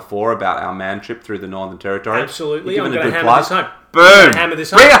about before about our man trip through the Northern Territory? Absolutely. You're I'm giving going a to good hammer plug? this home. Boom! I'm gonna hammer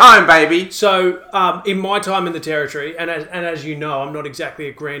this home. Bring it home, baby. So, in my time in the Territory, and as you know, I'm not exactly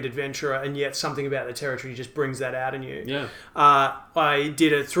a grand adventurer, and yet something about the Territory just brings that out in you. Yeah. I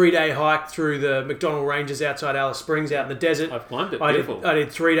did a 3-day hike through the McDonnell Ranges outside Alice Springs out in the desert. I've climbed it. I Beautiful. did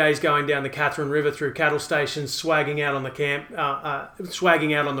 3 days going down the Catherine River through cattle stations, swagging out on the camp,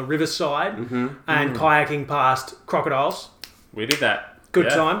 swagging out on the riverside, and kayaking past crocodiles. We did that. Good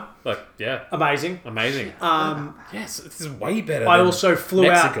Yeah. time. Yeah. Amazing. Amazing. Yes, this is way better I than also flew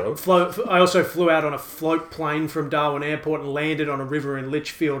Mexico. I also flew out on a float plane from Darwin Airport and landed on a river in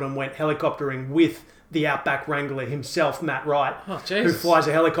Litchfield and went helicoptering with the Outback Wrangler himself, Matt Wright, Oh, who Jesus. flies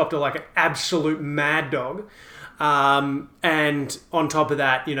a helicopter like an absolute mad dog. And on top of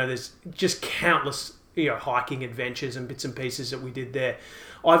that, there's just countless hiking adventures and bits and pieces that we did there.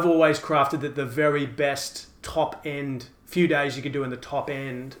 I've always crafted that the very best top end few days you could do in the top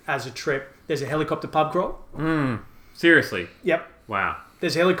end as a trip. There's a helicopter pub crawl. Seriously. Yep. Wow.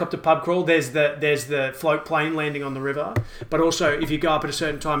 There's a helicopter pub crawl. There's the float plane landing on the river. But also, if you go up at a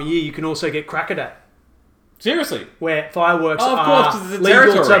certain time of year, you can also get Cracker Day, Seriously. where fireworks Oh, of are course, 'cause it's a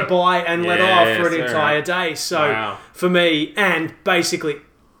legal territory. to buy and let Yeah, off for an sir. entire day. So Wow. for me, and basically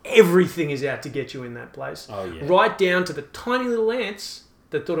everything is out to get you in that place. Oh, yeah. Right down to the tiny little ants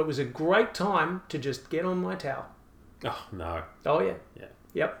that thought it was a great time to just get on my towel. Oh, no. Oh yeah. Yeah.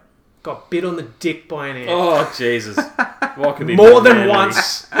 Yep. Got bit on the dick by an ant. Oh, Jesus. What could be More than manly?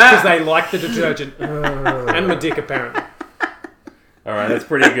 once, because they like the detergent. And my dick, apparently. All right, that's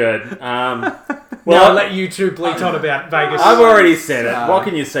pretty good. Well, I'll let you two bleat on about Vegas. I've already said it. What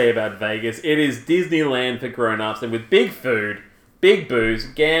can you say about Vegas? It is Disneyland for grown-ups, and with big food, big booze,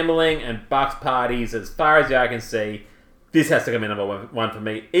 gambling, and bucks parties as far as the eye can see, this has to come in number one for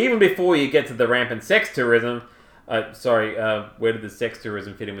me. Even before you get to the rampant sex tourism. Where did the sex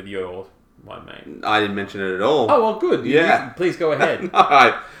tourism fit in with your one, mate? I didn't mention it at all. Oh, well, good. Yeah. Please go ahead.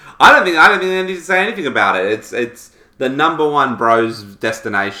 I don't think I need to say anything about it. It's the number one bros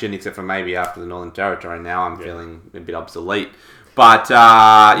destination, except for maybe after the Northern Territory. Now I'm feeling a bit obsolete. But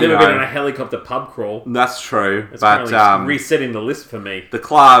Never been on a helicopter pub crawl. that's true. It's but currently resetting the list for me. the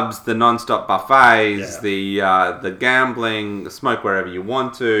clubs, the non-stop buffets, Yeah. the gambling, smoke wherever you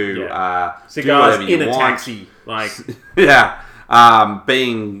want to, Yeah. do Cigars whatever you in a want. taxi. Like, Yeah.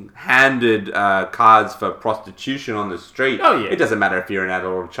 Being handed cards for prostitution on the street. Oh, yeah. It doesn't matter if you're an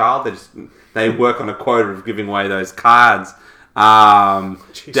adult or a child. They work on a quota of giving away those cards.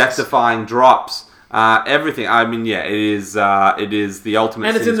 Death-defying drops. Everything. I mean, yeah, it is the ultimate.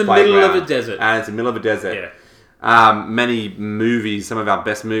 And it's in Sims the middle of playground. a desert. And it's in the middle of a desert. yeah. Many movies, some of our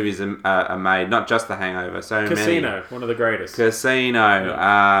best movies are made. Not just The Hangover. So Casino, one of the greatest. Casino.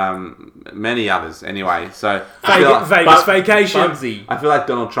 Many others. Anyway, so I feel like, Vegas Vacation. Bugsy. I feel like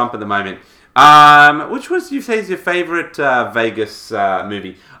Donald Trump at the moment. Which was you say is your favorite Vegas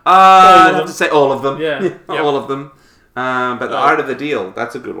movie? I'd have to say all of them. Yeah. all of them. But The Art of the Deal,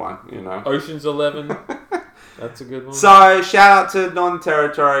 that's a good one. You know. Ocean's 11. That's a good one. So shout out to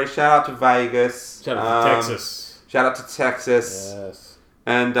Non-Territory. Shout out to Vegas. Shout out to Texas. Shout out to Texas. Yes.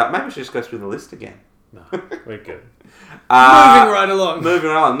 And maybe we should just go through the list again. No, we're good. Moving right along.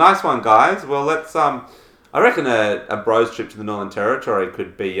 Moving on. Nice one, guys. Well, let's. I reckon a bros trip to the Northern Territory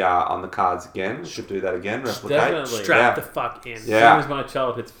could be on the cards again. We should do that again. Replicate. Definitely. Strap the fuck in. Yeah. Same as my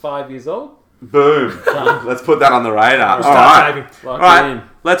childhood's 5 years old. Boom. Let's put that on the radar. We'll All start right. saving. Lock All right. it in.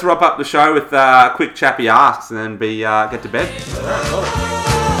 Let's wrap up the show with a quick Chappie Asks and then get to bed.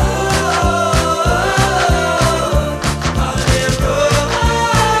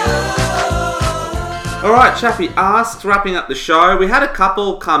 All right, Chappie Asks, wrapping up the show. We had a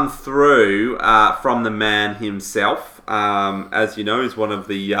couple come through from the man himself. As you know, he's one of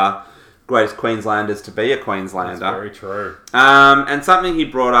the greatest Queenslanders to be a Queenslander. That's very true. And something he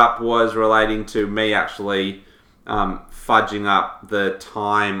brought up was relating to me actually fudging up the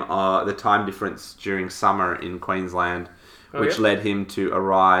time difference during summer in Queensland, which led him to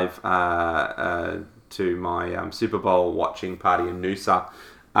arrive to my Super Bowl watching party in Noosa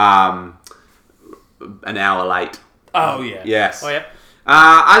an hour late. Oh, yeah. Yes. Oh, yeah.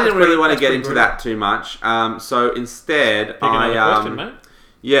 I didn't really want to that's get pretty into brutal. that too much. So instead, Pick another question, mate.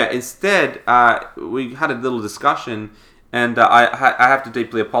 yeah, instead, we had a little discussion, and I have to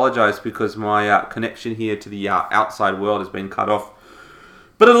deeply apologise because my connection here to the outside world has been cut off.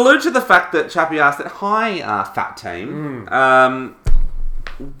 But it alludes to the fact that Chappie asked that, hi, fat team,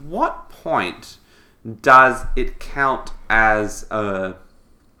 what point does it count as,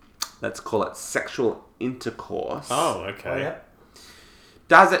 let's call it sexual intercourse? Oh, okay. Oh, yeah.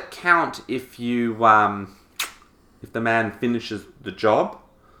 Does it count if you, if the man finishes the job,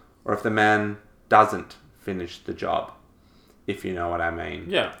 or if the man doesn't finish the job? If you know what I mean.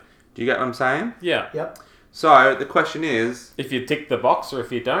 Yeah. Do you get what I'm saying? Yeah. Yep. So the question is, If you tick the box or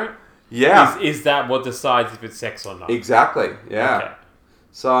if you don't, yeah, is that what decides if it's sex or not? exactly, yeah. Okay.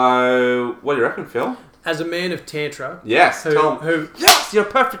 So what do you reckon, Phil? As a man of Tantra, Yes, tell him. who Yes, you're a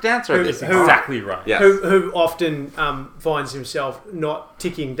perfect answer. Who- That's who- exactly right. Yes. who often finds himself not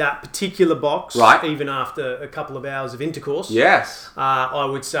ticking that particular box, Right. even after a couple of hours of intercourse. Yes. I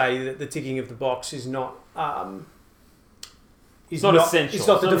would say that the ticking of the box is not. It's not essential. It's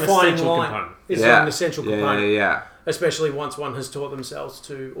not the It's not an defining essential line. component. It's Yeah. not an essential Yeah, component, yeah. especially once one has taught themselves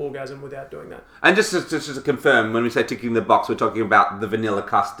to orgasm without doing that. And just to confirm, when we say ticking the box, we're talking about the vanilla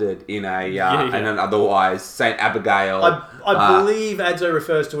custard in a yeah. in an otherwise Saint Abigail. I believe Adzo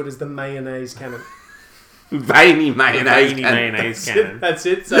refers to it as the mayonnaise cannon. veiny mayonnaise. Veiny and- mayonnaise cannon. That's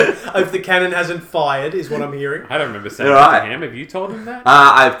it. So if the cannon hasn't fired, is what I'm hearing. I don't remember saying You're that right. to him. Have you told him that?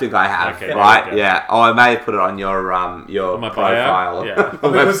 I think I have. Okay, right? okay. Yeah. Oh, I may have put it on your My bio? profile.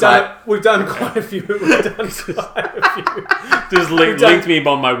 Yeah. We've done quite a few. We've done quite a few. Just linked me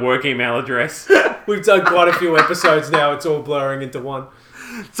on my work email address. We've done quite a few episodes now. It's all blurring into one.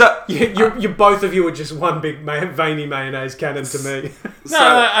 So You both of you are just one big veiny mayonnaise cannon to me. No,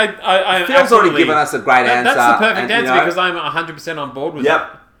 I Phil's already absolutely- given us a great answer. That's the perfect and, answer you know, because I'm 100% on board with Yep.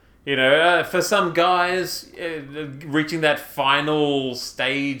 it. You know, for some guys, reaching that final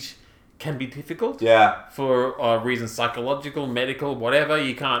stage can be difficult. Yeah. For reasons psychological, medical, whatever.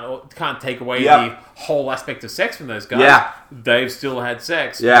 You can't take away Yep. the whole aspect of sex from those guys. Yeah. They've still had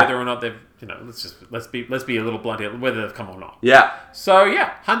sex, Yeah. whether or not they've. You know, let's be a little blunt here, whether they've come or not. Yeah. So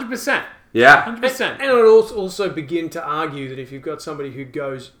yeah, 100%. Yeah. 100%. And I would also begin to argue that if you've got somebody who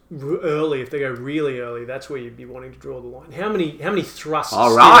goes early, if they go really early, that's where you'd be wanting to draw the line. How many thrusts All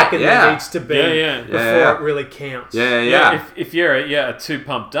do you right, reckon yeah. there needs to be Yeah. before Yeah. it really counts? Yeah. If you're a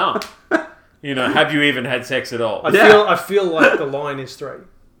 2-pump dump, you know, have you even had sex at all? I feel like the line is 3.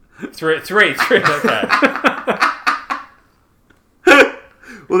 Three. Okay.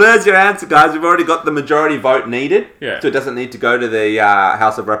 Well, there's your answer, guys. We've already got the majority vote needed. Yeah. So it doesn't need to go to the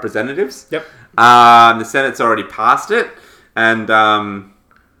House of Representatives. Yep. The Senate's already passed it. And To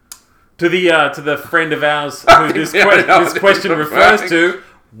the friend of ours I who think this, we already know this what question he's refers referring. to,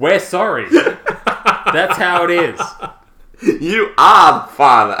 we're sorry. That's how it is. you are the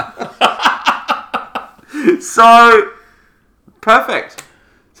father. So, perfect.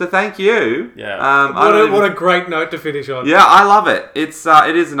 So thank you. Yeah. What a great note to finish on. Yeah, I love it. It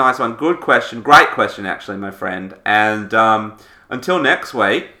is a nice one. Good question. Great question, actually, my friend. And until next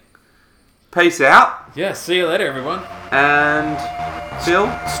week, Peace out. Yeah, see you later, everyone. And Phil,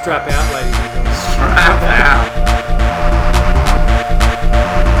 Strap out, ladies and gentlemen. strap out.